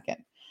 1 second.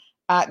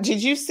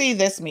 Did you see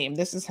this meme?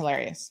 This is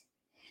hilarious.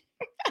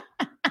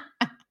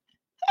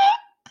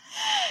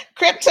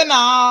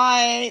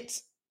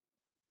 Kryptonite.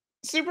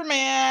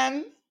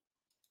 Superman.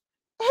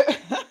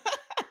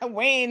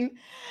 Wayne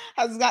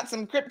has got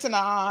some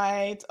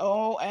kryptonite.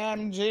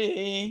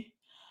 OMG.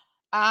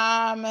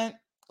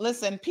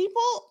 Listen,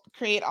 people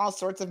create all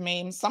sorts of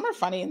memes. Some are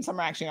funny and some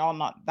are actually all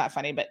not that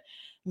funny, but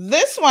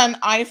this one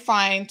I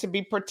find to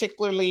be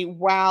particularly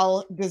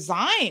well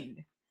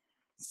designed.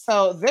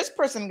 So this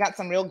person got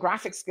some real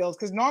graphic skills,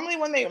 because normally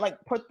when they like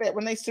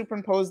when they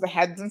superimpose the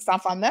heads and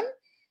stuff on them,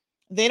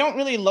 they don't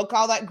really look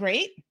all that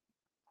great.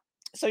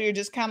 So you're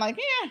just kind of like,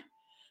 yeah,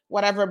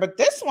 whatever. But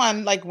this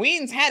one, like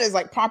Wayne's head is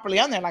like properly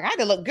on there. Like I had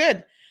to look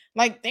good.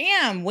 Like,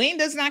 damn, Wayne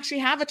doesn't actually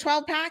have a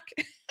 12-pack.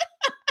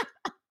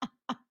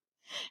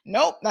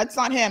 Nope, that's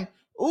not him.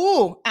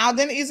 Ooh,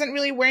 Alden isn't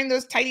really wearing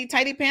those tighty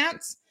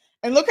pants.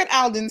 And look at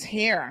Alden's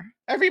hair.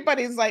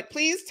 Everybody's like,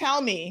 please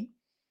tell me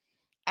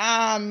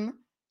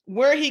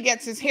where he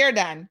gets his hair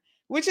done,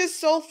 which is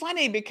so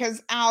funny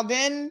because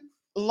Alden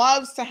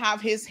loves to have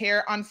his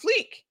hair on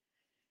fleek.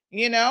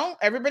 You know,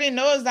 everybody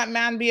knows that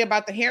man be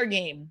about the hair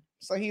game.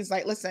 So he's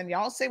like, listen,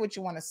 y'all say what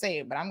you want to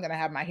say, but I'm going to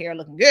have my hair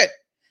looking good.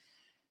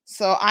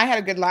 So I had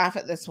a good laugh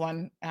at this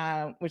one,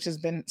 which has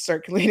been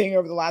circulating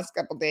over the last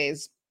couple of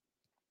days.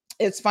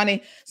 It's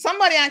funny.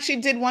 Somebody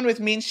actually did one with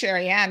me and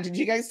Sherry Ann. Did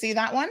you guys see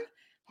that one?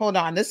 Hold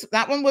on.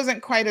 That one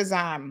wasn't quite as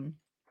oh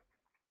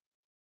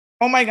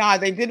my God,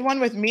 they did one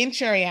with me and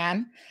Sherry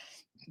Ann.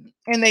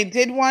 And they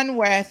did one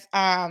with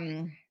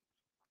oh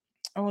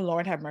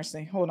Lord have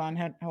mercy. Hold on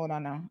now.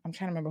 I'm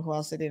trying to remember who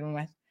else they did one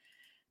with.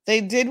 They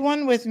did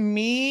one with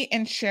me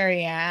and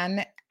Sherry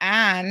Ann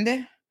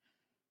and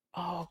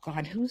oh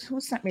God, who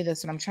sent me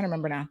this one? I'm trying to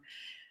remember now.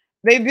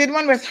 They did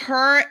one with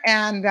her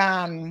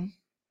and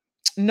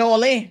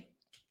Noelle.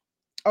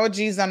 Oh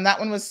geez, that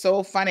one was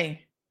so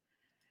funny.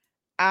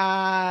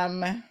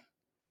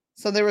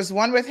 So there was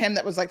one with him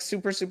that was like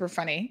super, super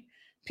funny.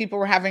 People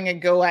were having a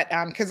go at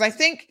because I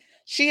think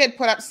she had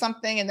put up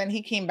something and then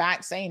he came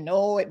back saying,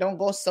 no, it don't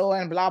go so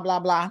and blah, blah,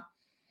 blah.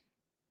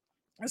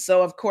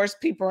 So of course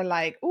people are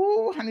like,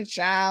 ooh, honey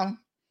child,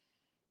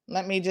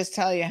 let me just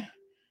tell you.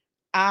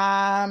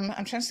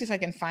 I'm trying to see if I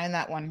can find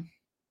that one.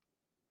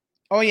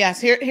 Oh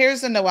yes,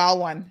 here's the Noelle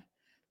one.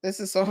 This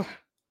is so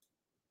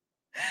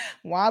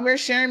while we're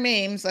sharing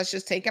memes, let's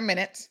just take a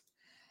minute.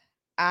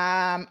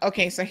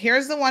 Okay, so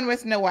here's the one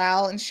with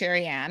Noelle and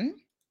Sherry Ann.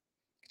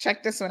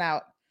 Check this one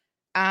out.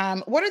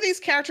 What are these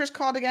characters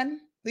called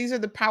again? These are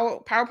the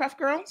Powerpuff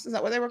Girls. Is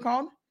that what they were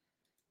called?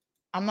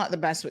 I'm not the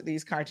best with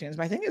these cartoons,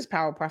 but I think it's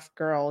Powerpuff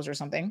Girls or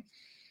something.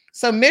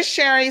 So Miss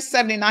Sherry,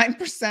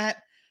 79%.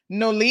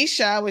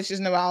 Nolisha, which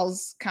is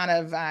Noelle's kind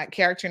of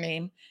character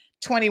name,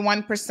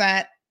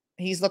 21%.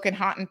 He's looking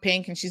hot and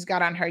pink, and she's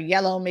got on her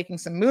yellow, making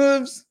some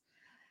moves.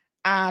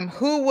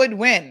 Who would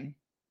win?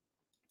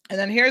 And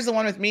then here's the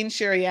one with me and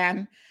Sherry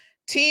Ann.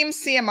 Team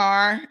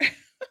CMR.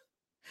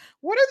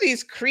 What are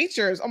these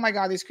creatures? Oh my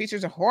God, these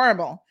creatures are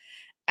horrible.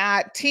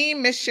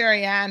 Team Miss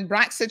Sherry Ann,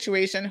 Brack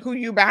situation. Who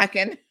you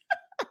backing?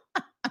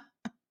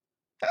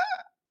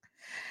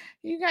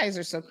 You guys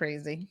are so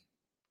crazy.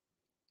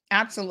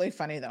 Absolutely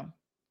funny though.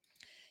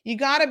 You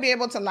got to be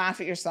able to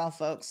laugh at yourself,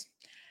 folks.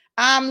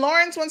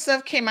 Lawrence wants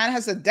to Cayman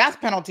has a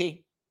death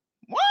penalty.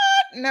 What?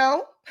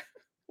 No,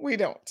 we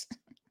don't.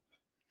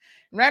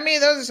 Remy,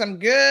 those are some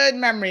good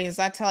memories,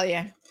 I tell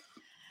you.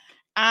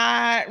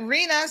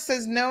 Rena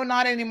says, no,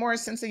 not anymore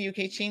since the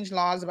UK changed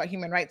laws about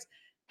human rights.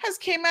 Has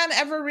Cayman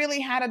ever really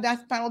had a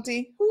death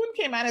penalty? Who in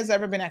Cayman has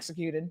ever been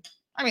executed?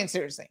 I mean,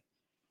 seriously.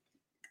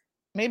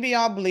 Maybe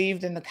y'all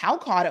believed in the cow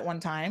cod at one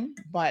time,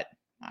 but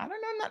I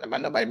don't know, nothing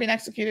about nobody being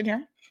executed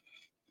here.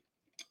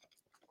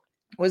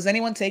 Was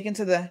anyone taken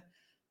to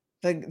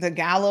the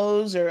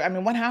gallows? Or, I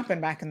mean, what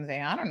happened back in the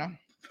day? I don't know.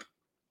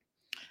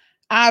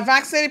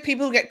 Vaccinated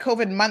people who get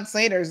COVID months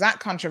later, is that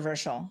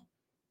controversial?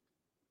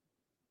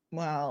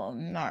 Well,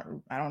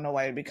 I don't know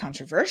why it'd be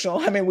controversial.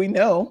 I mean, we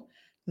know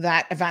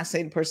that a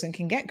vaccinated person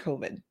can get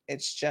COVID.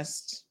 It's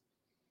just,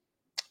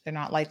 they're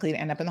not likely to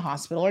end up in the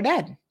hospital or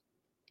dead.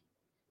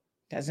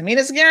 Doesn't mean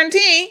it's a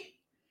guarantee.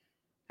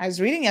 I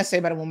was reading yesterday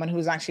about a woman who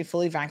was actually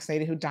fully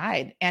vaccinated who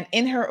died. And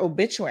in her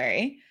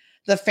obituary,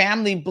 the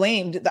family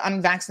blamed the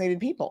unvaccinated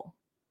people.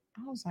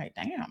 I was like,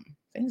 damn,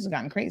 things have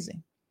gotten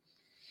crazy.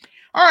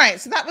 All right,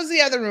 so that was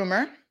the other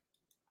rumor.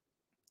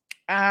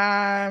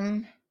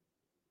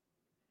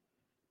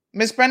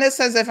 Miss Brenda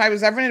says, if I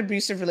was ever in an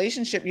abusive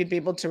relationship, you'd be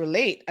able to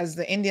relate. As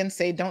the Indians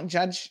say, don't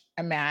judge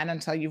a man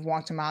until you've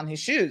walked a mile in his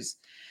shoes.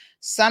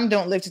 Some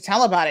don't live to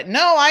tell about it.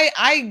 No,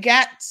 I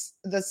get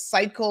the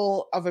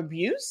cycle of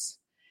abuse.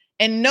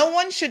 And no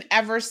one should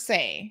ever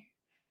say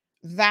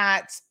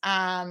that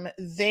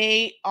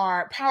they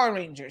are Power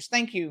Rangers.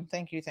 Thank you.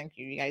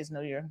 You guys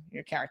know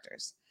your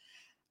characters.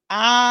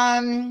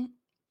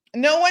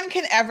 No one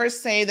can ever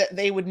say that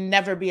they would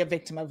never be a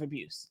victim of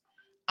abuse.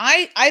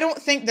 I don't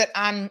think that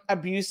I'm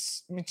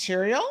abuse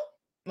material.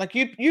 Like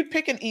you'd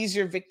pick an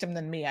easier victim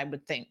than me, I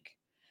would think.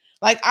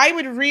 Like I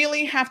would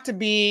really have to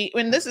be,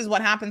 and this is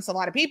what happens to a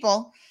lot of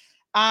people.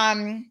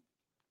 I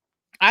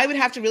would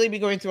have to really be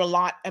going through a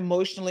lot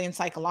emotionally and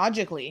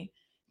psychologically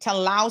to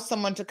allow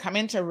someone to come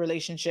into a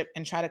relationship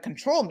and try to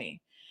control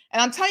me.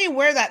 And I'll tell you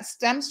where that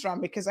stems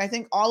from, because I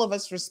think all of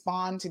us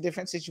respond to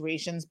different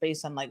situations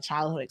based on like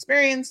childhood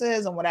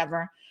experiences and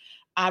whatever.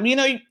 You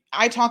know,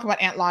 I talk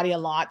about Aunt Lottie a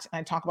lot, and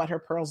I talk about her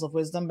pearls of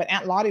wisdom, but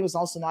Aunt Lottie was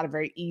also not a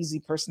very easy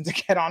person to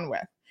get on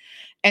with.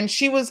 And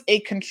she was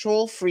a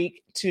control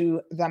freak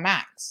to the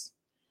max.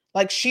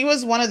 Like, she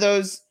was one of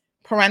those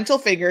parental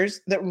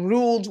figures that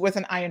ruled with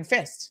an iron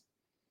fist.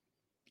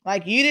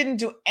 Like, you didn't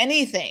do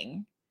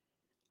anything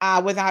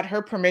without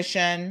her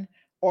permission,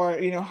 or,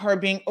 you know, her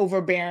being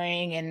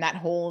overbearing and that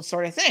whole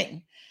sort of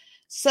thing.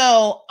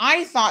 So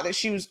I thought that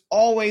she was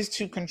always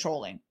too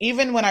controlling.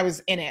 Even when I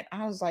was in it,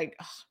 I was like,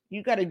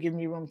 you got to give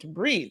me room to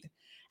breathe.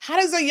 How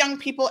does a young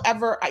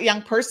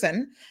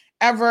person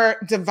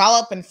ever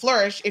develop and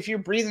flourish if you're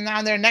breathing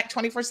down their neck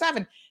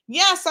 24/7?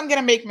 Yes, I'm going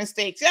to make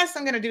mistakes. Yes,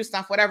 I'm going to do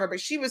stuff, whatever.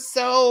 But she was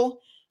so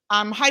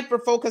hyper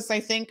focused, I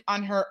think,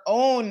 on her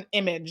own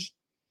image,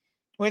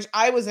 which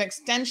I was an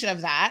extension of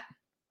that.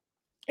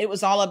 It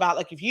was all about,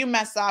 like, if you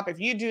mess up,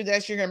 if you do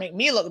this, you're going to make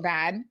me look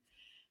bad.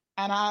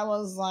 And I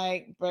was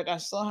like, but I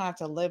still have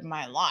to live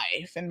my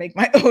life and make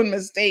my own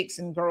mistakes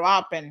and grow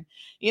up. And,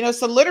 you know,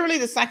 so literally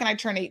the second I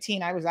turned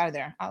 18, I was out of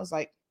there. I was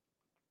like,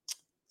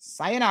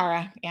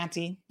 sayonara,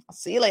 auntie. I'll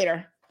see you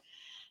later.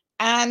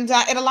 And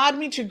it allowed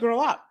me to grow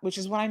up, which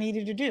is what I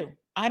needed to do.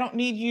 I don't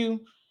need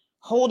you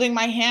holding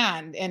my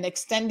hand and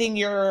extending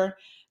your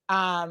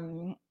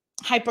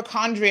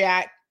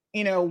hypochondriac,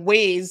 you know,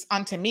 ways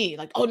onto me.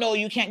 Like, oh no,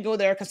 you can't go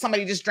there because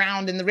somebody just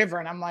drowned in the river.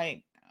 And I'm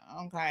like,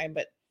 okay,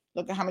 but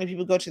look at how many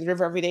people go to the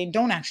river every day and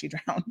don't actually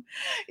drown.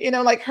 You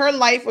know, like, her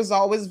life was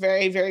always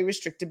very, very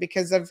restricted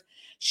because of,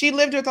 she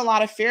lived with a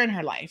lot of fear in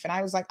her life. And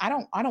I was like, I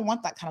don't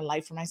want that kind of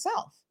life for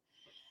myself.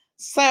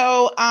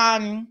 So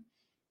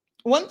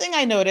one thing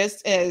I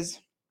noticed is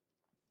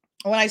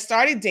when I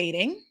started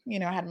dating, you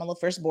know, I had my little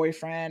first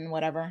boyfriend,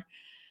 whatever,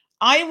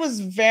 I was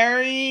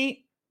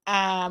very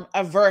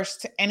averse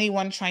to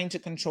anyone trying to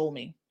control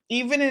me,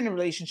 even in a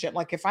relationship.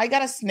 Like, if I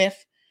got a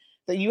sniff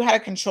that you had a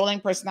controlling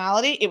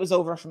personality, it was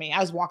over for me. I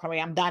was walking away.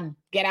 I'm done.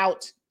 Get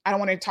out. I don't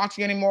want to talk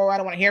to you anymore. I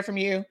don't want to hear from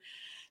you.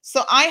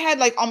 So I had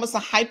like almost a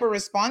hyper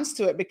response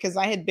to it because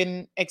I had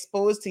been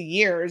exposed to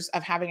years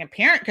of having a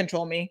parent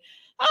control me.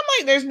 I'm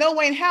like, there's no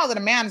way in hell that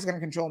a man is going to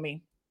control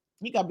me.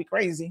 You got to be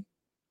crazy.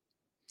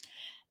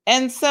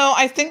 And so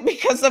I think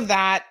because of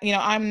that, you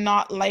know, I'm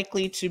not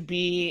likely to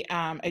be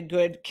a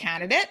good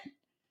candidate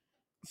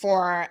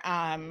for,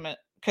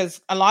 because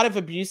a lot of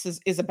abuse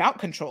is about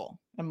control.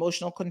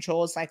 Emotional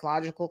control,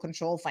 psychological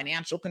control,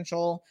 financial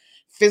control,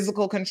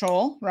 physical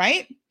control,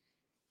 right?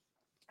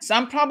 So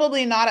I'm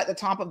probably not at the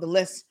top of the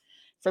list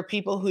for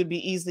people who'd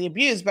be easily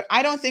abused, but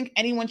I don't think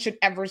anyone should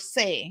ever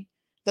say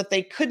that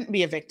they couldn't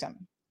be a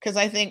victim, because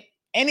I think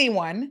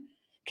anyone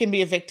can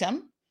be a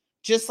victim,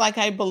 just like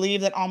I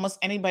believe that almost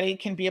anybody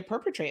can be a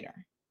perpetrator.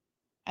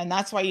 And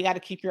that's why you got to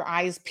keep your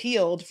eyes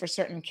peeled for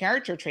certain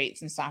character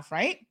traits and stuff,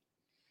 right?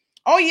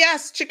 Oh,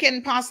 yes,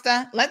 chicken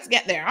pasta. Let's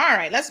get there. All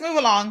right, let's move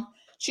along.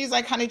 She's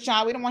like, honey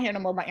child, we don't want to hear no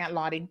more about Aunt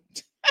Lottie.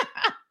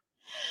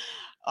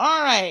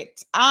 All right.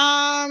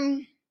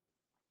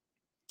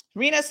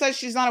 Rena says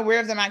she's not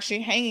aware of them actually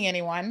hanging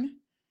anyone.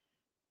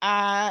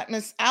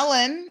 Miss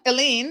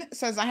Eileen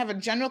says, I have a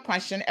general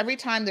question. Every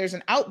time there's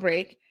an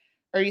outbreak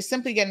or you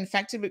simply get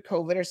infected with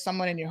COVID or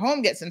someone in your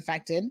home gets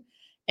infected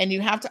and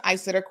you have to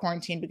isolate or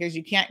quarantine because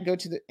you can't go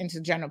into the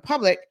general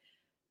public,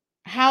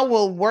 how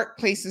will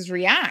workplaces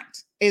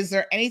react? Is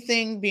there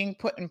anything being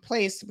put in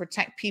place to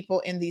protect people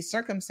in these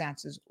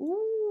circumstances?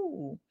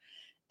 Ooh,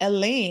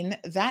 Elaine,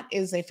 that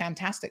is a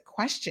fantastic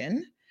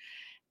question.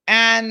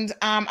 And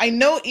I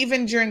know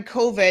even during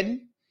COVID,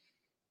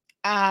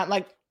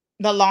 like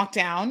the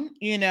lockdown,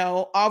 you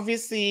know,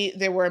 obviously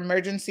there were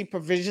emergency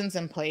provisions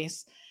in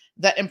place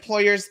that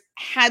employers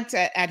had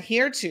to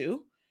adhere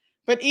to.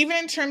 But even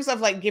in terms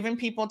of like giving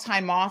people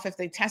time off if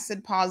they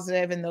tested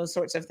positive and those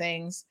sorts of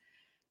things,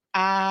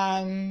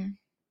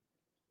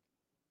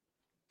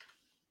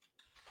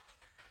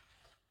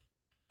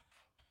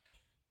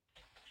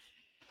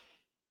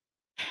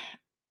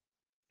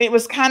 it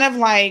was kind of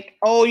like,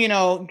 oh, you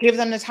know, give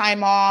them the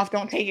time off.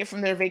 Don't take it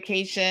from their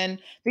vacation.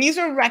 These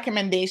are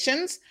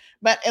recommendations.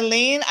 But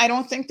Elaine, I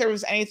don't think there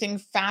was anything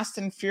fast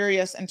and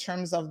furious in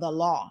terms of the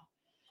law.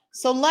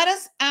 So let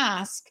us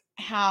ask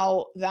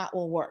how that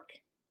will work.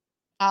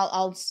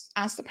 I'll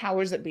ask the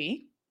powers that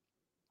be.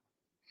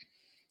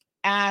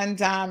 And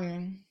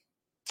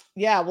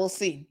yeah, we'll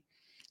see.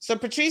 So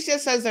Patricia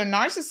says they're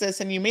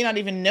narcissists and you may not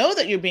even know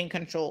that you're being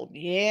controlled.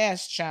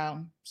 Yes,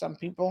 child. Some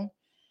people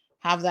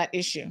have that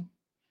issue.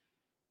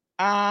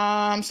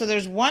 So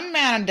there's one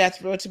man on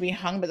death row to be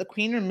hung, but the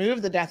Queen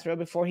removed the death row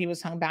before he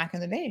was hung back in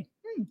the day.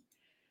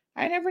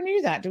 I never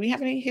knew that. Do we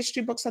have any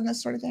history books on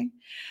this sort of thing?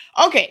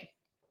 Okay,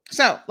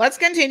 so let's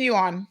continue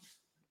on.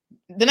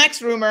 The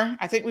next rumor,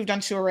 I think we've done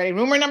 2 already.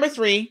 Rumor number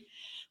 3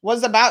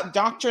 was about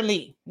Dr.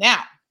 Lee.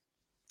 Now,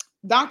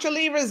 Dr.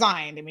 Lee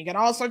resigned, and we got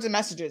all sorts of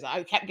messages.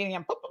 I kept getting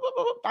them.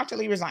 Dr.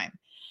 Lee resigned.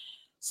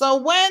 So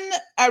when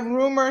a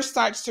rumor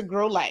starts to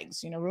grow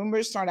legs, you know,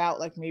 rumors start out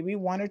like maybe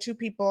 1 or 2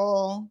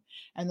 people,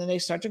 and then they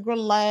start to grow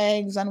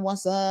legs on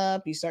what's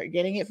up. You start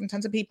getting it from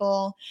tons of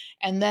people.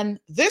 And then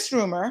this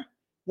rumor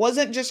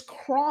wasn't just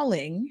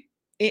crawling,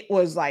 It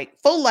was like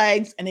full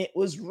legs and it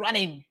was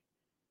running.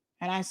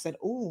 And I said,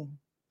 oh,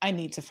 I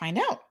need to find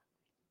out.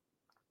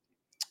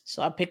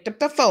 So I picked up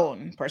the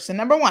phone. Person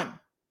number one.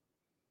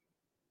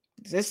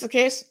 Is this the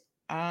case?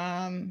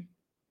 I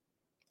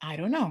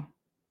don't know,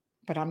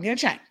 but I'm going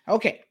to check.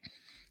 Okay.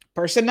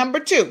 Person number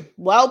two,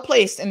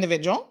 well-placed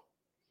individual.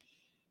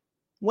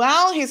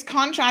 Well, his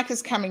contract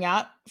is coming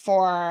up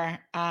for,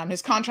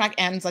 his contract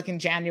ends like in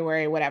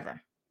January, whatever.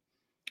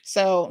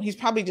 So he's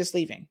probably just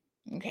leaving.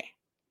 Okay.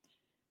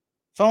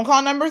 Phone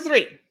call number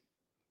three.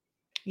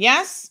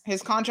 Yes,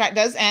 his contract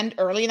does end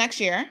early next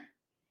year.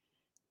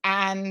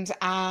 And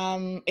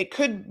it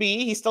could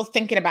be he's still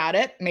thinking about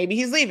it. Maybe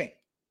he's leaving.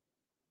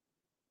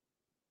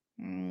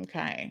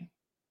 Okay.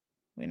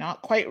 We're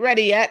not quite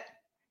ready yet.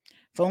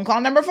 Phone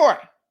call number four.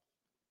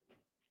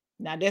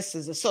 Now, this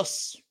is a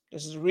sus.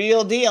 This is a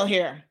real deal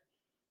here.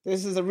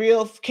 This is a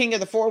real king of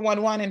the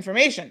 411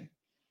 information.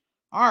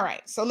 All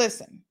right. So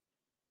listen,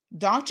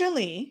 Dr.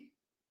 Lee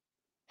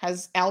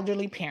has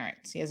elderly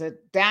parents. He has a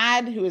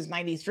dad who is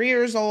 93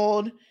 years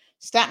old.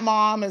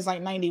 Stepmom is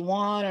like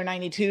 91 or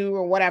 92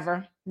 or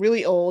whatever,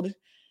 really old.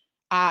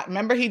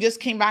 Remember, he just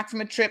came back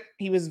from a trip.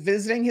 He was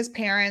visiting his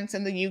parents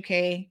in the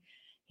UK.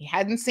 He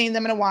hadn't seen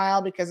them in a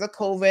while because of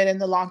COVID and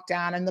the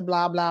lockdown and the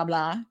blah, blah,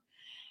 blah.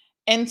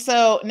 And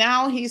so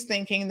now he's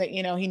thinking that,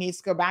 you know, he needs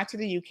to go back to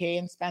the UK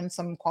and spend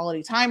some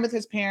quality time with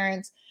his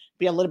parents,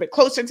 be a little bit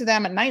closer to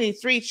them. At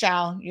 93,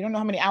 child, you don't know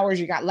how many hours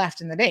you got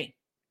left in the day.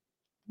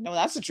 No,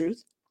 that's the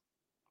truth.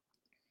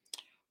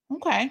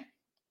 Okay.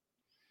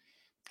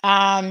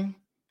 And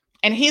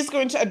he's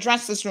going to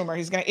address this rumor.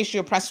 He's going to issue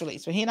a press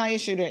release, but he not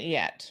issued it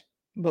yet,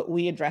 but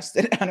we addressed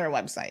it on our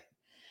website.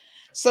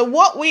 So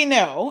what we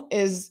know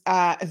is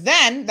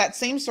then that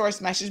same source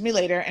messaged me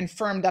later and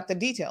firmed up the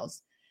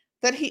details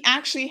that he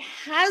actually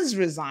has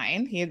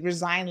resigned. He had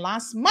resigned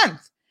last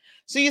month.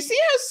 So you see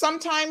how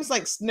sometimes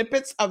like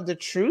snippets of the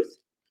truth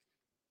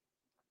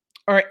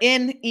are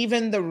in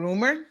even the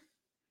rumor.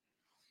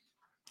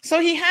 So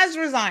he has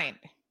resigned.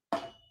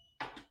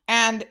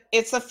 And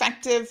it's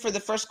effective for the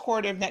first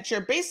quarter of next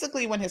year.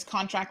 Basically, when his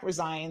contract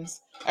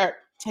resigns or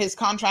his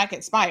contract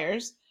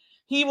expires,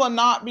 he will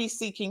not be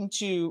seeking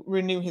to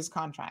renew his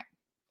contract.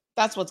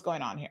 That's what's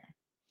going on here.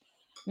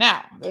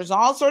 Now, there's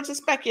all sorts of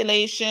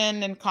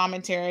speculation and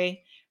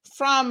commentary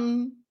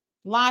from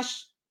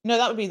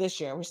that would be this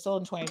year. We're still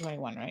in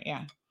 2021, right?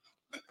 Yeah.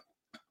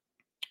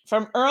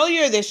 From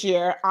earlier this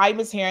year, I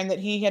was hearing that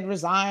he had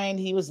resigned,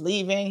 he was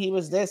leaving, he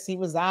was this, he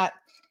was that.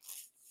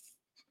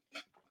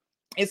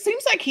 It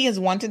seems like he has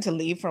wanted to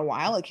leave for a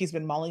while, like he's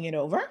been mulling it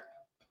over,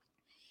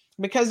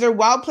 because there are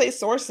well-placed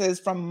sources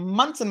from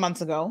months and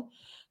months ago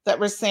that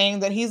were saying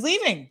that he's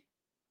leaving.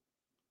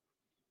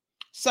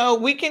 So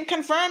we can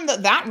confirm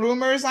that that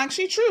rumor is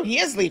actually true. He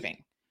is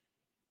leaving.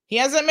 He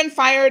hasn't been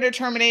fired or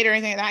terminated or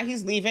anything like that.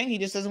 He's leaving. He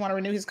just doesn't want to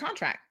renew his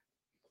contract.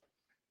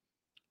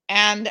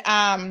 And,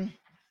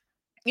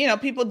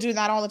 people do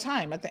that all the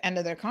time at the end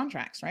of their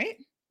contracts, right?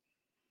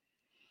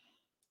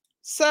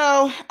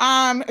 So,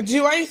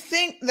 do I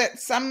think that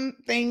some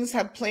things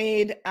have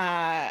played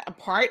a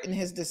part in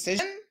his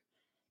decision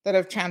that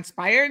have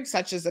transpired,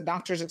 such as the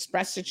Doctors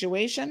Express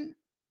situation?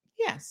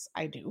 Yes,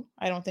 I do.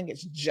 I don't think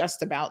it's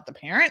just about the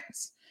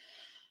parents.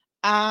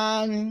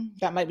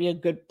 That might be a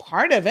good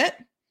part of it.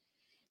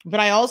 But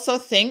I also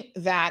think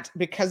that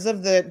because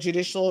of the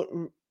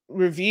judicial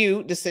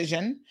review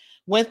decision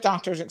with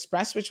Doctors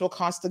Express, which will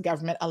cost the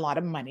government a lot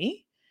of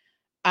money,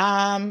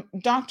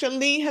 Dr.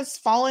 Lee has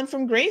fallen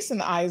from grace in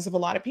the eyes of a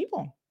lot of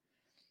people.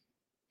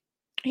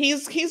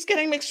 He's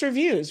getting mixed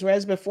reviews,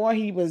 whereas before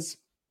he was,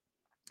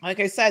 like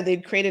I said,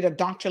 they'd created a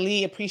Dr.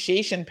 Lee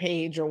appreciation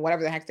page or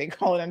whatever the heck they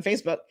call it on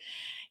Facebook.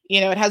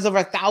 It has over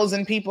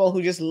 1,000 people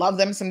who just love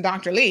them some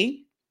Dr.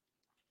 Lee.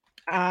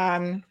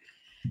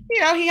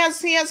 He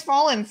has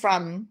fallen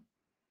from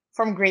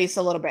grace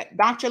a little bit.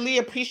 Dr. Lee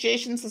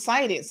Appreciation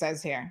Society, it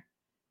says here,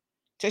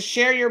 to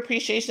share your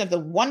appreciation of the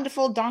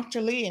wonderful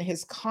Dr. Lee and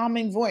his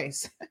calming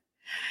voice.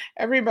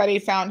 Everybody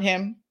found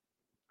him.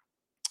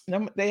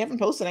 They haven't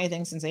posted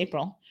anything since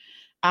April,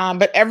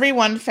 but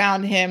everyone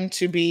found him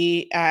to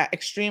be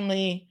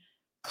extremely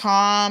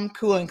calm,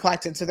 cool, and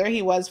collected. So there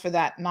he was for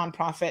that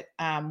nonprofit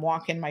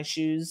Walk in My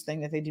Shoes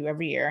thing that they do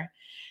every year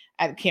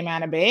at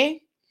Cayman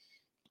Bay.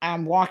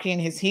 Walking in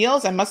his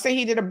heels. I must say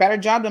he did a better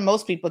job than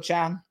most people,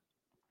 child.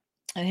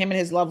 And him and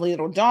his lovely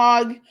little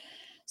dog.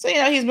 So,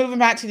 he's moving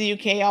back to the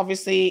UK.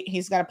 Obviously,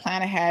 he's got a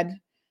plan ahead,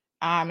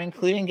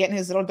 including getting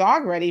his little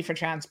dog ready for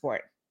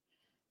transport.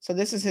 So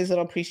this is his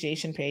little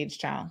appreciation page,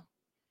 child.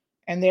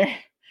 And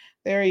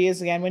there he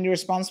is again. When you're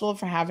responsible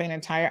for having an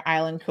entire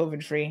island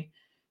COVID-free.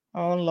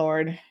 Oh,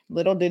 Lord.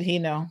 Little did he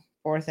know.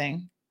 Poor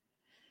thing.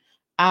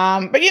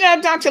 But,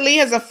 Dr. Lee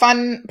has a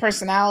fun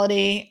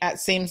personality, it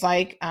seems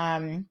like.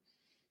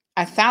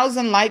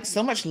 1,000 likes,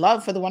 so much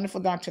love for the wonderful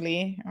Dr.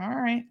 Lee. All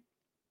right.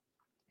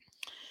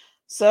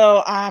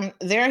 So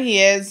there he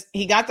is.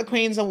 He got the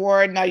Queen's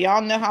Award. Now,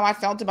 y'all know how I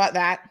felt about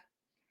that.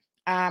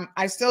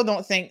 I still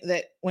don't think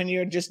that when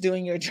you're just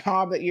doing your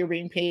job that you're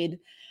being paid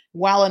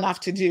well enough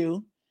to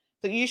do.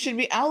 that you should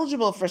be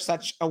eligible for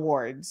such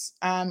awards.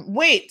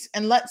 Wait,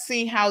 and let's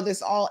see how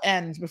this all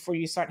ends before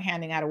you start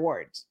handing out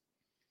awards.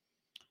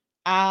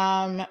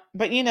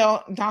 But you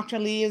know, Dr.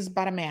 Lee is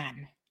but a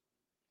man,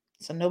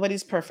 so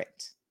nobody's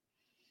perfect.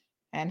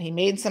 And he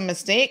made some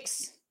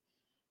mistakes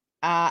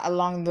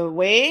along the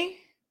way.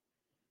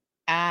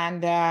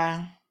 And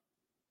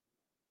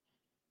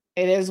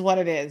it is what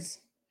it is.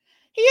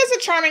 He has a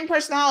charming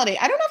personality.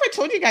 I don't know if I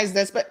told you guys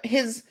this, but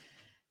his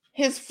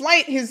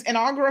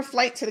inaugural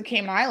flight to the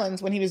Cayman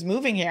Islands when he was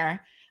moving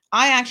here,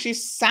 I actually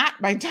sat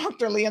by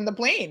Dr. Lee in the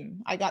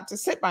plane. I got to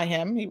sit by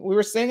him. We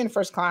were sitting in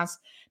first class.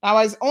 Now,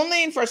 I was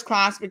only in first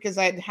class because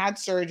I'd had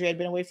surgery. I'd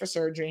been away for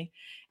surgery.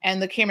 And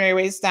the Cayman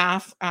Airways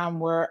staff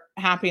were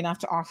happy enough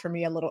to offer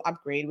me a little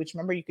upgrade, which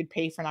remember you could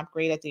pay for an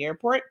upgrade at the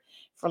airport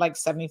for like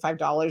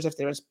 $75 if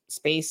there was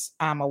space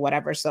or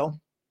whatever. So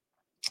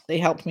they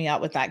helped me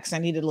out with that because I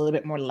needed a little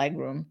bit more leg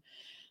room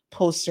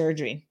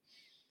post-surgery.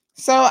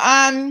 So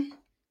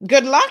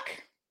good luck,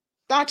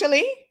 Dr.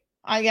 Lee,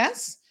 I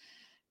guess.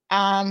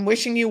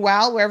 Wishing you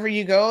well wherever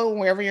you go,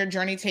 wherever your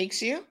journey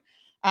takes you.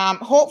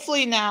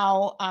 Hopefully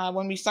now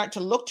when we start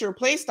to look to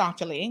replace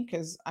Dr. Lee,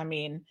 because I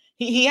mean,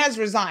 he has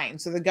resigned,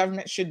 so the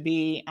government should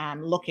be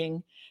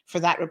looking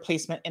for that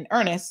replacement in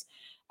earnest.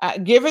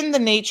 Given the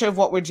nature of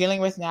what we're dealing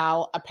with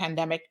now, a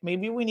pandemic,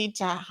 maybe we need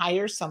to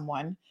hire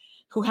someone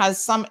who has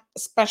some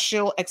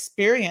special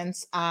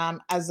experience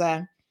as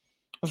a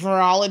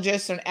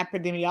virologist or an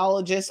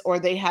epidemiologist, or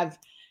they have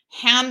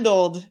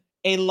handled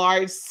a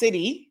large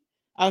city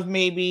of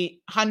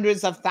maybe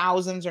hundreds of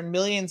thousands or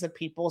millions of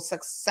people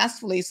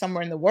successfully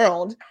somewhere in the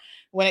world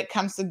when it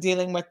comes to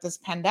dealing with this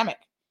pandemic.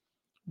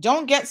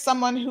 Don't get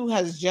someone who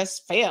has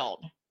just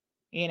failed.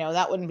 You know,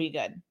 that wouldn't be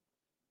good.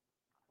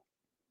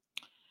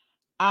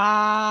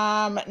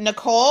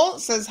 Nicole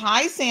says,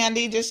 hi,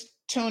 Sandy. Just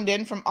tuned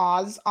in from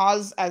Oz.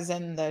 Oz as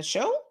in the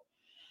show.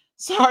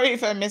 Sorry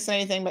if I missed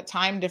anything, but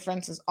time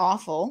difference is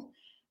awful.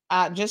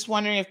 Just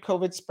wondering if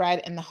COVID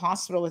spread in the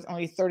hospital with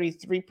only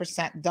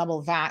 33%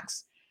 double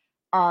vax.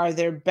 Are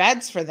there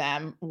beds for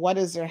them? What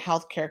is their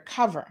healthcare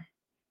cover?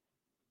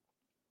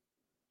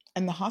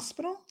 In the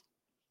hospital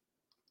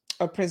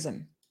or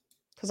prison?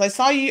 Because I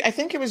saw you, I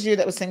think it was you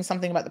that was saying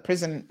something about the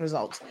prison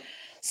results.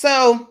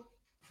 So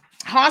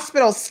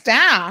hospital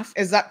staff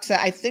is up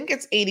to, I think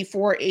it's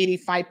 84,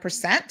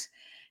 85%.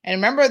 And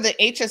remember, the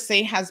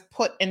HSA has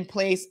put in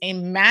place a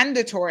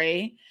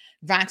mandatory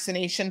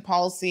vaccination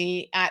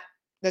policy at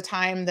the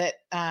time that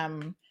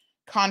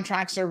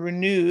contracts are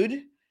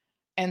renewed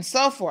and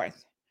so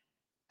forth.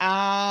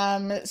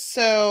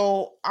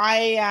 So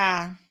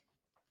I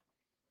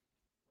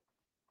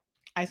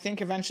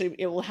think eventually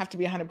it will have to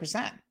be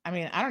 100%. I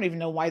mean, I don't even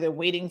know why they're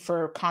waiting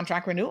for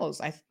contract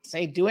renewals. I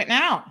say do it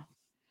now.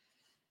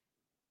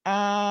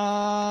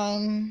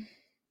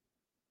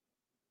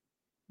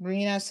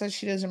 Rena says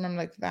she doesn't remember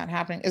like that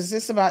happening. Is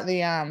this about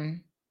the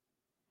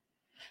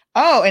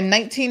Oh, in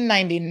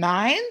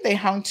 1999 they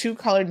hung 2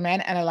 colored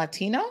men and a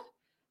Latino.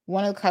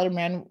 One of the colored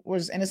men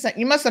was innocent.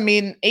 You must have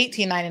mean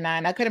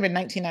 1899. That could have been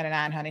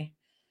 1999, honey.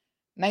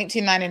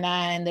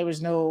 1999. There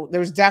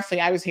was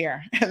definitely, I was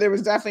here. There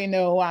was definitely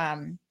no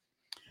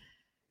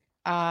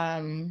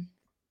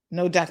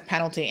death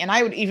penalty. And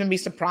I would even be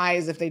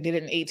surprised if they did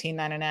it in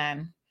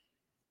 1899.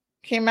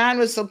 Cayman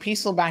was so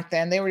peaceful back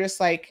then. They were just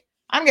like,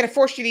 I'm going to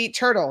force you to eat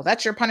turtle.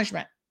 That's your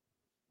punishment.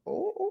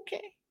 Oh,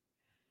 okay.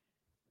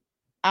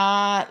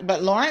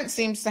 But Lawrence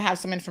seems to have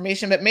some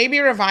information, but maybe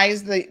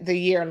revise the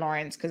year,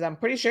 Lawrence, because I'm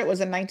pretty sure it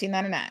was in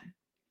 1999.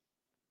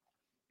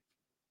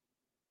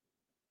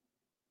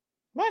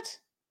 What?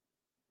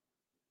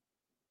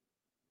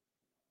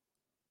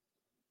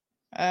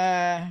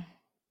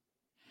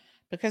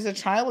 Because the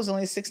trial was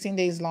only 16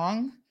 days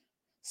long.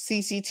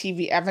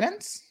 CCTV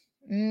evidence?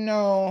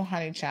 No,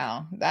 honey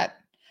child.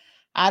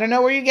 I don't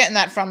know where you're getting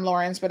that from,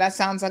 Lawrence, but that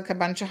sounds like a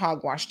bunch of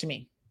hogwash to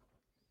me.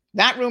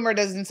 That rumor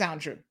doesn't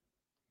sound true.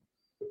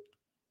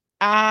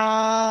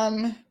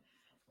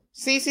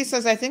 Cece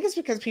says, I think it's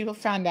because people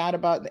found out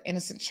about the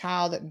innocent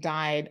child that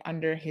died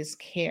under his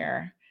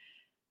care.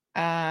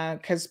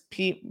 Because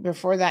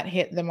before that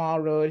hit them all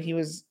road, he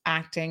was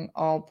acting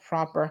all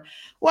proper.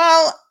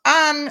 Well,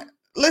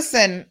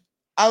 listen,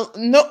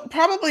 no,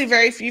 probably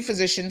very few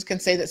physicians can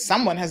say that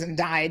someone hasn't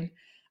died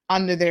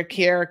under their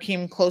care or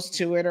came close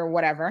to it or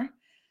whatever.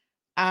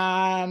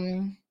 I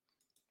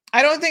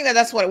don't think that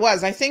that's what it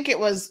was. I think it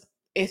was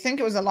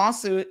a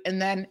lawsuit.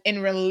 And then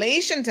in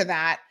relation to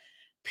that,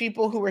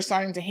 people who were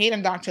starting to hate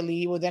on Dr.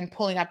 Lee were then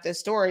pulling up this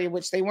story,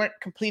 which they weren't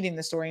completing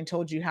the story and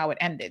told you how it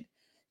ended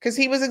because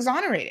he was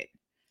exonerated.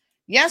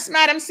 Yes,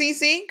 Madam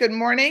Cece, good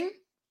morning.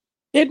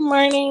 Good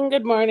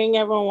morning,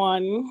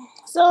 everyone.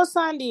 So,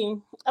 Sandy,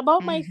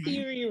 about my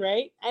theory,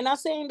 right? I'm not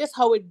saying this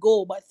how it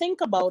go, but think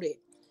about it.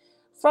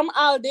 From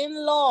Alden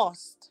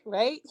lost,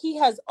 right? He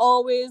has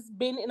always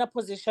been in a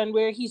position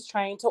where he's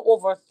trying to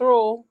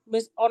overthrow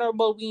Miss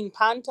Honorable Ween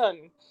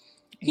Panton.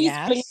 He's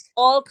playing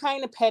all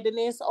kind of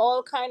pettiness,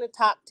 all kind of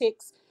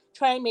tactics,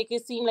 trying to make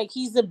it seem like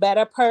he's the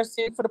better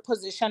person for the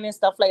position and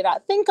stuff like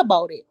that. Think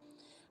about it.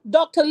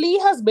 Dr. Lee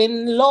has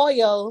been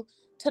loyal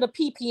to the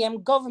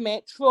PPM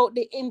government throughout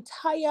the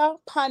entire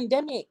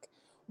pandemic.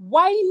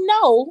 Why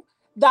now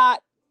that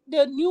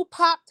the new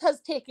pact has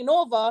taken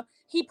over,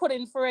 he put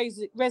in for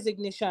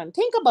resignation?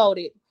 Think about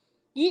it.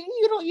 You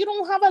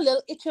don't have a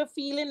little itchy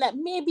feeling that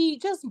maybe,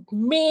 just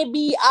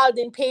maybe,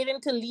 Alden paid him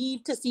to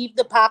leave to see if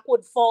the pack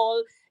would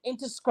fall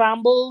into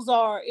scrambles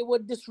or it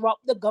would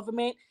disrupt the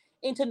government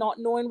into not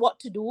knowing what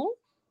to do?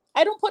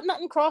 I don't put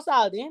nothing cross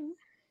Alden.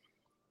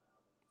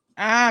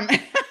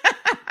 Think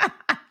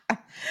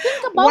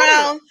about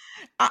well, it.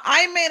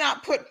 I may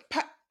not put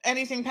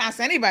anything past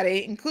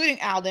anybody, including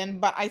Alden,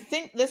 but I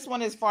think this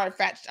one is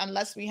far-fetched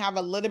unless we have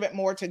a little bit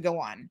more to go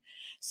on.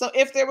 So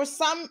if there was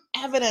some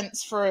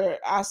evidence for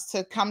us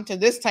to come to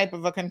this type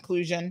of a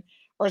conclusion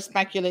or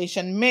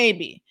speculation,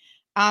 maybe.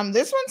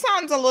 This one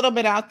sounds a little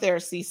bit out there,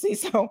 Cece.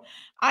 So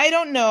I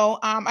don't know.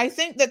 I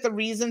think that the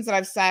reasons that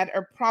I've said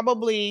are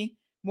probably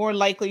more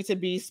likely to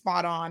be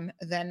spot on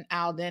than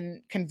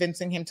Alden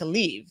convincing him to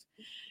leave.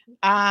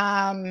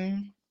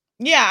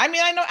 Yeah, I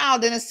mean, I know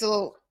Alden is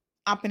still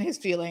up in his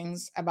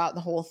feelings about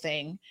the whole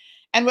thing.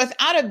 And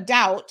without a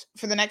doubt,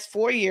 for the next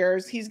 4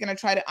 years, he's going to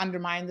try to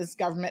undermine this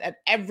government at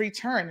every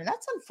turn. And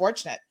that's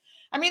unfortunate.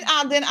 I mean,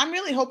 Alden, I'm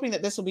really hoping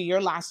that this will be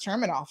your last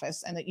term in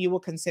office and that you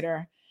will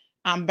consider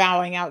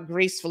bowing out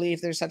gracefully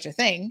if there's such a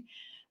thing.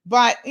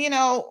 But, you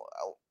know,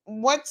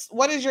 what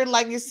is your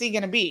legacy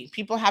going to be?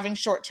 People having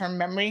short-term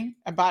memory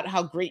about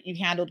how great you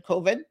handled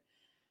COVID?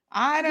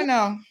 I don't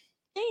know.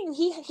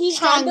 He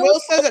Sean Will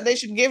says that they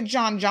should give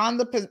John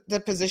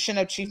the position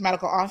of chief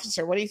medical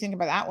officer. What do you think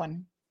about that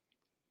one?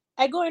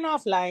 I going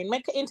offline.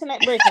 My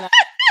internet breaking up.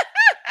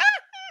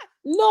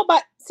 No,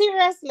 but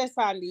seriously,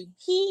 Sandy,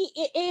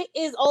 it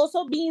is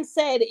also being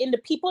said in the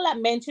people that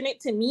mention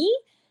it to me.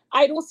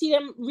 I don't see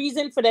them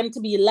reason for them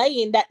to be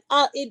lying. That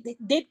it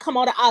did come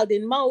out of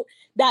Alden mouth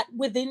that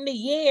within the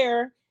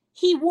year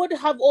he would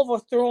have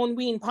overthrown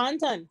Wayne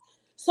Panton.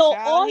 So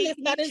all this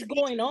that is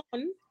going on.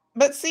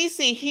 But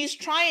Cece, he's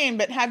trying.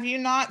 But have you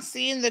not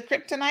seen the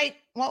kryptonite?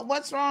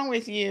 What's wrong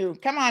with you?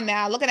 Come on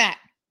now, look at that.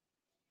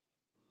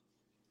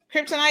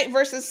 Kryptonite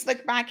versus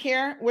slick back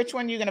hair. Which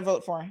one are you going to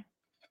vote for?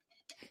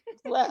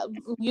 Well,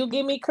 you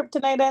give me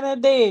kryptonite any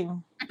day.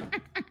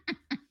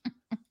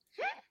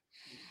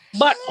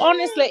 But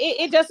honestly,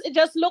 it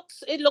just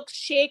looks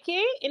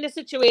shaky in the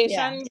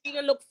situation. Yeah.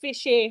 It look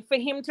fishy for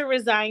him to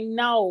resign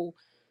now,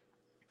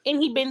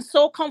 and he been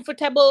so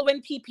comfortable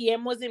when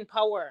PPM was in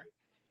power.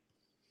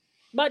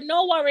 But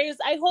no worries.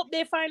 I hope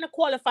they find a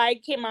qualified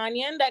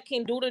Caymanian that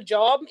can do the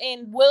job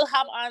and will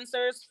have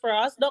answers for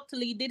us. Dr.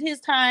 Lee did his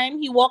time.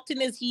 He walked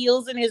in his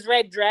heels in his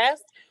red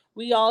dress.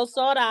 We all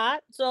saw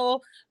that.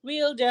 So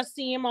we'll just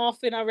see him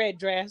off in a red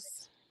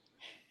dress.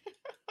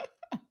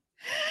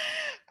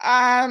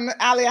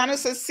 Aliana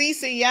says,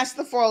 Cece, yes,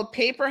 the foiled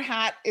paper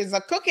hat is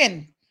a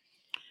cooking.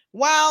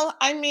 Well,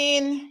 I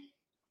mean,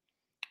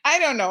 I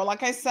don't know.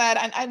 Like I said,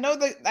 I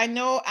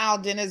know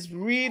Alden is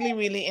really,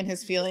 really in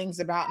his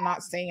feelings about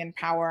not staying in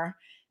power.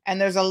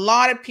 And there's a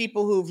lot of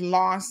people who've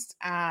lost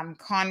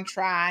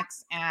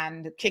contracts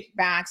and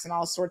kickbacks and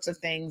all sorts of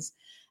things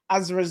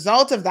as a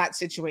result of that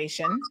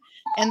situation.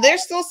 And they're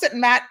still sitting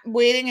back,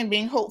 waiting and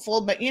being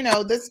hopeful. But, you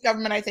know, this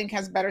government, I think,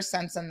 has better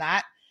sense than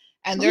that.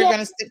 And they're going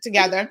to stick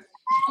together.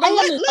 But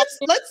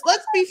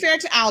let's be fair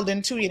to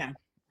Alden, too, you know.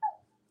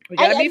 We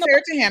got to be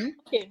fair to him.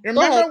 Okay,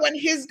 remember when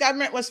his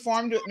government was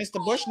formed with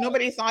Mr. Bush,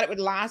 nobody thought it would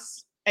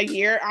last a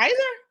year either.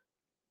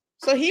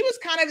 So he was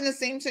kind of in the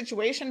same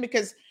situation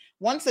because,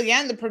 once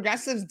again, the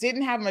progressives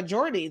didn't have a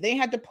majority. They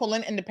had to pull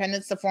in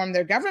independents to form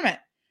their government.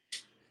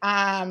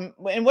 And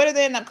what did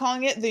they end up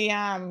calling it? The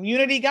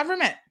unity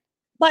government.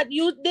 But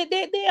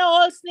they are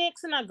all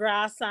snakes in the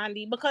grass,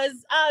 Sandy,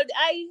 because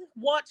I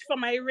watched for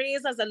my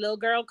raise as a little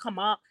girl come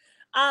up.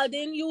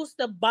 Alden used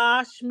to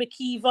bash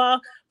McKeever,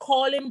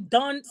 call him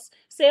dunce,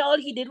 say all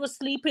he did was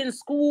sleep in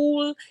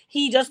school.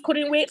 He just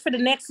couldn't wait for the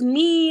next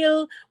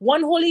meal.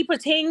 One whole heap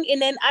of thing.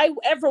 And then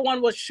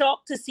everyone was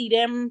shocked to see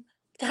them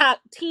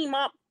team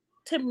up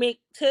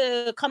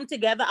to come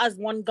together as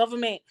one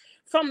government.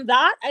 From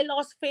that, I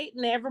lost faith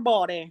in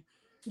everybody.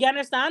 You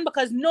understand?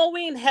 Because no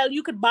way in hell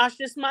you could bash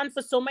this man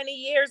for so many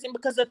years, and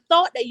because the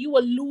thought that you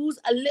will lose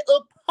a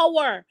little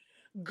power.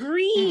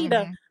 Greed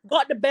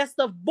got the best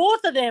of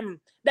both of them,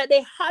 that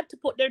they had to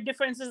put their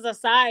differences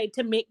aside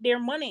to make their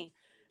money.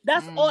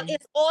 That's all.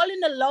 It's all in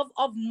the love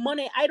of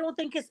money. I don't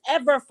think it's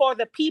ever for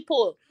the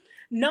people.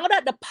 Now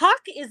that the PAC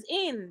is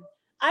in,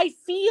 I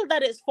feel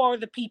that it's for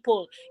the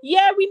people.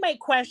 Yeah, we might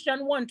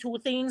question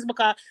 1-2 things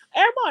because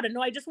everybody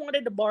know I just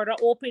wanted the border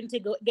open to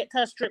get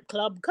to a strip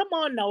club. Come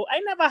on now. I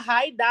never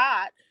hide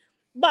that.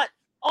 But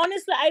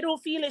honestly, I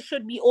don't feel it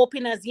should be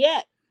open as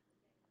yet.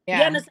 Yeah.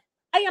 You understand?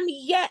 I am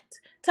yet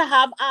to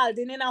have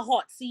Alden in a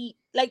hot seat.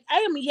 Like, I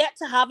am yet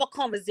to have a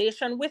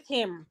conversation with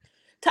him.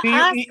 You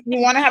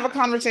want to have a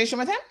conversation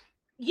with him?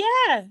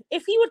 Yeah.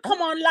 If he would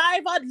come on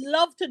live, I'd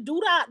love to do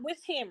that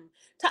with him.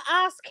 To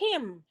ask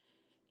him.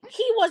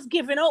 He was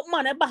giving out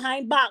money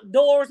behind back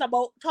doors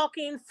about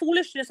talking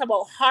foolishness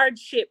about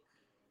hardship.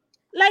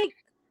 Like,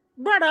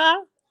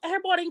 brother,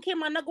 everybody in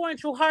Cayman not going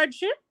through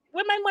hardship.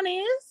 Where my money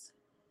is?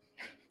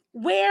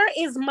 Where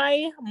is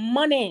my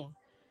money?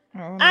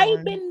 Oh, I've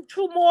Lord. been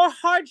through more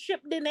hardship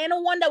than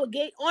anyone that would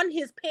get on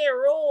his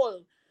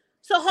payroll.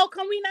 So how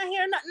come we not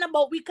hear nothing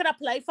about we could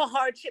apply for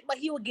hardship, but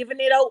he was giving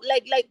it out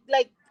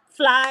like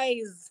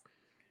flies?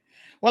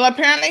 Well,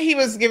 apparently he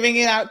was giving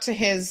it out to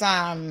his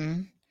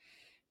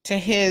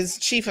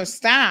chief of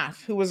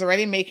staff, who was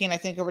already making, I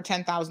think, over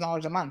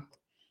 $10,000 a month.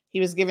 He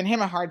was giving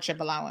him a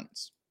hardship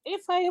allowance.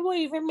 If I were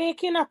even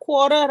making a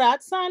quarter of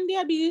that, Sandy,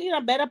 I'd be in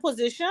a better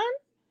position.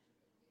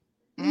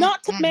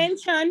 Not to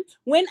mention,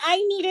 when I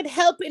needed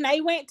help and I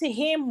went to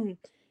him,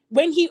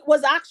 when he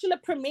was actually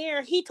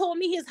premier, he told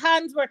me his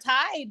hands were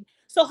tied.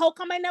 So how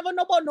come I never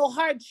know about no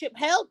hardship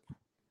help?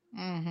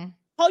 Mm-hmm.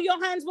 How your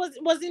hands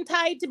wasn't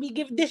tied to be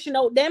dishing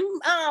out them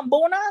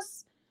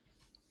bonus?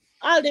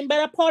 Alden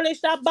better polish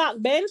that back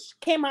bench.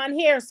 Came on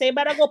here, say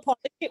better go polish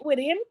it with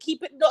him.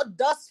 Keep it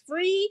dust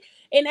free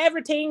and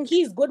everything.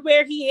 He's good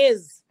where he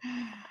is.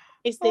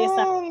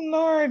 Oh,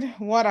 Lord,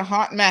 what a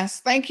hot mess.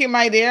 Thank you,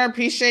 my dear.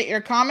 Appreciate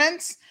your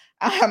comments.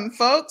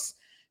 Folks,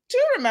 do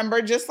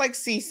remember, just like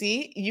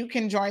Cece, you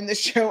can join the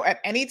show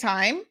at any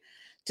time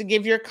to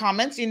give your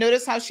comments. You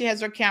notice how she has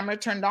her camera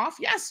turned off?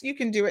 Yes, you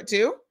can do it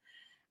too.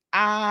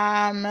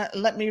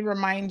 Let me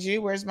remind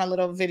you, where's my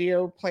little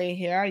video play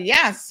here?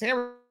 Yes,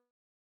 here.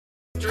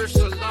 Filters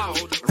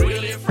allowed,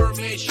 real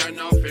information,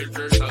 no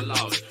filters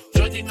allowed.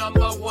 Johnny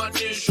number one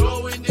is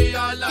showing the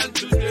island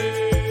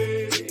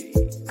today.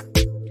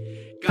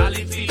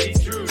 Galilee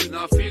truth,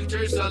 no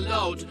filters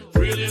allowed.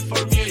 Real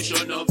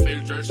information, no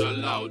filters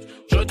allowed.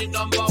 Johnny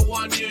number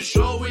one is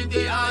showing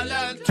the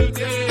island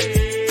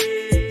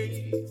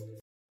today.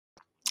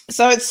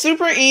 So it's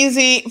super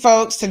easy,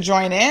 folks, to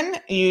join in.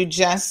 You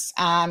just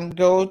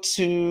go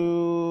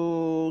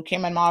to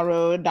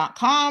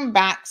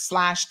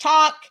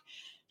caymanmallroad.com/talk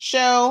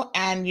show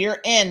and you're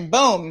in.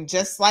 Boom,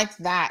 just like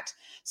that.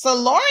 So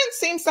Lauren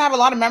seems to have a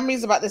lot of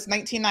memories about this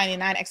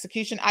 1999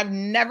 execution. I've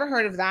never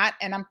heard of that.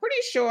 And I'm pretty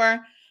sure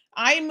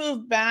I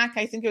moved back,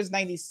 I think it was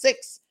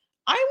 96.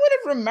 I would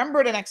have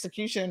remembered an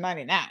execution in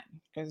 99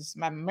 because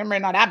my memory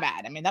not that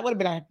bad. I mean, that would have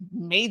been a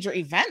major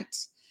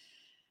event.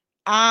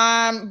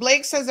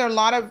 Blake says there are a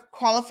lot of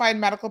qualified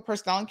medical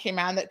personnel in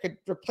Cayman that could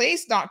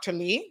replace Dr.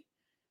 Lee.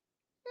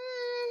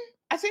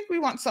 I think we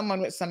want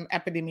someone with some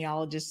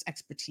epidemiologist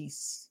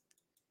expertise,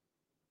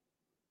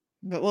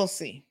 but we'll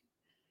see.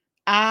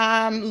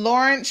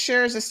 Lawrence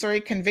shares a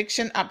story: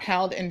 conviction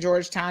upheld in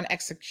Georgetown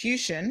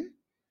execution.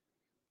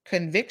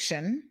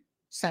 Conviction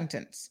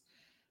sentence.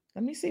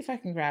 Let me see if I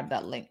can grab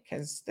that link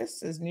because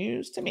this is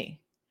news to me.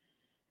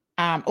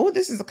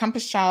 This is the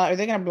Compass Child. Are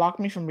they going to block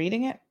me from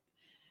reading it?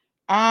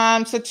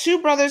 So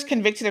two brothers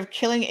convicted of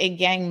killing a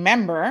gang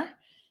member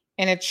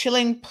in a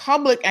chilling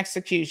public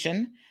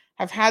execution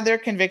have had their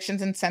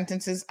convictions and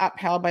sentences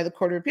upheld by the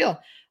Court of Appeal.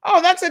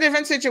 Oh, that's a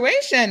different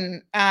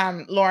situation,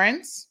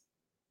 Lawrence.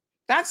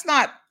 That's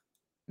not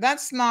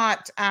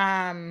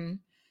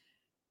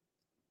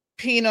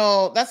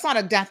penal. That's not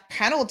a death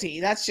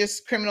penalty. That's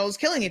just criminals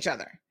killing each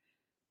other.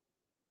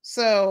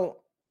 So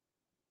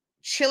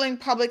chilling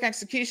public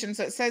execution.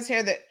 So it says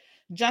here that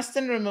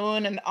Justin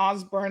Ramon and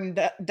Osborne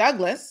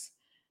Douglas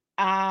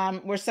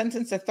were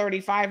sentenced to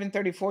 35 and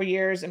 34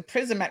 years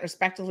imprisonment,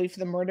 respectively, for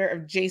the murder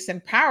of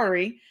Jason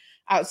Powery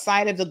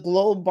outside of the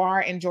Globe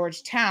Bar in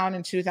Georgetown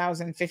in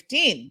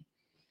 2015.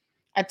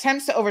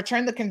 Attempts to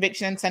overturn the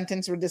conviction and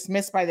sentence were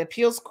dismissed by the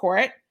appeals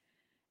court.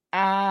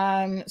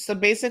 So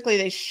basically,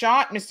 they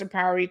shot Mr.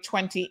 Powery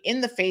 20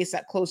 in the face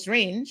at close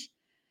range.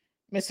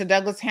 Mr.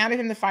 Douglas handed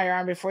him the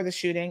firearm before the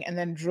shooting and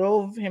then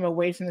drove him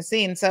away from the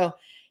scene. So,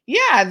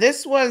 yeah,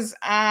 this was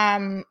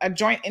a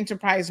joint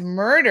enterprise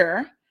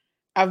murder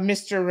of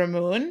Mr.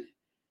 Ramon.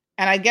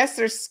 And I guess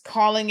they're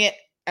calling it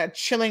a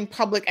chilling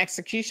public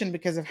execution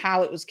because of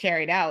how it was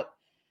carried out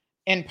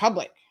in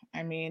public.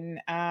 I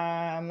mean,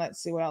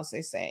 let's see what else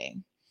they say.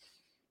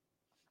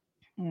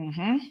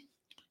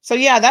 So,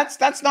 yeah,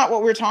 that's not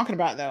what we're talking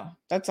about, though.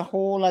 That's a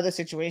whole other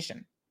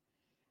situation.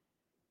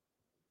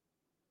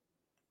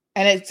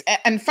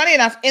 And funny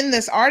enough, in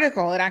this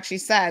article, it actually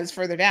says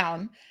further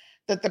down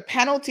that the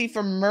penalty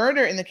for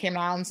murder in the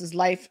Cayman Islands is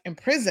life in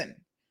prison.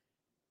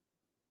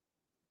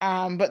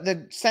 But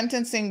the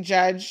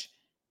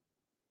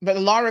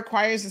law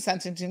requires the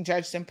sentencing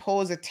judge to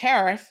impose a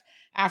tariff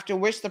after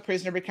which the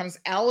prisoner becomes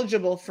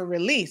eligible for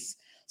release.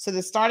 So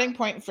the starting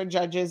point for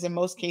judges in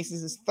most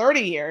cases is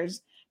 30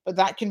 years, but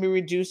that can be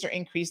reduced or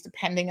increased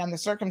depending on the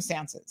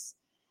circumstances.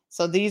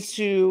 So these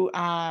two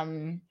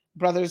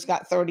brothers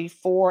got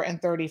 34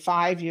 and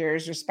 35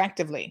 years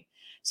respectively.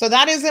 So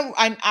that isn't,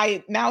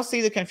 I now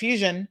see the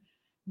confusion,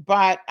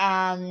 but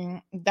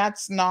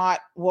that's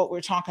not what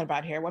we're talking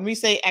about here. When we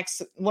say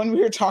when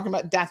we were talking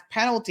about death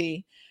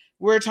penalty,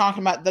 we're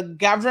talking about the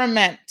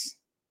government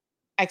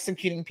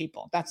executing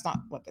people. That's not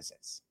what this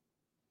is.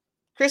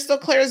 Crystal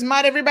clear as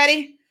mud,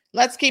 everybody.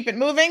 Let's keep it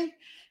moving.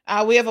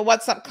 We have a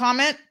WhatsApp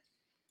comment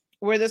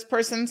where this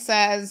person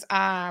says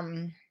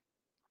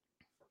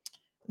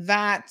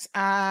that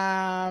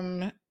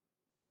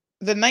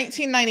The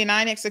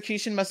 1999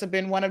 execution must have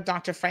been one of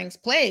Dr. Frank's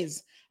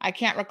plays. I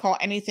can't recall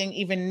anything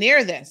even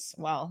near this.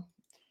 Well,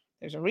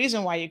 there's a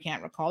reason why you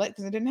can't recall it,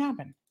 because it didn't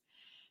happen.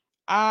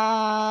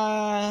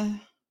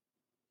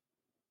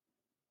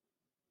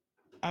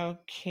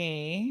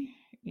 Okay.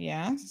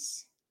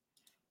 Yes.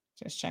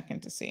 Just checking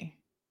to see.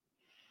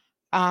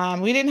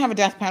 We didn't have a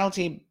death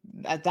penalty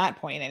at that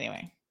point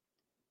anyway.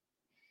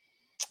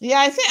 Yeah,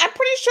 I'm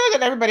pretty sure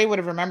that everybody would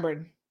have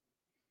remembered.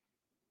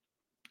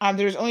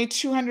 There's only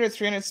 200 or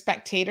 300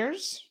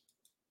 spectators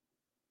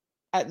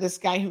at this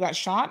guy who got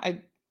shot.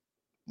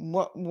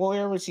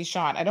 Where was he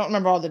shot? I don't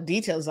remember all the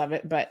details of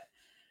it, but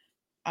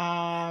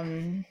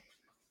I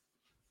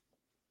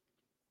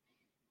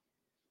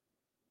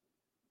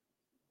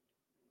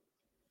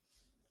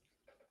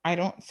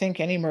don't think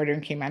any murder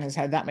in Cayman has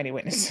had that many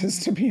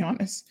witnesses, to be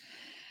honest.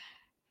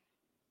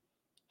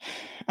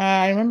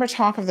 I remember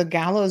talk of the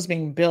gallows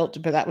being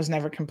built, but that was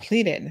never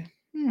completed.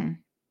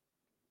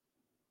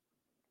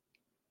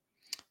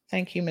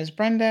 Thank you, Ms.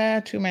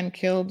 Brenda. 2 men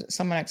killed,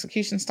 someone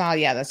execution style.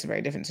 Yeah, that's a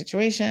very different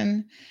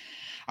situation.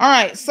 All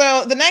right.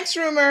 So the next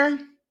rumor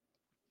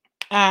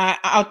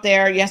out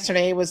there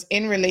yesterday was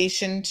in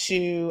relation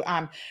to,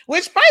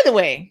 which, by the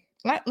way,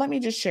 let me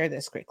just share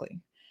this quickly.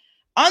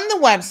 On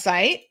the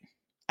website,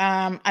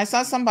 I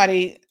saw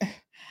somebody,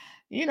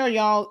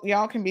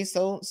 y'all can be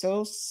so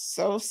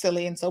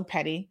silly and so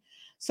petty.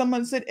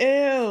 Someone said,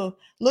 ew,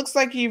 looks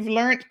like you've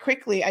learned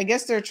quickly. I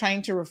guess they're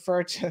trying to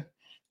refer to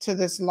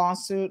this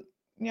lawsuit.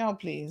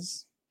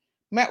 Please.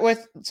 Met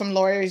with some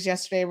lawyers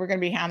yesterday. We're going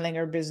to be handling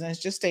our business.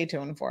 Just stay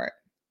tuned for it.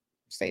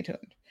 Stay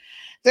tuned.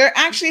 There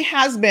actually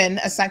has been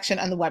a section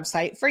on the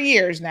website for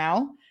years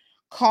now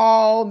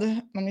called,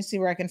 let me see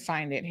where I can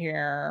find it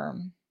here.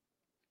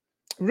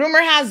 Rumor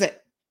has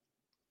it.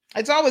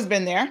 It's always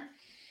been there.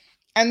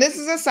 And this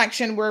is a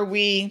section where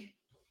we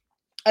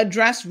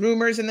address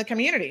rumors in the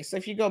community. So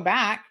if you go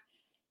back,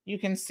 you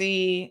can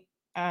see,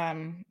 let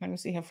me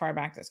see how far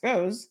back this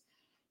goes.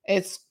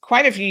 It's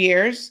quite a few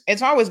years.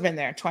 It's always been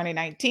there,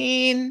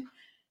 2019.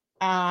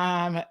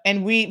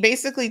 And we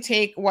basically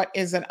take what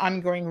is an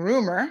ongoing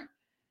rumor.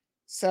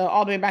 So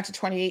all the way back to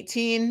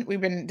 2018,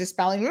 we've been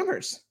dispelling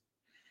rumors.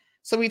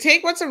 So we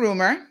take what's a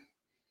rumor,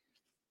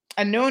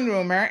 a known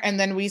rumor, and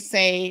then we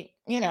say,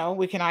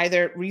 we can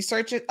either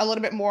research it a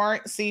little bit more,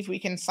 see if we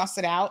can suss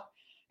it out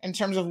in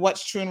terms of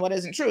what's true and what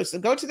isn't true. So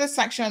go to this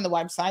section on the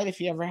website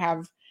if you ever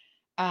have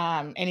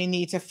any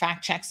need to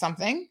fact check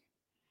something.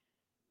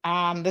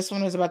 This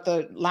one was about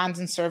the lands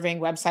and surveying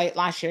website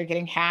last year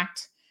getting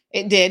hacked.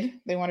 It did.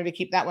 They wanted to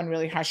keep that one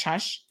really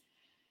hush-hush.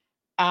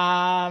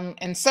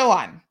 And so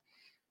on.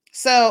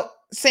 So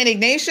St.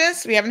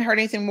 Ignatius, we haven't heard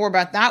anything more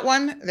about that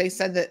one. They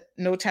said that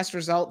no test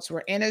results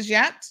were in as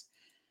yet.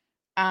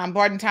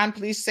 Bordentown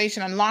Police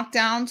Station on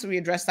lockdown. So we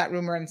addressed that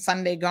rumor on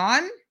Sunday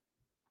gone.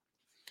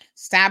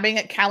 Stabbing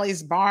at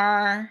Kelly's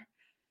Bar.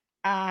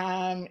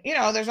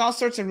 There's all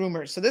sorts of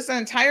rumors. So this is an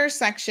entire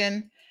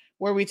section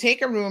where we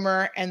take a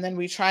rumor and then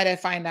we try to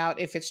find out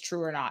if it's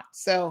true or not.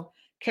 So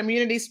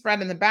community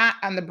spread on the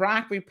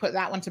BRAC, we put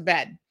that one to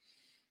bed.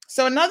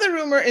 So another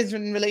rumor is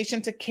in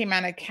relation to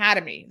Cayman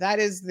Academy. That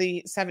is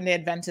the Seventh-day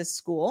Adventist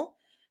school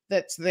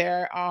that's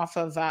there off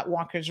of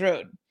Walker's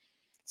Road.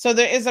 So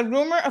there is a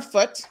rumor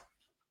afoot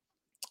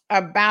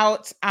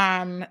about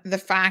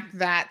the fact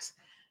that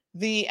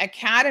the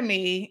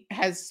academy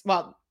has,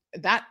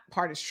 that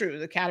part is true.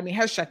 The academy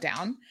has shut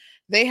down.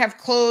 They have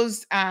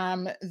closed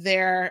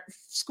their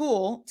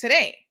school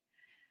today.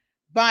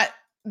 But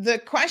the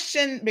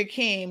question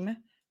became,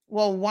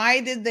 well,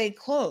 why did they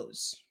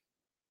close?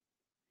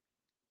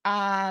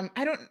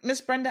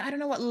 Miss Brenda, I don't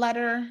know what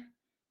letter.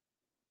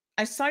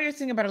 I saw your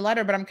thing about a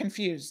letter, but I'm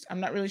confused. I'm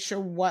not really sure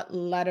what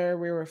letter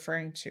we're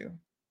referring to.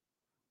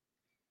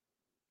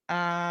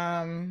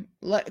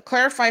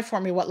 Clarify for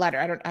me what letter.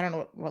 I don't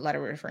know what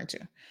letter we're referring to.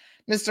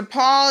 Mr.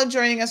 Paul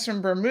joining us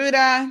from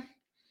Bermuda.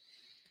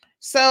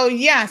 So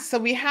yes, so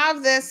we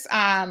have this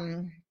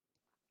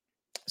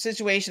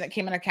situation at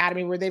Cayman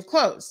Academy where they've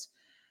closed.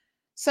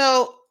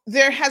 So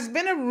there has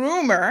been a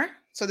rumor.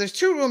 So there's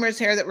 2 rumors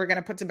here that we're going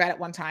to put to bed at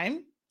one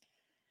time.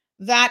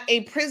 That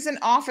a prison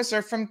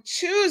officer from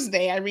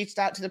Tuesday, I reached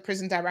out to the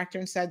prison director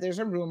and said, there's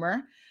a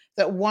rumor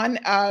that one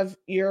of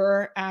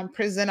your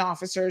prison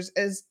officers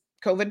is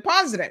COVID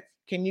positive.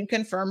 Can you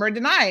confirm or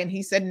deny? And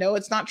he said, no,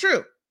 it's not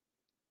true.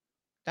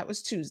 That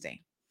was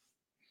Tuesday.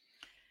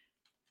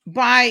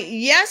 By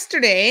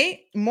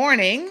yesterday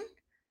morning,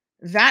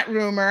 that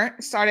rumor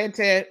started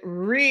to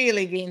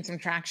really gain some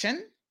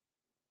traction.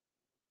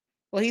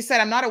 Well, he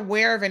said, I'm not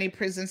aware of any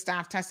prison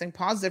staff testing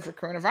positive for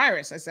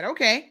coronavirus. I said,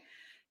 okay,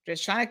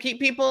 just trying to keep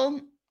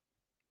people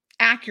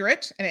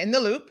accurate and in the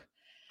loop.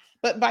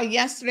 But by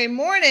yesterday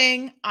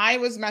morning, I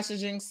was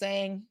messaging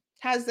saying,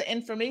 has the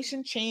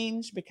information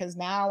changed? Because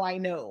now I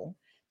know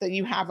that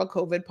you have a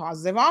COVID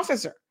positive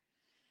officer.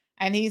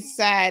 And he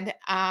said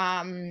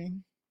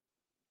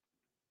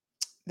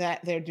that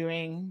they're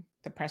doing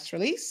the press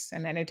release.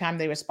 And anytime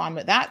they respond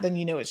with that, then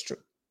you know it's true.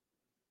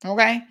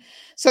 Okay.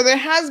 So there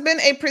has been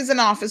a prison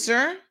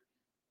officer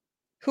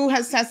who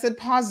has tested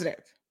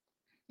positive.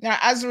 Now,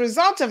 as a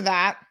result of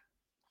that,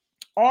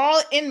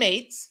 all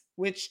inmates,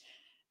 which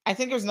I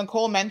think it was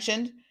Nicole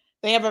mentioned,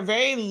 they have a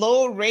very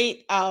low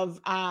rate of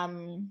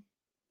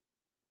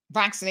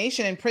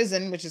vaccination in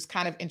prison, which is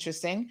kind of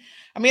interesting.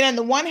 I mean, on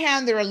the one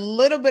hand, they're a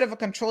little bit of a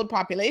controlled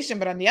population,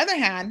 but on the other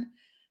hand,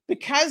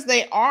 because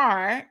they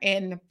are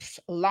in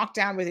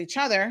lockdown with each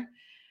other,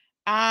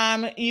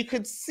 you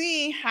could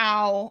see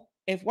how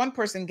if one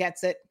person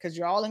gets it, because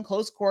you're all in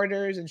close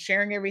quarters and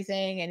sharing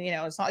everything, and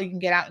it's not like you can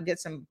get out and get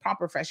some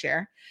proper fresh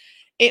air,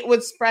 it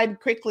would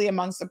spread quickly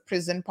amongst the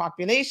prison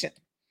population.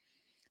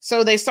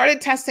 So they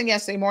started testing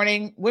yesterday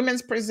morning.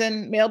 Women's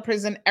prison, male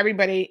prison,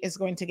 everybody is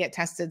going to get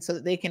tested so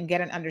that they can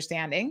get an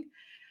understanding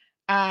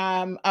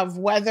of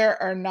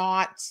whether or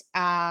not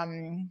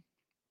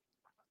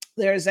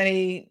there's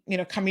any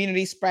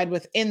community spread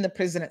within the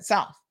prison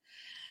itself.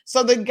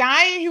 So the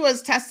guy who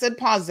was tested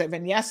positive,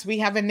 and yes, we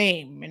have a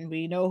name and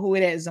we know who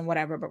it is and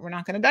whatever, but we're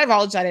not going to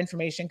divulge that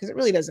information because it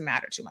really doesn't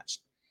matter too much.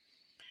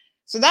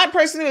 So that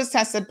person who was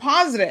tested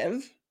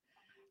positive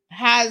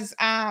has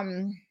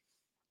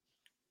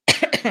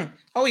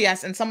oh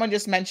yes, and someone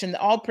just mentioned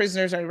that all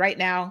prisoners are right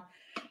now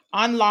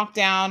on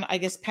lockdown, I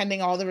guess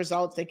pending all the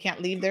results. They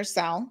can't leave their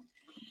cell.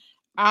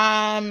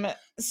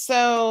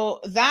 So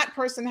that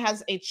person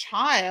has a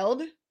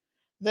child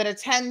that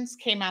attends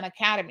Cayman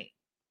Academy.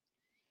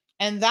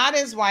 And that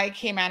is why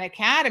Cayman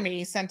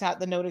Academy sent out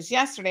the notice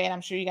yesterday, and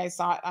I'm sure you guys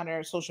saw it on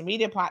our social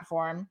media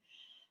platform,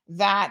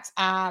 that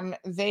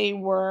they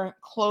were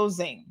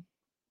closing.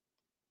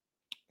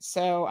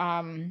 So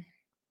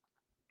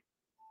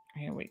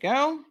here we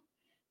go.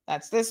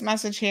 That's this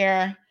message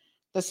here.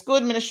 The school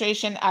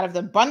administration, out of the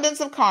abundance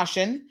of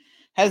caution,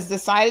 has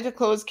decided to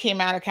close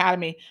Cayman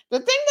Academy. The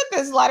thing that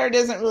this letter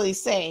doesn't really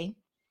say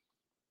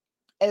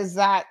is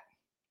that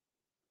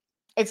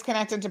it's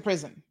connected to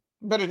prison,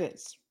 but it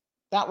is.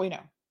 That we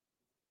know.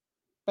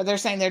 But they're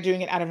saying they're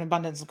doing it out of an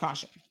abundance of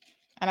caution.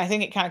 And I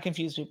think it kind of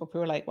confused people.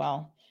 People are like,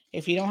 well,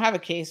 if you don't have a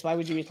case, why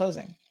would you be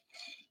closing?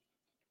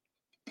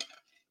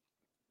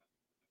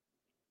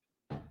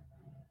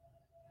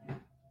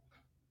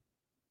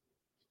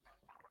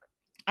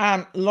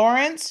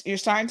 Lawrence, you're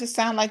starting to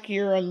sound like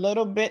you're a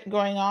little bit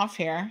going off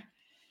here.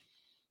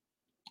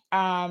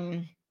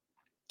 Someone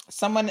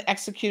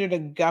executed a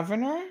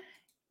governor.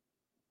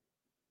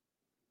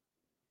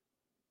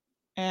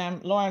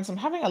 And Lawrence, I'm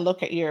having a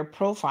look at your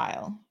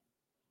profile.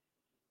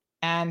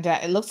 And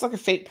it looks like a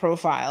fake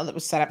profile that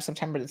was set up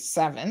September the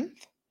 7th.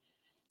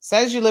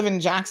 Says you live in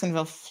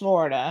Jacksonville,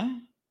 Florida.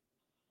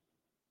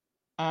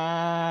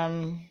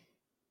 Okay,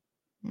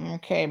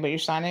 but you're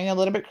sounding a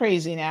little bit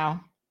crazy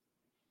now.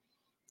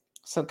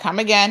 So come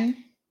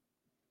again.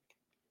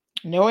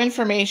 No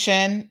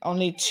information,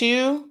 only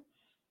 2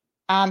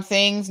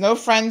 things, no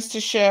friends to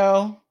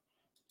show.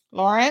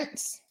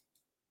 Lawrence,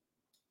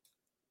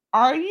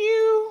 are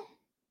you,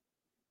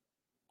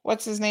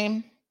 what's his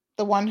name?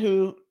 The one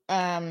who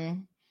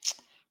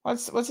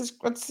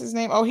what's his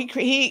name? Oh,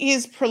 he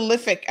is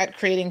prolific at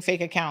creating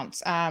fake accounts.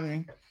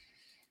 The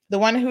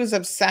one who's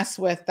obsessed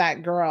with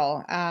that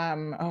girl.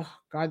 Oh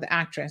God, the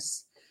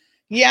actress.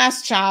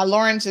 Yes, child.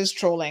 Lawrence is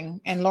trolling.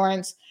 And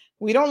Lawrence,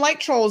 we don't like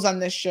trolls on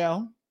this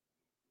show,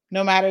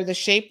 no matter the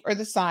shape or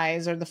the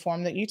size or the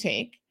form that you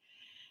take.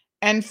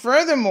 And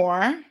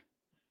furthermore,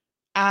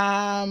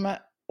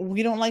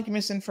 we don't like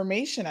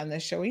misinformation on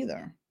this show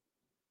either.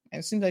 And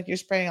it seems like you're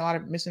spreading a lot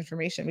of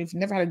misinformation. We've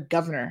never had a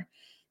governor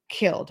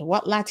killed.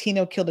 What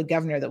Latino killed a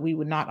governor that we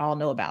would not all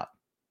know about?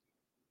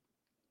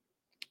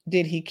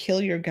 Did he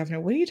kill your governor?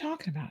 What are you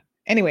talking about?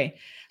 Anyway,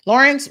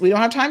 Lawrence, we don't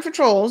have time for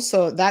trolls,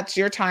 so that's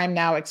your time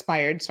now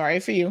expired.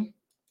 Sorry for you.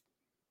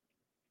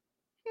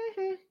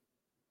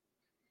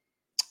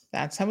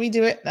 That's how we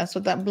do it. That's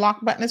what that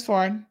block button is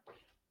for.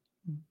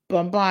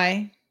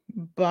 Bye-bye.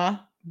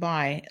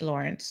 Bye-bye,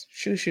 Lawrence.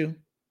 Shoo-shoo.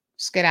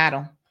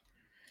 Skedaddle.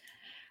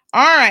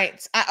 All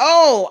right.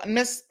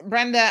 Miss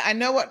Brenda, I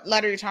know what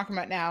letter you're talking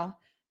about now.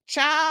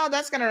 Child,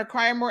 that's going to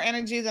require more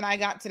energy than I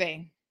got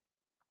today.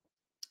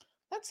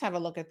 Let's have a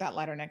look at that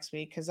letter next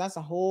week, because that's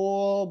a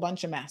whole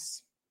bunch of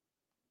mess.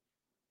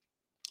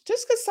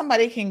 Just because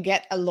somebody can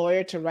get a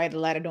lawyer to write a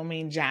letter don't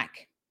mean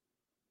jack.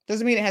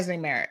 Doesn't mean it has any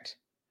merit.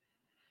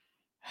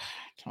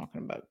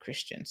 Talking about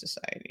Christian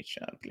society,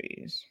 child,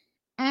 please.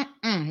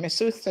 Miss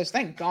Sooth says,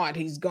 thank God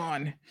he's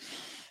gone.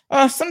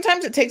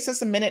 Sometimes it takes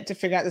us a minute to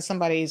figure out that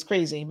somebody is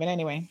crazy. But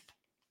anyway,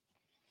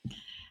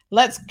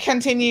 let's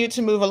continue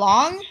to move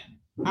along.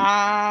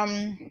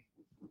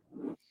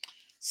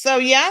 So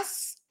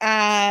yes,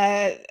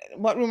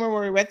 what rumor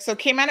were we with? So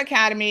Cayman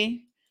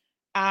Academy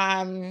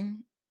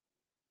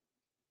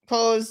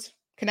closed,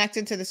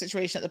 connected to the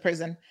situation at the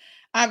prison.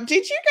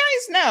 Did you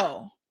guys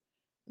know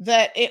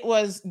that it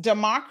was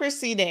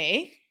Democracy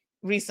Day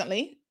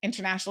recently,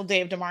 International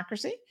Day of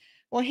Democracy?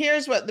 Well,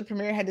 here's what the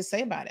premier had to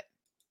say about it.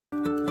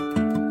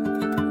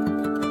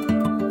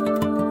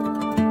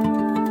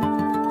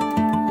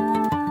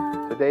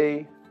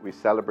 Today, we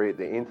celebrate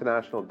the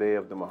International Day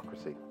of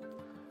Democracy,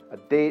 a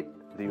date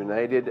the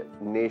United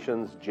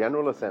Nations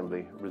General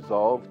Assembly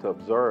resolved to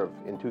observe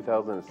in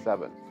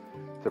 2007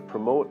 to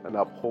promote and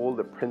uphold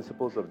the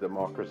principles of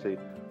democracy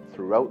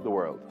throughout the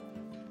world.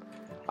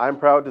 I'm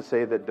proud to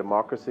say that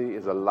democracy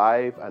is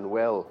alive and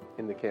well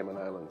in the Cayman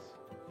Islands.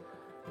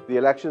 The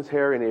elections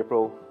here in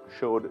April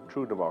showed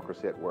true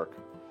democracy at work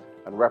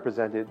and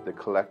represented the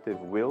collective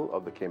will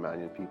of the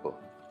Caymanian people.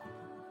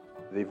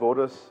 The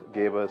voters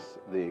gave us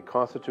the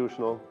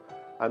constitutional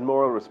and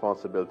moral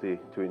responsibility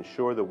to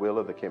ensure the will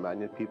of the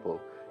Caymanian people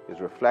is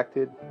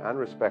reflected and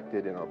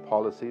respected in our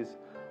policies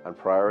and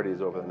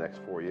priorities over the next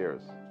 4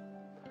 years.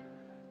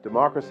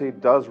 Democracy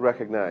does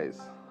recognize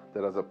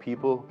that as a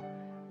people,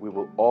 we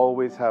will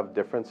always have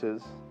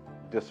differences,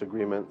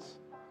 disagreements,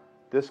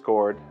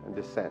 discord, and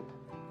dissent.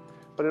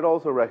 But it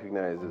also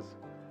recognizes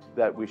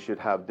that we should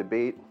have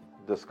debate,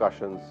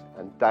 discussions,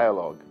 and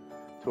dialogue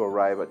to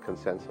arrive at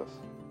consensus.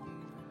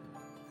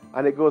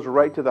 And it goes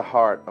right to the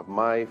heart of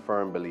my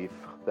firm belief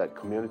that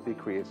community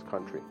creates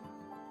country.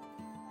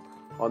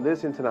 On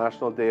this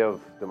International Day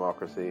of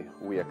Democracy,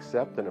 we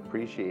accept and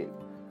appreciate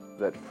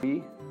that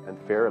free and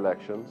fair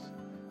elections,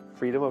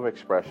 freedom of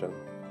expression,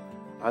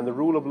 and the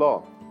rule of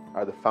law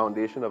are the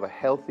foundation of a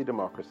healthy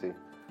democracy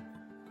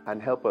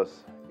and help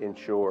us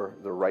ensure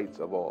the rights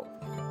of all.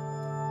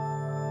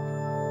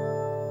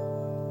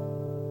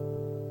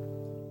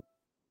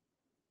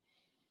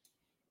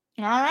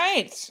 All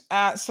right.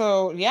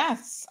 So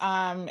yes,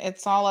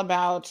 it's all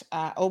about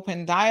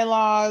open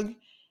dialogue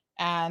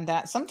and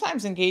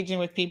sometimes engaging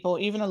with people,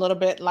 even a little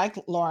bit like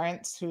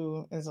Lawrence,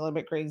 who is a little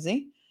bit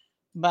crazy,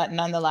 but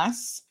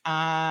nonetheless,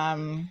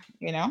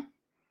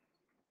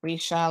 we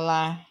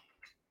shall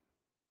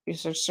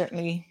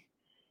certainly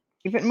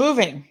keep it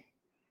moving.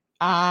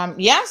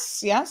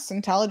 Yes,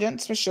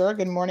 intelligence for sure.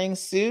 Good morning.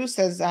 Sue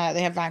says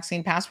they have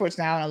vaccine passports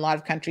now in a lot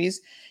of countries.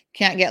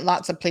 Can't get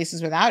lots of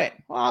places without it.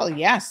 Well,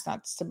 yes,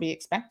 that's to be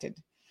expected.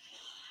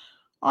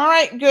 All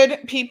right, good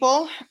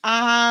people.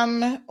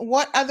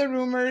 What other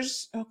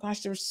rumors? Oh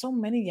gosh, there were so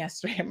many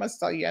yesterday. I must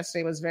tell you,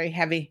 yesterday was very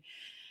heavy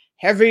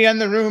on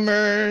the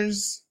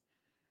rumors.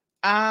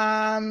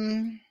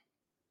 I'm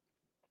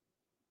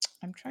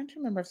trying to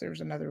remember if there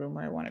was another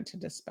rumor I wanted to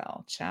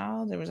dispel.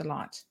 Child, there was a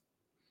lot.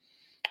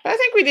 But I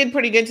think we did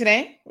pretty good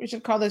today. We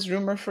should call this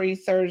rumor-free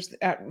Thursday,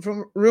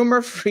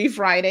 rumor-free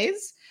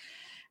Fridays.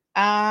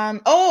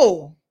 And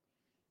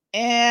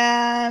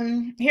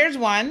here's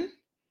one.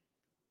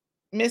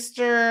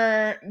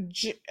 Mr.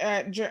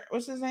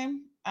 What's his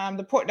name?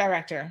 The port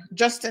director,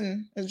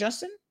 Justin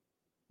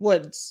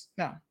Woods.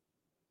 No.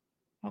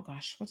 Oh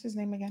gosh, what's his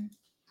name again?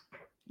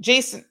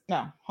 Jason.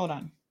 No, hold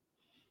on.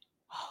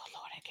 Oh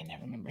Lord, I can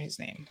never remember his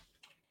name.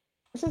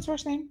 What's his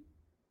first name?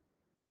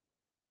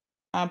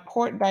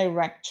 Port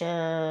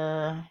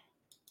director.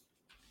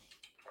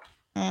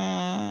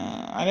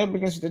 I know it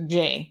begins with a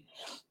J.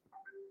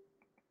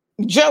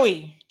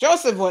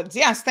 Joseph Woods.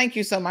 Yes, thank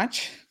you so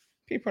much.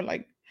 People are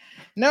like,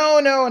 no,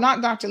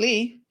 not Dr.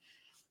 Lee.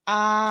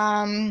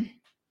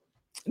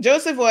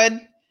 Joseph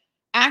Wood,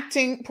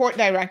 acting port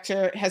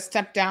director, has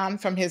stepped down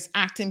from his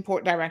acting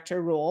port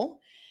director role,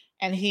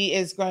 and he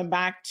is going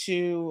back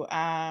to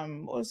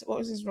what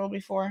was his role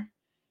before?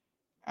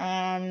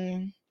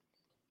 Manager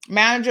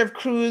of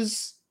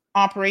cruise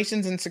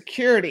operations and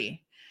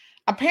security.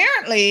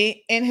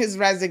 Apparently, in his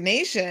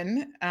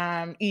resignation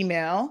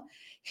email,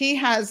 he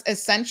has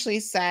essentially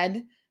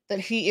said that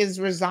he is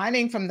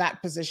resigning from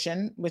that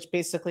position, which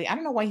basically, I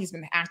don't know why he's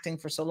been acting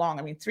for so long.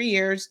 I mean, 3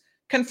 years,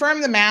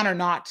 confirm the man or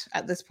not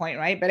at this point,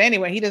 right? But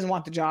anyway, he doesn't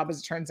want the job, as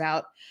it turns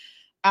out.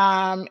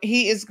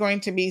 He is going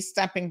to be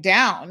stepping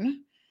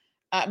down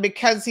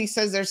because he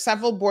says there's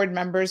several board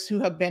members who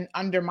have been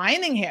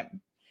undermining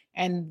him.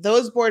 And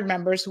those board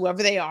members,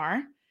 whoever they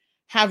are,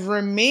 have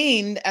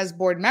remained as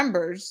board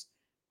members.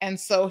 And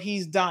so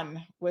he's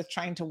done with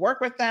trying to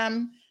work with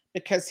them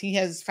because he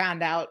has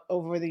found out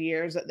over the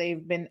years that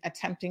they've been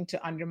attempting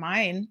to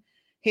undermine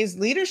his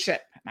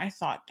leadership. And I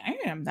thought,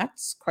 damn,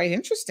 that's quite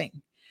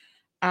interesting.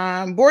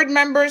 Board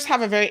members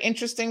have a very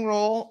interesting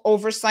role,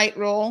 oversight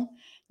role.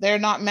 They're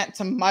not meant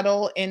to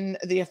muddle in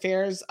the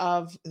affairs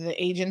of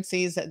the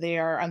agencies that they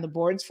are on the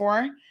boards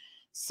for.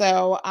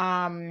 So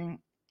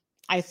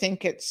I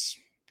think it's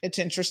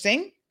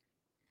interesting,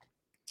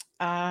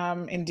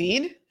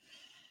 indeed,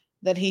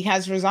 that he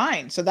has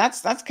resigned. So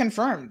that's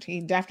confirmed. He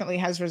definitely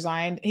has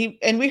resigned.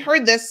 And we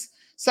heard this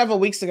several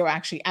weeks ago,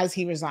 actually, as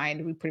he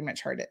resigned. We pretty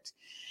much heard it.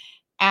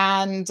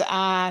 And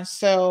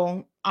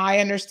so I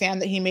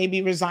understand that he may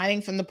be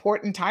resigning from the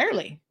port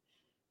entirely.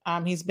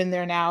 He's been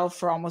there now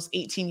for almost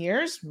 18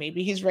 years.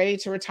 Maybe he's ready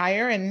to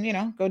retire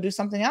and, go do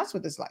something else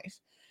with his life.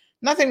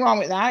 Nothing wrong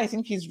with that. I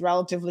think he's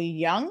relatively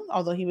young,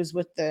 although he was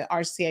with the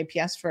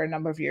RCIPS for a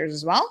number of years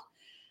as well.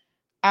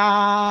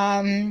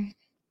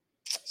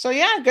 So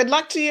yeah, good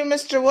luck to you,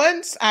 Mr.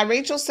 Woods.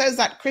 Rachel says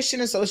that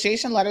Christian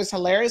Association letter is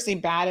hilariously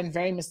bad and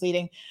very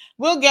misleading.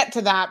 We'll get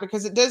to that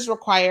because it does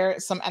require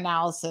some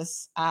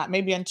analysis.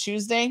 Maybe on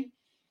Tuesday,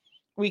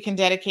 we can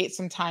dedicate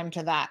some time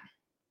to that.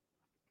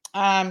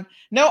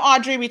 No,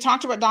 Audrey, we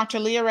talked about Dr.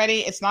 Lee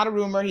already. It's not a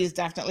rumor. He's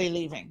definitely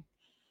leaving.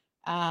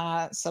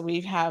 So we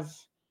have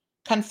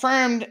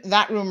confirmed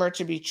that rumor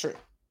to be true.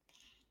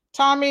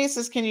 Tommy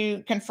says, can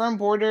you confirm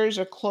borders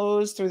are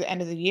closed through the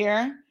end of the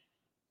year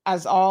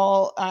as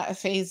all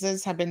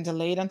phases have been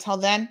delayed until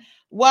then?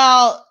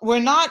 Well, we're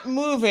not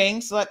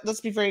moving. So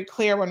let's be very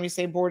clear when we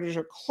say borders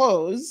are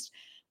closed.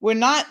 We're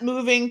not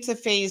moving to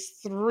phase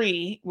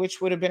 3,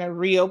 which would have been a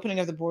reopening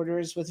of the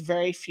borders with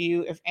very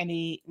few, if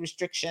any,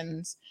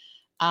 restrictions,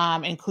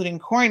 including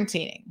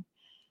quarantining.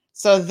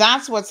 So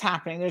that's what's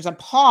happening. There's a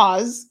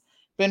pause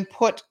been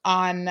put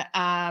on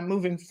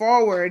moving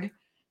forward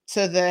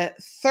to the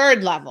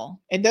 3rd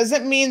level. It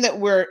doesn't mean that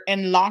we're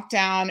in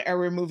lockdown or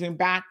we're moving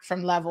back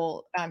from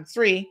level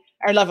 3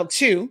 or level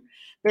 2.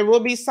 There will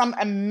be some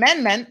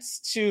amendments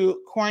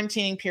to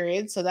quarantining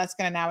periods. So that's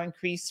going to now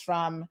increase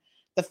from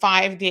the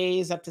 5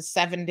 days up to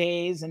 7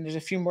 days. And there's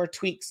a few more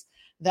tweaks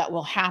that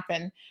will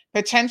happen,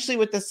 potentially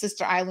with the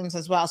sister islands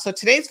as well. So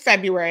today's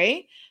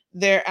February.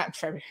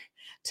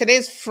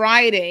 Today's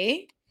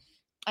Friday,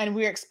 and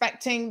we're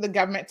expecting the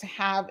government to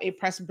have a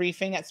press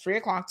briefing at 3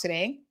 o'clock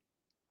today.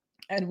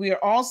 And we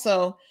are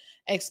also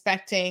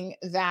expecting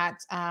that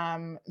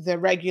the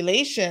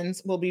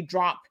regulations will be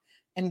dropped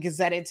and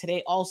gazetted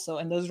today also.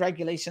 And those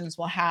regulations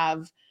will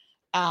have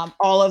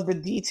all of the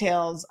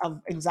details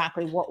of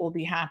exactly what will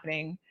be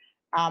happening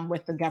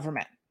with the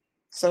government.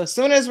 So as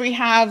soon as we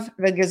have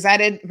the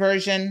gazetted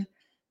version,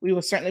 we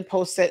will certainly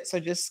post it. So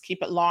just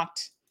keep it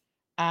locked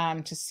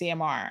to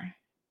CMR.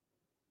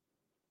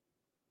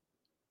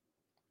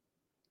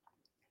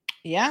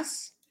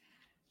 Yes.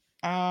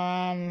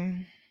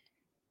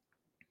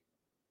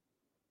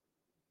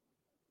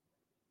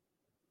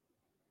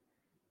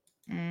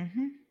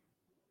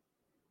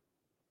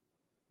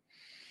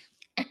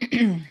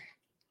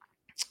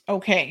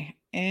 Okay.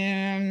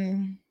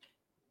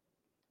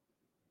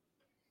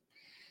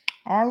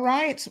 All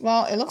right.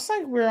 Well, it looks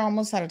like we're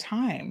almost out of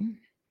time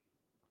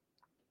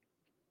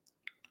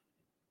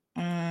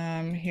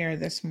here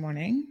this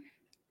morning.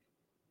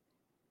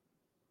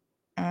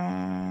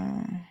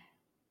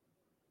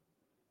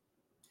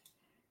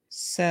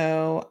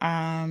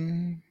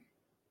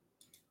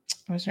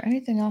 Was there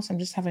anything else? I'm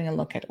just having a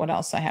look at what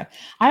else I have.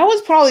 I always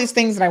put all these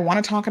things that I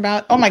want to talk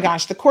about. Oh my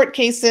gosh, the court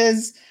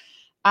cases.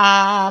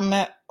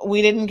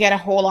 We didn't get a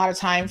whole lot of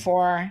time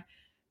for,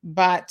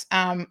 but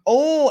and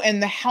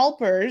the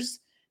helpers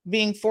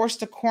being forced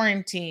to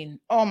quarantine.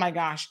 Oh my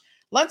gosh.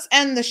 Let's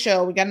end the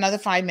show. We got another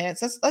 5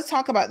 minutes. Let's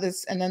talk about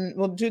this, and then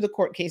we'll do the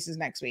court cases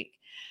next week.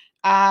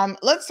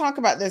 Let's talk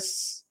about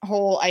this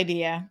whole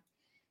idea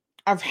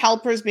of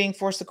helpers being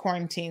forced to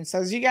quarantine. So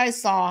as you guys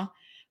saw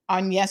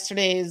on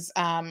yesterday's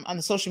on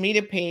the social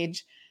media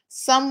page,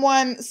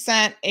 someone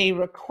sent a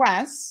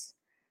request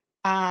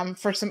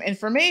for some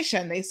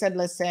information. They said,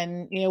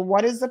 listen,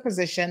 what is the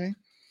position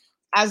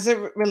as it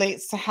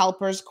relates to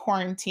helpers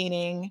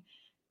quarantining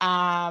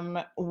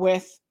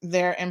with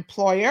their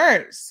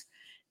employers?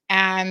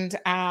 And,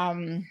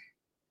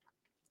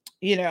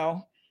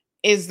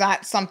 is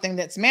that something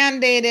that's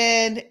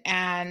mandated?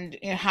 And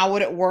how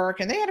would it work?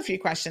 And they had a few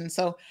questions.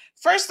 So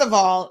first of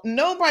all,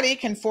 nobody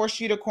can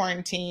force you to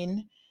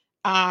quarantine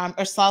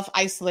or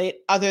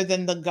self-isolate other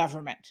than the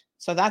government.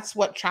 So that's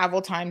what travel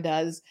time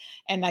does.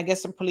 And I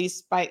guess the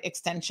police, by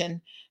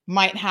extension,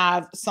 might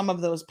have some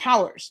of those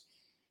powers.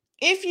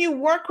 If you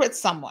work with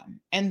someone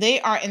and they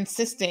are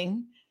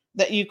insisting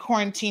that you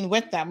quarantine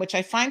with them, which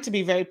I find to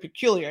be very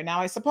peculiar.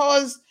 Now, I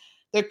suppose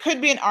there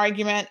could be an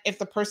argument if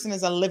the person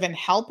is a live-in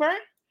helper,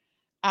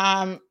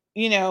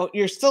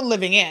 you're still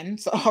living in.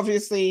 So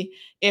obviously,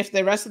 if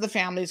the rest of the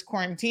family is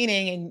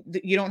quarantining and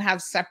you don't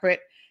have separate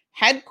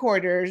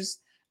headquarters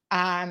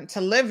to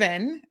live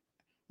in,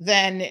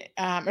 then,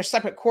 or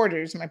separate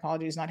quarters, my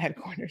apologies, not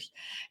headquarters.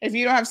 If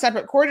you don't have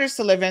separate quarters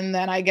to live in,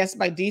 then I guess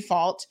by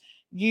default,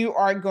 you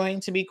are going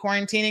to be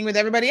quarantining with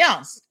everybody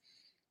else.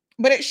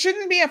 But it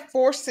shouldn't be a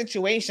forced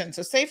situation.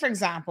 So say, for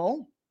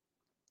example,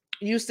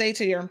 you say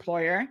to your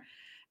employer,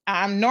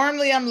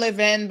 normally I'm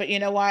live-in, but you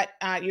know what?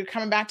 You're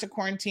coming back to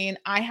quarantine.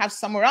 I have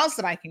somewhere else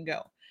that I can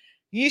go.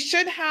 You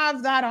should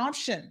have that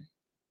option,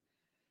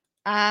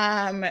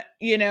 to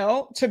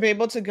be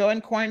able to go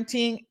and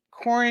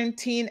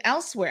quarantine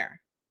elsewhere.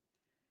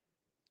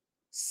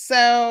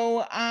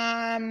 So,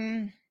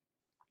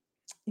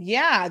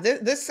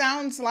 this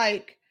sounds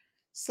like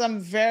some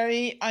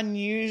very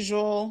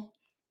unusual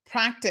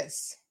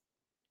practice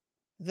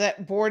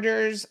that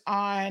borders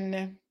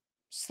on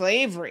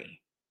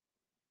slavery.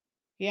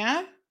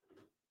 Yeah,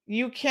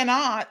 you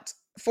cannot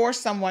force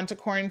someone to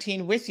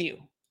quarantine with you.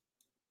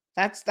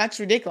 That's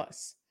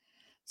ridiculous.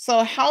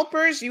 So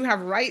helpers, you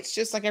have rights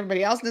just like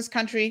everybody else in this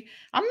country.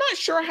 I'm not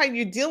sure how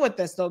you deal with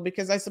this though,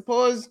 because I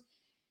suppose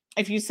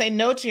if you say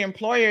no to your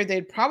employer,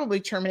 they'd probably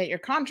terminate your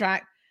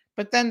contract,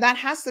 but then that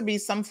has to be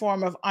some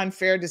form of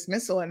unfair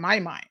dismissal in my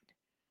mind.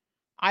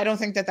 I don't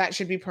think that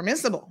should be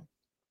permissible.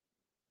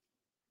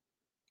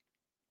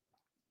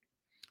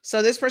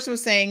 So this person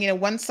was saying,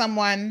 when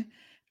someone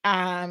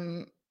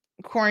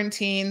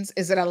quarantines,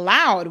 is it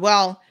allowed?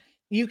 Well,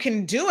 you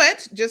can do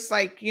it just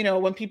like,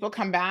 when people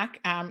come back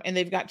and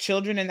they've got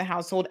children in the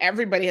household,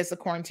 everybody has to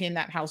quarantine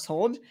that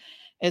household,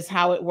 is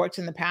how it worked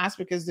in the past,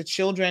 because the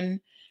children,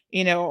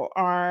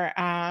 are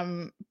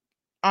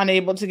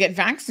unable to get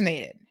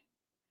vaccinated.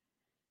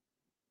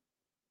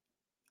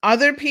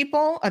 Other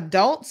people,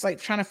 adults, like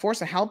trying to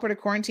force a helper to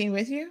quarantine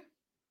with you.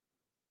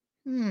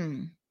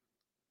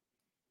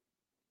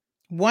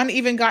 One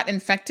even got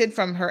infected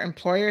from her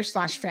employer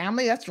 /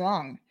 family. That's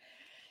wrong.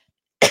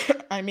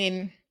 I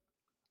mean,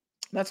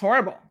 that's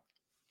horrible.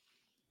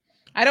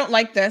 I don't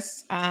like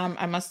this.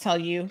 I must tell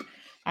you,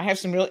 I have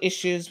some real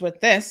issues with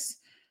this,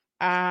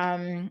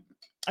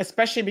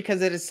 especially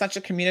because it is such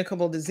a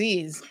communicable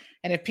disease.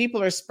 And if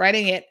people are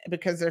spreading it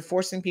because they're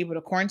forcing people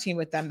to quarantine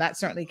with them, that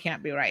certainly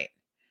can't be right.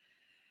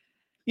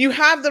 You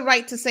have the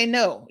right to say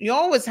no. You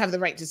always have the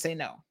right to say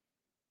no.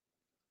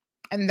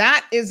 And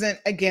that isn't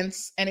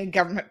against any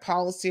government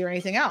policy or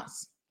anything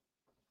else.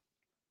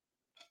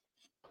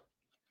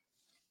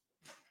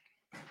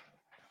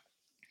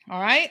 All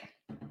right.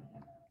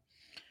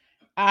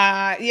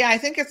 Yeah, I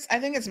think it's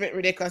a bit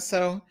ridiculous.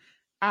 So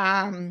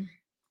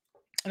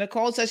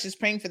Nicole says she's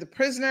praying for the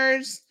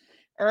prisoners.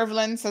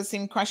 Irvelyn says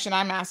same question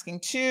I'm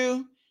asking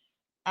too.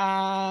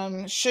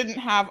 Shouldn't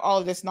have all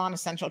of this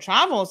non-essential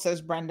travel,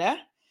 says Brenda.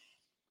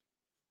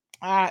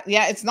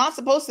 Yeah, it's not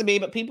supposed to be,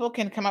 but people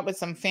can come up with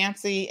some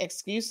fancy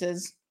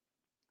excuses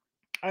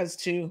as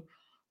to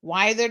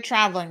why they're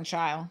traveling,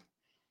 child.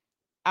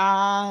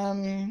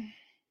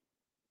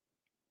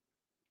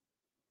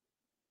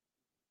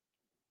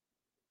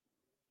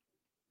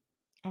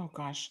 Oh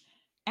gosh.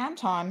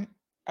 Anton,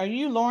 are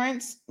you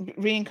Lawrence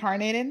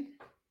reincarnated?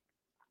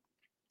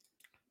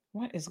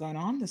 What is going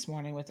on this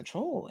morning with the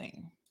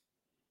trolling?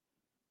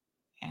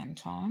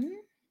 Anton?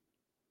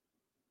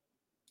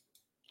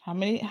 How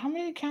many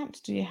accounts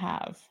do you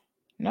have?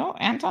 No,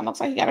 Anton looks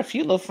like you got a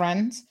few little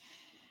friends.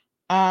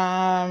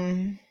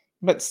 But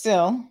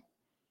still.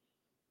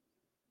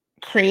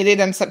 Created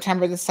on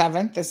September the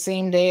 7th, the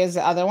same day as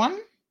the other one.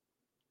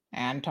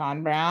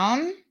 Anton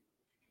Brown.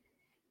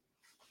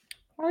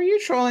 Are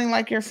you trolling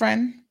like your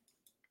friend?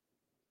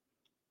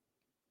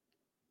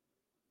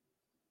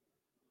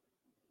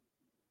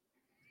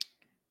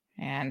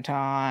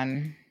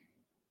 Anton.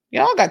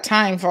 Y'all got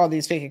time for all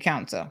these fake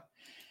accounts, though.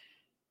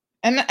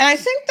 And I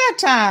think that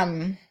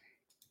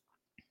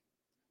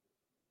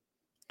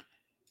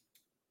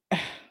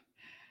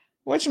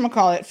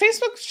whatchamacallit,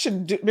 Facebook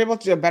should be able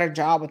to do a better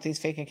job with these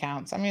fake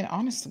accounts. I mean,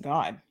 honest to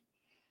God.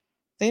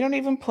 They don't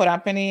even put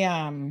up any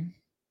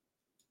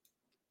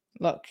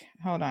look,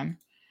 hold on.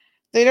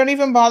 They don't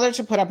even bother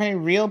to put up any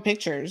real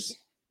pictures.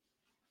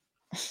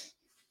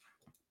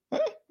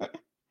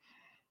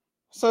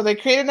 So they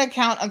created an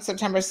account on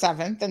September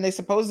 7th, and they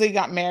supposedly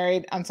got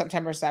married on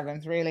September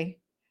 7th. Really?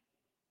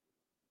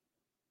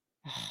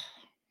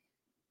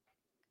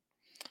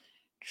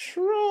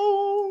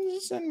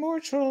 Trolls and more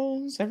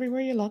trolls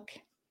everywhere you look.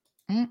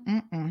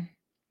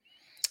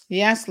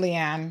 Yes,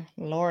 Leanne.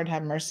 Lord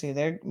have mercy.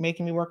 They're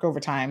making me work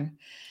overtime.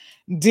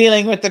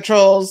 Dealing with the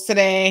trolls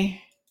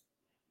today.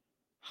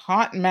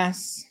 Hot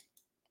mess.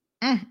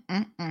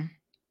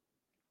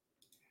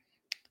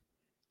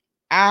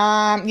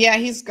 Yeah,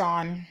 he's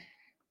gone.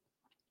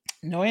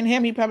 Knowing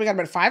him, he probably got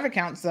about 5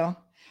 accounts, though.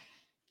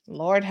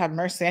 Lord have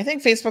mercy. I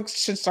think Facebook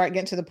should start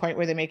getting to the point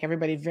where they make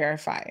everybody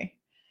verify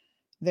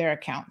their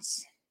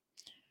accounts.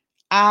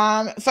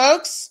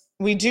 Folks,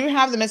 we do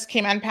have the Miss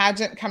Cayman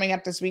pageant coming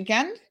up this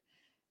weekend.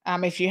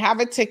 If you have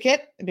a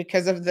ticket,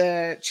 because of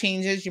the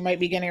changes, you might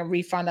be getting a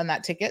refund on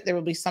that ticket. There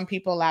will be some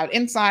people allowed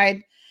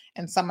inside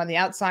and some on the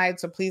outside.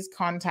 So please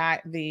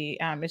contact the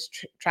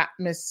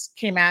Miss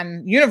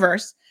Cayman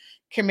Universe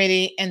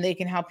committee and they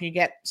can help you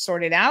get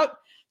sorted out.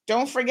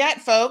 Don't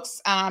forget,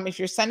 folks, if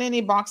you're sending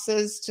any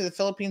boxes to the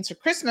Philippines for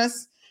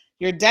Christmas,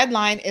 your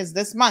deadline is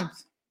this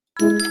month.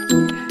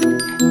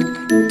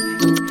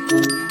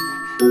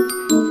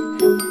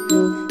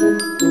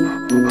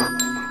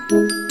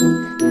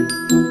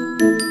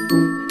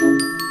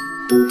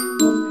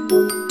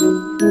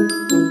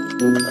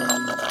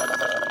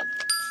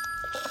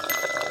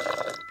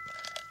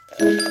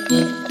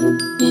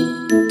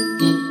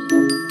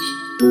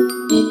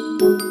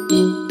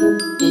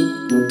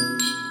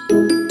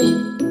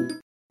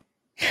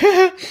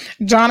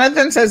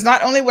 Jonathan says,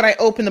 not only would I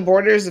open the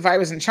borders if I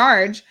was in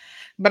charge,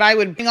 but I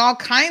would bring all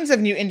kinds of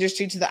new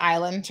industry to the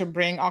island to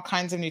bring all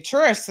kinds of new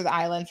tourists to the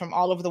island from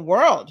all over the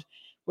world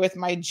with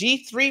my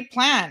G3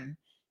 plan.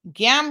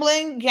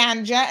 Gambling,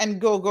 ganja, and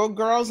go-go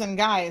girls and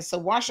guys. So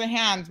wash your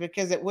hands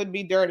because it would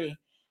be dirty.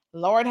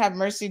 Lord have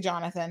mercy,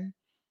 Jonathan.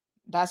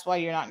 That's why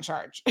you're not in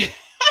charge.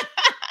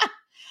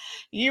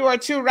 You are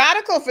too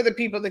radical for the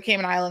people of the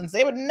Cayman Islands.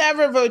 They would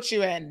never vote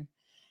you in.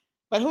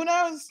 But who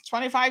knows?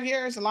 25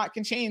 years, a lot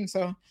can change.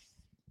 So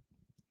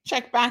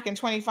check back in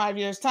 25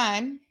 years'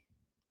 time.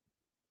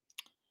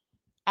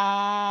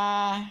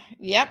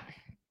 Yep.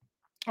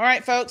 All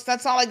right, folks,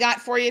 that's all I got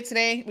for you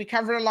today. We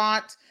covered a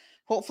lot.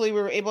 Hopefully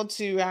we were able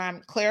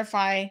to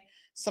clarify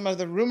some of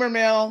the rumor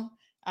mill,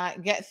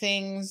 get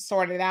things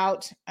sorted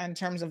out in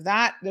terms of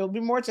that. There will be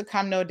more to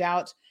come, no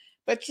doubt.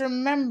 But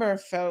remember,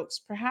 folks,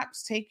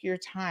 perhaps take your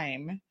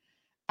time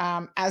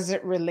as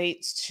it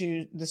relates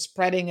to the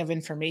spreading of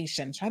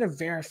information. Try to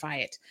verify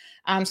it.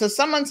 So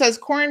someone says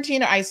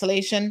quarantine or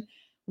isolation.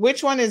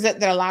 Which one is it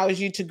that allows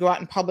you to go out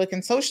in public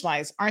and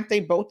socialize? Aren't they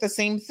both the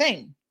same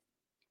thing?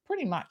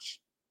 Pretty much.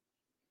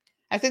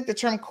 I think the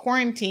term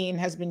quarantine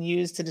has been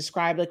used to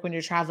describe like when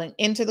you're traveling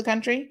into the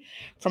country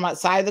from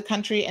outside the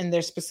country and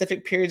there's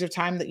specific periods of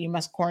time that you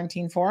must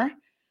quarantine for.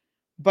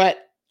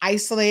 But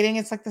isolating,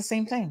 it's like the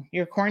same thing.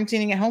 You're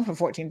quarantining at home for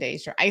 14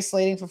 days. You're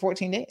isolating for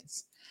 14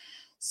 days.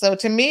 So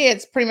to me,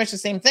 it's pretty much the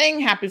same thing.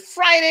 Happy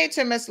Friday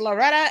to Miss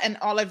Loretta and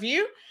all of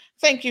you.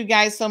 Thank you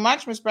guys so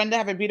much. Miss Brenda,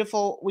 have a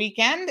beautiful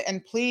weekend.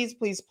 And please,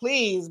 please,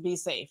 please be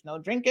safe. No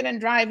drinking and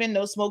driving,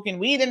 no smoking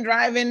weed and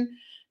driving,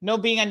 no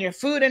being on your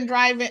phone and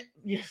driving,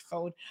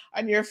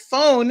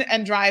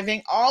 and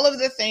driving, all of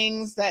the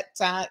things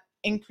that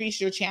increase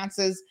your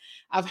chances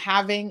of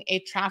having a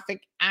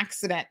traffic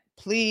accident.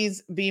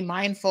 Please be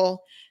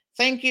mindful.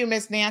 Thank you,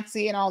 Miss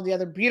Nancy, and all the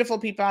other beautiful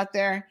people out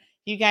there.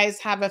 You guys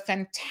have a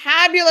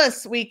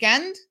fantabulous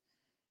weekend.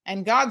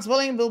 And God's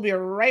willing, we'll be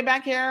right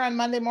back here on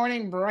Monday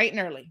morning, bright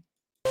and early.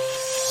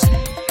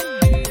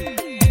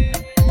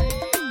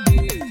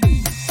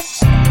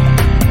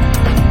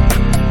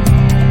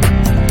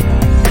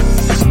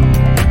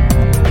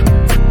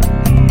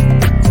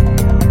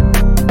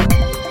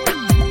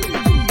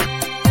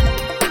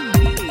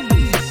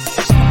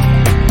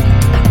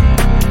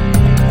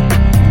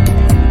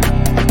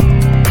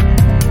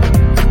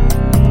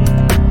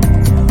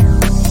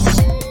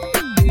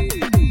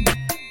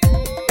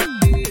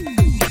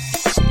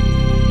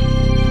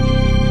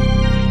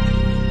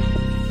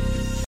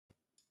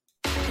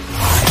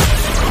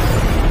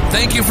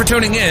 Thank you for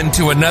tuning in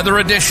to another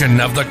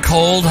edition of The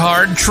Cold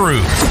Hard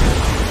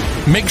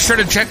Truth. Make sure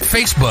to check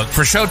Facebook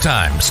for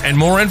showtimes and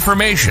more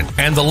information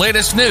and the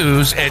latest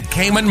news at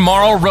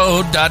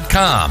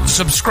CaymanMarlRoad.com.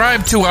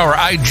 Subscribe to our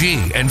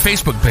IG and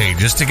Facebook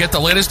pages to get the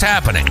latest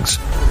happenings.